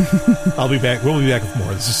good. I'll be back. We'll be back with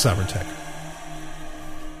more. This is Sovereign Tech.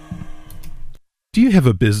 Do you have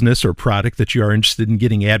a business or product that you are interested in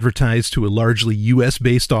getting advertised to a largely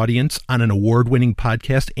U.S.-based audience on an award-winning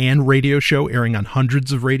podcast and radio show airing on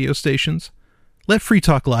hundreds of radio stations? Let Free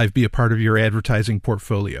Talk Live be a part of your advertising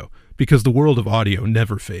portfolio, because the world of audio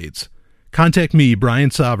never fades. Contact me,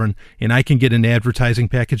 Brian Sovereign, and I can get an advertising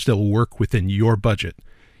package that will work within your budget.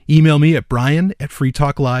 Email me at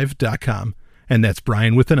brian@freetalklive.com, and that's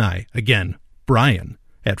Brian with an I. Again,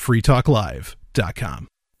 brian@freetalklive.com.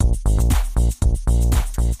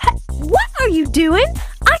 What are you doing?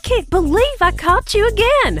 I can't believe I caught you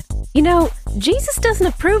again. Jesus doesn't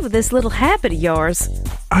approve of this little habit of yours.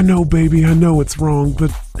 I know, baby, I know it's wrong,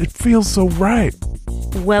 but it feels so right.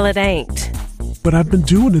 Well, it ain't. But I've been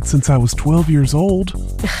doing it since I was 12 years old.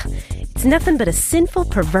 It's nothing but a sinful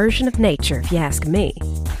perversion of nature, if you ask me.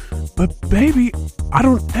 But baby, I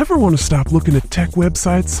don't ever want to stop looking at tech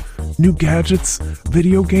websites, new gadgets,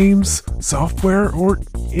 video games, software, or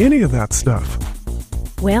any of that stuff.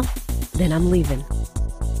 Well, then I'm leaving.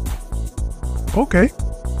 Okay.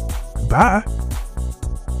 Bye.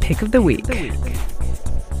 Pick of the week.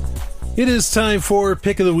 It is time for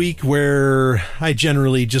Pick of the Week, where I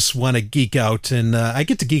generally just want to geek out, and I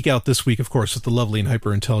get to geek out this week, of course, with the lovely and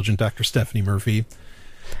hyper-intelligent Dr. Stephanie Murphy.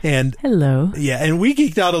 And hello. Yeah, and we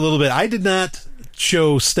geeked out a little bit. I did not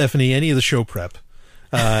show Stephanie any of the show prep.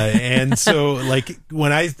 And so,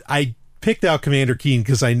 when I picked out Commander Keen,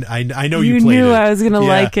 because I know you played it. You knew I was going to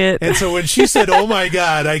like it. And so when she said, "Oh my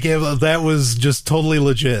God," that was just totally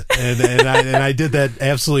legit, and I did that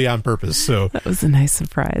absolutely on purpose. So that was a nice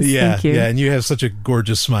surprise. Yeah, Thank you. Yeah, and you have such a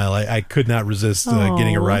gorgeous smile. I could not resist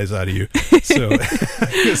getting a rise out of you. So,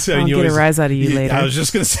 I'll get a rise out of you later. I was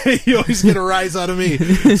just going to say, you always get a rise out of me,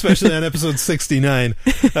 especially on episode 69.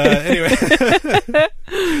 Anyway,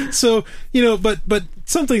 so but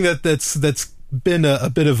something that's been a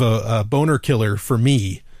bit of a boner killer for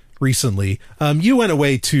me recently. You went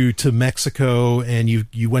away to Mexico, and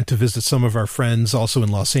you went to visit some of our friends also in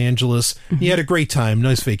Los Angeles. Mm-hmm. You had a great time,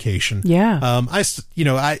 nice vacation. Yeah. I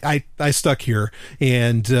stuck here,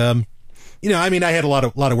 and I had a lot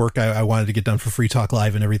of work I wanted to get done for Free Talk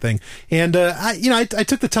Live and everything, and I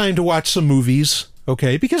took the time to watch some movies.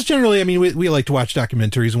 Okay, because generally, we like to watch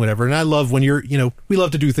documentaries and whatever, and I love when we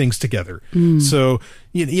love to do things together. So,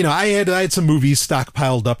 I had some movies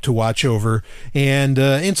stockpiled up to watch over, and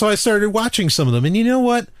so I started watching some of them, and you know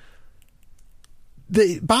what?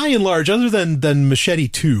 By and large, other than Machete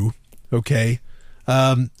 2, okay,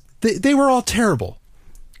 they were all terrible.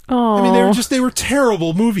 Oh, they were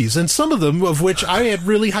terrible movies, and some of them of which I had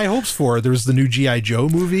really high hopes for. There was the new G.I. Joe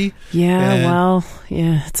movie. Yeah,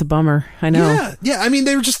 it's a bummer. I know. Yeah.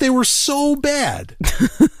 They were so bad,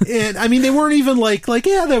 and they weren't even like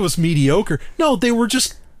that was mediocre. No, they were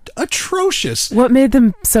just atrocious. What made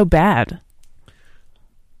them so bad?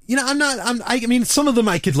 I mean, some of them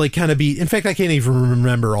I could like kind of be, in fact, I can't even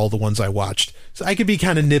remember all the ones I watched. So I could be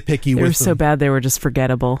kind of nitpicky with them. They were so bad they were just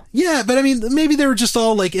forgettable. Yeah, but I mean, maybe they were just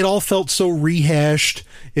all like, it all felt so rehashed.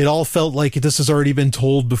 It all felt like this has already been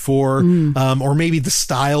told before. Or maybe the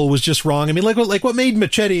style was just wrong. I mean, like what made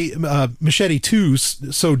Machete 2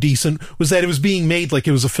 so decent was that it was being made like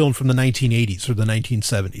it was a film from the 1980s or the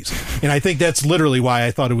 1970s. And I think that's literally why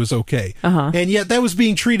I thought it was okay. And yet that was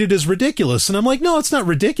being treated as ridiculous. And I'm like, no, it's not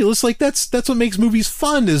ridiculous. Like that's what makes movies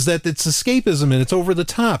fun, is that it's escapism and it's over the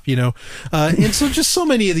top, and so just so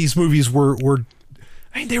many of these movies were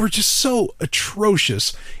they were just so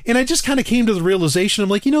atrocious. And I just kind of came to the realization, I'm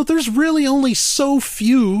like, there's really only so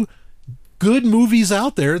few good movies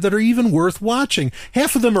out there that are even worth watching.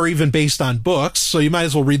 Half of them are even based on books, so you might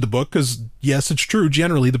as well read the book, because yes, it's true,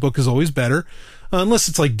 generally the book is always better, unless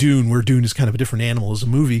it's like Dune, where Dune is kind of a different animal as a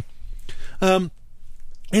movie.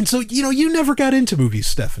 And so, you never got into movies,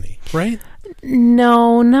 Stephanie, right?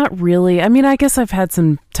 No, not really. I mean, I guess I've had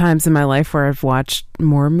some times in my life where I've watched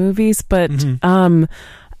more movies, but, a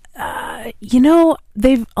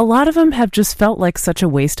lot of them have just felt like such a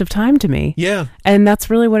waste of time to me. Yeah. And that's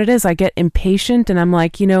really what it is. I get impatient and I'm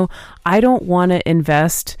like, I don't want to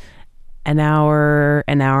invest an hour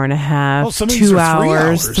and a half, 2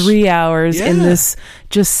 hours, 3 hours in this,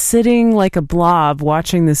 just sitting like a blob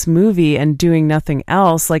watching this movie and doing nothing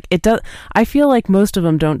else. Like it does. I feel like most of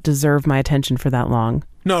them don't deserve my attention for that long.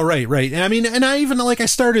 No, right. I mean, and I even I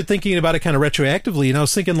started thinking about it kind of retroactively, and I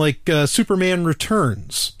was thinking like Superman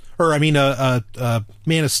Returns. Or, I mean,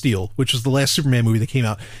 Man of Steel, which was the last Superman movie that came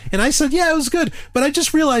out. And I said, yeah, it was good. But I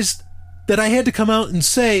just realized that I had to come out and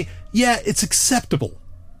say, yeah, it's acceptable.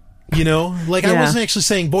 I wasn't actually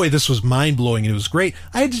saying, boy, this was mind-blowing and it was great.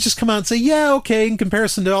 I had to just come out and say, yeah, okay, in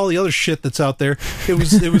comparison to all the other shit that's out there, it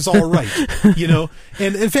was all right,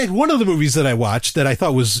 And in fact, one of the movies that I watched that I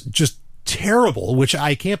thought was just terrible, which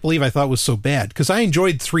I can't believe I thought was so bad, because I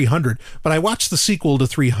enjoyed 300, but I watched the sequel to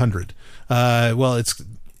 300. It's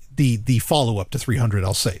the follow-up to 300,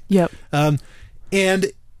 I'll say. Yep. And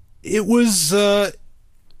it was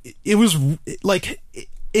like...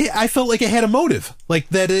 I felt like it had a motive, like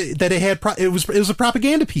that it was a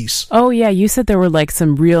propaganda piece. Oh yeah, you said there were like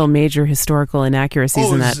some real major historical inaccuracies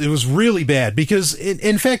in that. It was really bad, because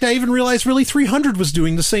in fact I even realized really 300 was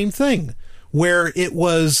doing the same thing, where it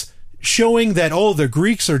was showing that the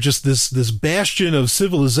Greeks are just this bastion of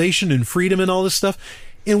civilization and freedom and all this stuff.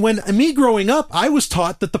 And when me growing up, I was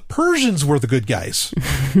taught that the Persians were the good guys,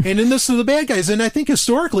 and in this are the bad guys. And I think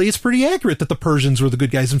historically, it's pretty accurate that the Persians were the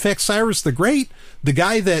good guys. In fact, Cyrus the Great, the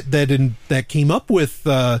guy that came up with,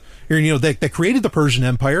 that created the Persian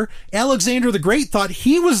Empire, Alexander the Great, thought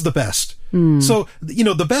he was the best. So,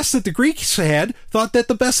 the best that the Greeks had thought that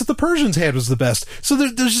the best that the Persians had was the best. So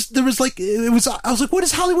I was like, what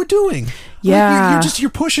is Hollywood doing? Yeah. Like,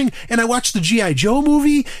 you're pushing. And I watched the G.I. Joe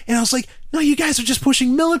movie and I was like, no, you guys are just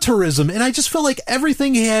pushing militarism. And I just felt like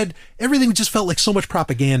everything just felt like so much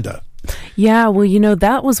propaganda. Yeah, well,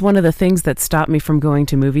 that was one of the things that stopped me from going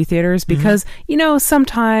to movie theaters, because,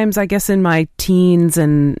 sometimes, I guess in my teens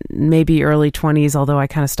and maybe early 20s, although I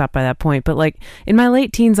kind of stopped by that point, but like in my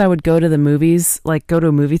late teens, I would go to the movies, like go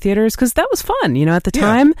to movie theaters, because that was fun. At the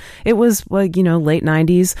time, it was like, late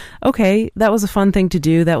 90s. Okay, that was a fun thing to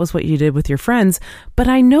do. That was what you did with your friends. But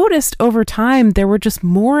I noticed over time, there were just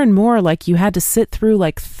more and more, like you had to sit through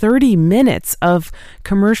like 30 minutes of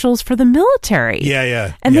commercials for the military.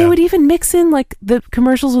 Yeah. And they would even mix in like the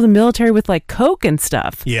commercials with the military with like Coke and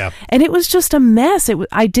stuff. Yeah. And it was just a mess.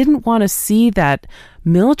 I didn't want to see that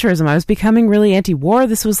militarism. I was becoming really anti-war.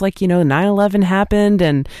 This was like, 9/11 happened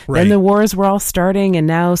and then the wars were all starting, and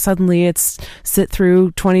now suddenly it's sit through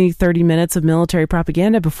 20-30 minutes of military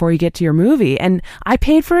propaganda before you get to your movie. And I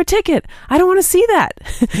paid for a ticket. I don't want to see that.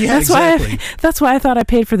 Yeah, exactly. That's why I thought I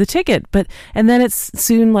paid for the ticket. And then it's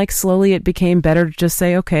soon, like slowly it became better to just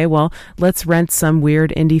say, okay, well, let's rent some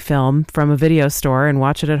weird indie film from a video store and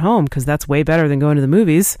watch it at home, because that's way better than going to the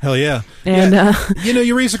movies. Hell yeah. And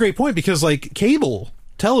you raise a great point, because like cable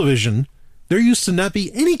television, there used to not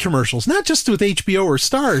be any commercials, not just with HBO or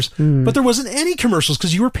Stars, but there wasn't any commercials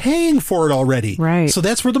because you were paying for it already. Right. So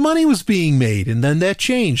that's where the money was being made, and then that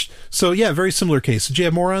changed. So yeah, very similar case. Did you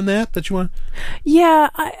have more on that you want? Yeah,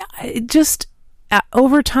 I just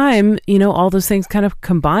over time, all those things kind of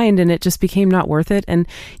combined, and it just became not worth it. And,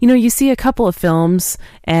 you see a couple of films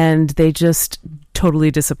and they just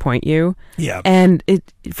totally disappoint you. Yeah. And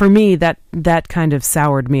for me, that kind of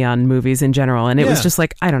soured me on movies in general. And it was just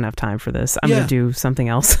like, I don't have time for this. I'm going to do something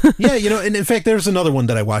else. Yeah. And in fact, there's another one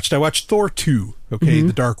that I watched. I watched Thor 2,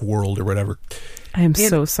 The Dark World or whatever. I am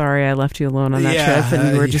so sorry I left you alone on that trip,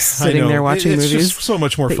 and you were just sitting there watching movies. It's just so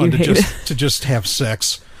much more fun to just have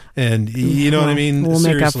sex. And you know what I mean? We'll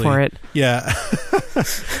Seriously. make up for it. Yeah.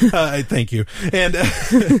 Thank you. And,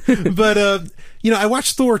 but, I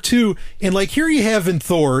watched Thor 2, and like here you have in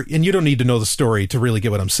Thor, and you don't need to know the story to really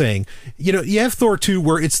get what I'm saying. You have Thor 2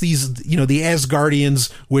 where it's these, the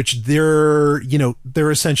Asgardians, which they're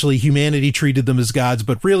essentially humanity treated them as gods,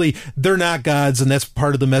 but really they're not gods. And that's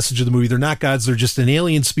part of the message of the movie. They're not gods. They're just an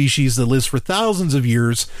alien species that lives for thousands of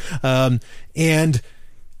years.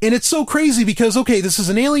 And it's so crazy because, okay, this is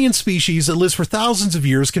an alien species that lives for thousands of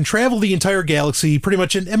years, can travel the entire galaxy pretty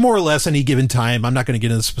much in more or less any given time. I'm not going to get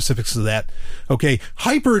into the specifics of that. Okay,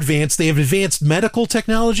 hyper advanced. They have advanced medical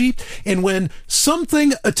technology. And when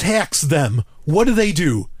something attacks them, what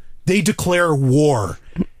do? They declare war.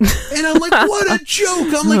 And I'm like, what a joke.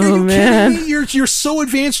 I'm like, are you kidding me? You're so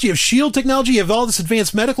advanced. You have shield technology. You have all this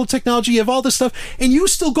advanced medical technology. You have all this stuff. And you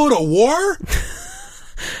still go to war?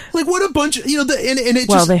 Like, what a bunch of,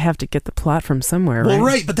 they have to get the plot from somewhere, right? Well,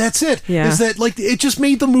 right, but that's it. Yeah. Is that, like, it just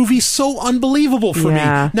made the movie so unbelievable for me.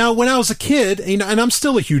 Now, when I was a kid, and I'm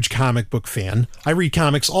still a huge comic book fan, I read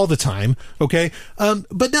comics all the time, okay?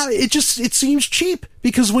 But now it seems cheap,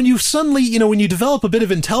 because when you suddenly, when you develop a bit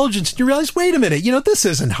of intelligence, you realize, wait a minute, this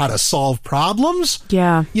isn't how to solve problems.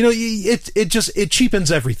 Yeah. It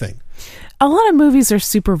cheapens everything. A lot of movies are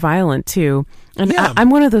super violent, too. And I'm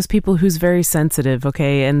one of those people who's very sensitive,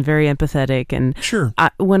 okay, and very empathetic. And sure,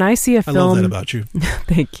 when I see a film, I love that about you.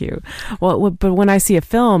 Thank you. Well, but when I see a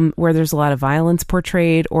film where there's a lot of violence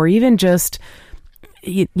portrayed, or even just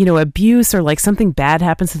abuse, or like something bad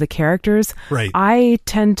happens to the characters, right, I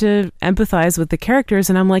tend to empathize with the characters,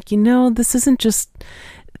 and I'm like, this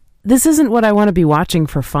isn't what I want to be watching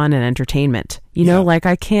for fun and entertainment. Like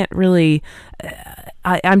I can't really.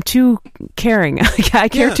 I'm too caring. I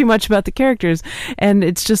care too much about the characters, and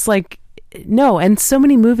it's just like, no. And so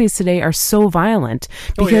many movies today are so violent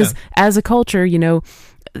because as a culture,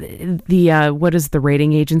 the what is the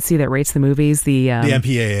rating agency that rates the movies? The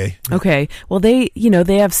MPAA. Okay. Well, they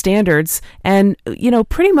have standards, and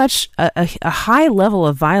pretty much a high level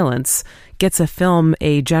of violence gets a film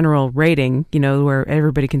a general rating, where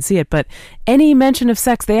everybody can see it. But any mention of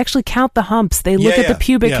sex, they actually count the humps. They look at the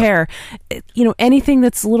pubic hair. Anything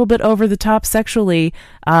that's a little bit over the top sexually,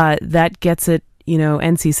 that gets it,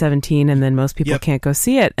 NC-17, and then most people can't go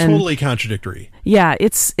see it. And totally contradictory. Yeah,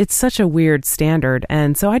 it's such a weird standard,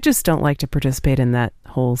 and so I just don't like to participate in that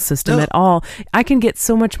whole system at all. I can get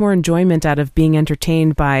so much more enjoyment out of being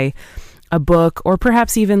entertained by a book, or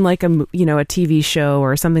perhaps even like a TV show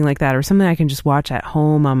or something like that, or something I can just watch at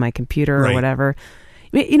home on my computer or whatever.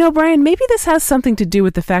 Brian, maybe this has something to do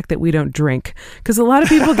with the fact that we don't drink, because a lot of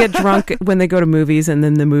people get drunk when they go to movies, and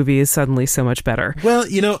then the movie is suddenly so much better. Well,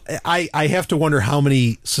 I have to wonder how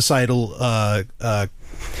many societal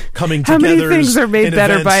coming how together. How many things are made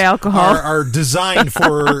better by alcohol? Are designed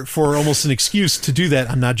for almost an excuse to do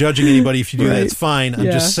that. I'm not judging anybody if you do that. It's fine. I'm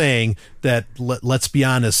just saying that let's be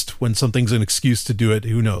honest, when something's an excuse to do it,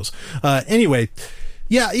 who knows? Anyway,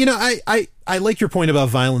 I like your point about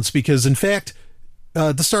violence, because in fact,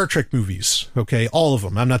 the Star Trek movies, okay, all of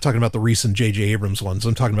them. I'm not talking about the recent J.J. Abrams ones.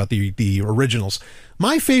 I'm talking about the originals.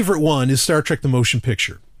 My favorite one is Star Trek: The Motion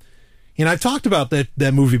Picture. And I've talked about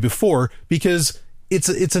that movie before, because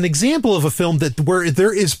it's an example of a film where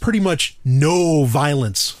there is pretty much no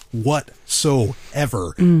violence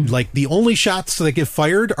whatsoever. Like, the only shots that get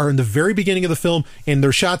fired are in the very beginning of the film, and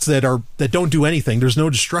they're shots that don't do anything. There's no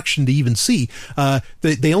destruction to even see.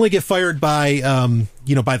 They only get fired by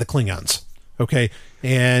by the Klingons. Okay,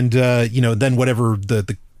 and then whatever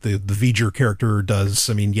the V'ger character does,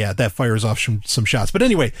 that fires off some shots. But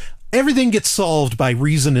anyway, everything gets solved by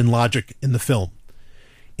reason and logic in the film.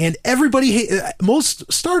 And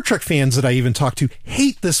most Star Trek fans that I even talk to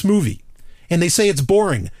hate this movie, and they say it's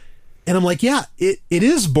boring. And I'm like, yeah, it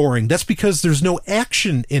is boring. That's because there's no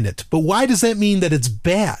action in it. But why does that mean that it's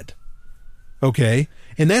bad? Okay.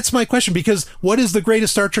 And that's my question, because what is the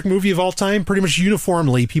greatest Star Trek movie of all time? Pretty much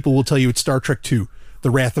uniformly, people will tell you it's Star Trek II,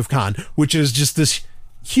 The Wrath of Khan, which is just this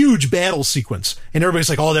huge battle sequence. And everybody's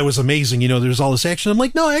like, oh, that was amazing. There's all this action. I'm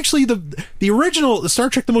like, no, actually, the original Star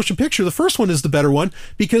Trek: The Motion Picture, the first one, is the better one,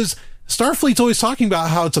 because Starfleet's always talking about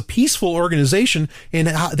how it's a peaceful organization, and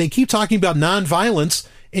how they keep talking about nonviolence,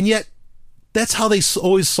 and yet that's how they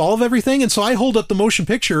always solve everything. And so I hold up the motion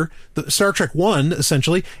picture, the Star Trek 1,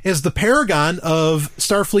 essentially, as the paragon of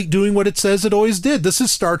Starfleet doing what it says it always did. This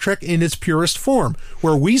is Star Trek in its purest form,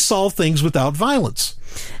 where we solve things without violence.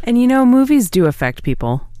 And movies do affect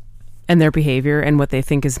people. And their behavior and what they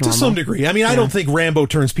think is normal. To some degree. I mean, I don't think Rambo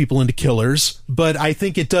turns people into killers, but I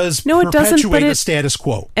think it does perpetuate the status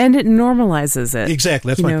quo. And it normalizes it. Exactly.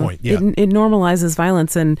 That's my point. Yeah. It normalizes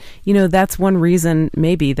violence. And, that's one reason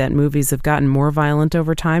maybe that movies have gotten more violent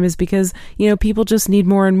over time is because, people just need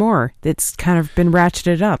more and more. It's kind of been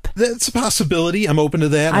ratcheted up. That's a possibility. I'm open to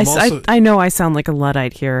that. I know I sound like a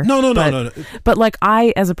Luddite here. No. But like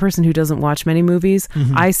I, as a person who doesn't watch many movies,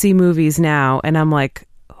 I see movies now and I'm like,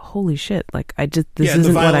 holy shit, like this isn't the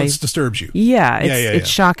what I... violence disturbs you. It's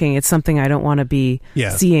shocking. It's something I don't want to be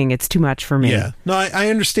seeing. It's too much for me. Yeah. No, I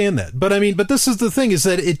understand that. But but this is the thing is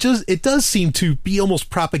that it does seem to be almost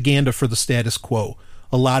propaganda for the status quo,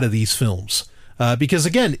 a lot of these films. Because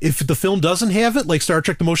again, if the film doesn't have it, like Star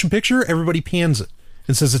Trek the Motion Picture, everybody pans it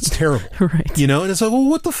and says it's terrible. Right. And it's like, well,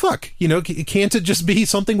 what the fuck? Can't it just be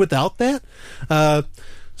something without that? Did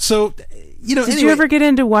you ever get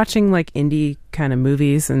into watching like indie kind of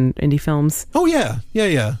movies and indie films? Oh yeah,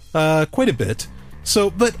 quite a bit. So,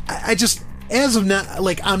 but I just, as of now,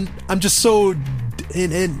 like I'm just so.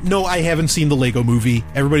 And no, I haven't seen the Lego Movie.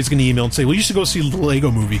 Everybody's going to email and say, well, you should go see the Lego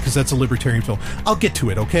Movie because that's a libertarian film. I'll get to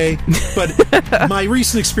it, okay? But my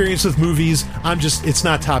recent experience with movies, it's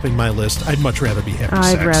not topping my list. I'd much rather be having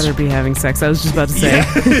sex. I'd rather be having sex. I was just about to say.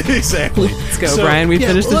 Yeah, exactly. Let's go, Brian. We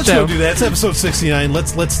finished the show. Let's go do that. It's episode 69.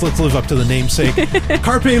 Let's live up to the namesake.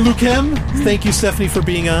 Carpe Lucem. Thank you, Stephanie, for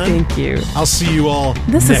being on. Thank you. I'll see you all next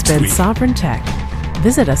week. This has been Sovereign Tech.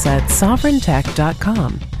 Visit us at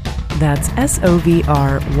sovereigntech.com. That's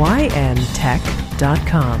SOVRYN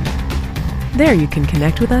tech.com. There you can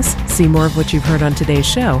connect with us, see more of what you've heard on today's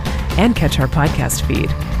show, and catch our podcast feed.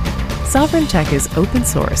 Sovereign Tech is open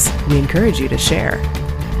source. We encourage you to share.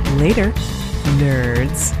 Later,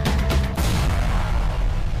 nerds.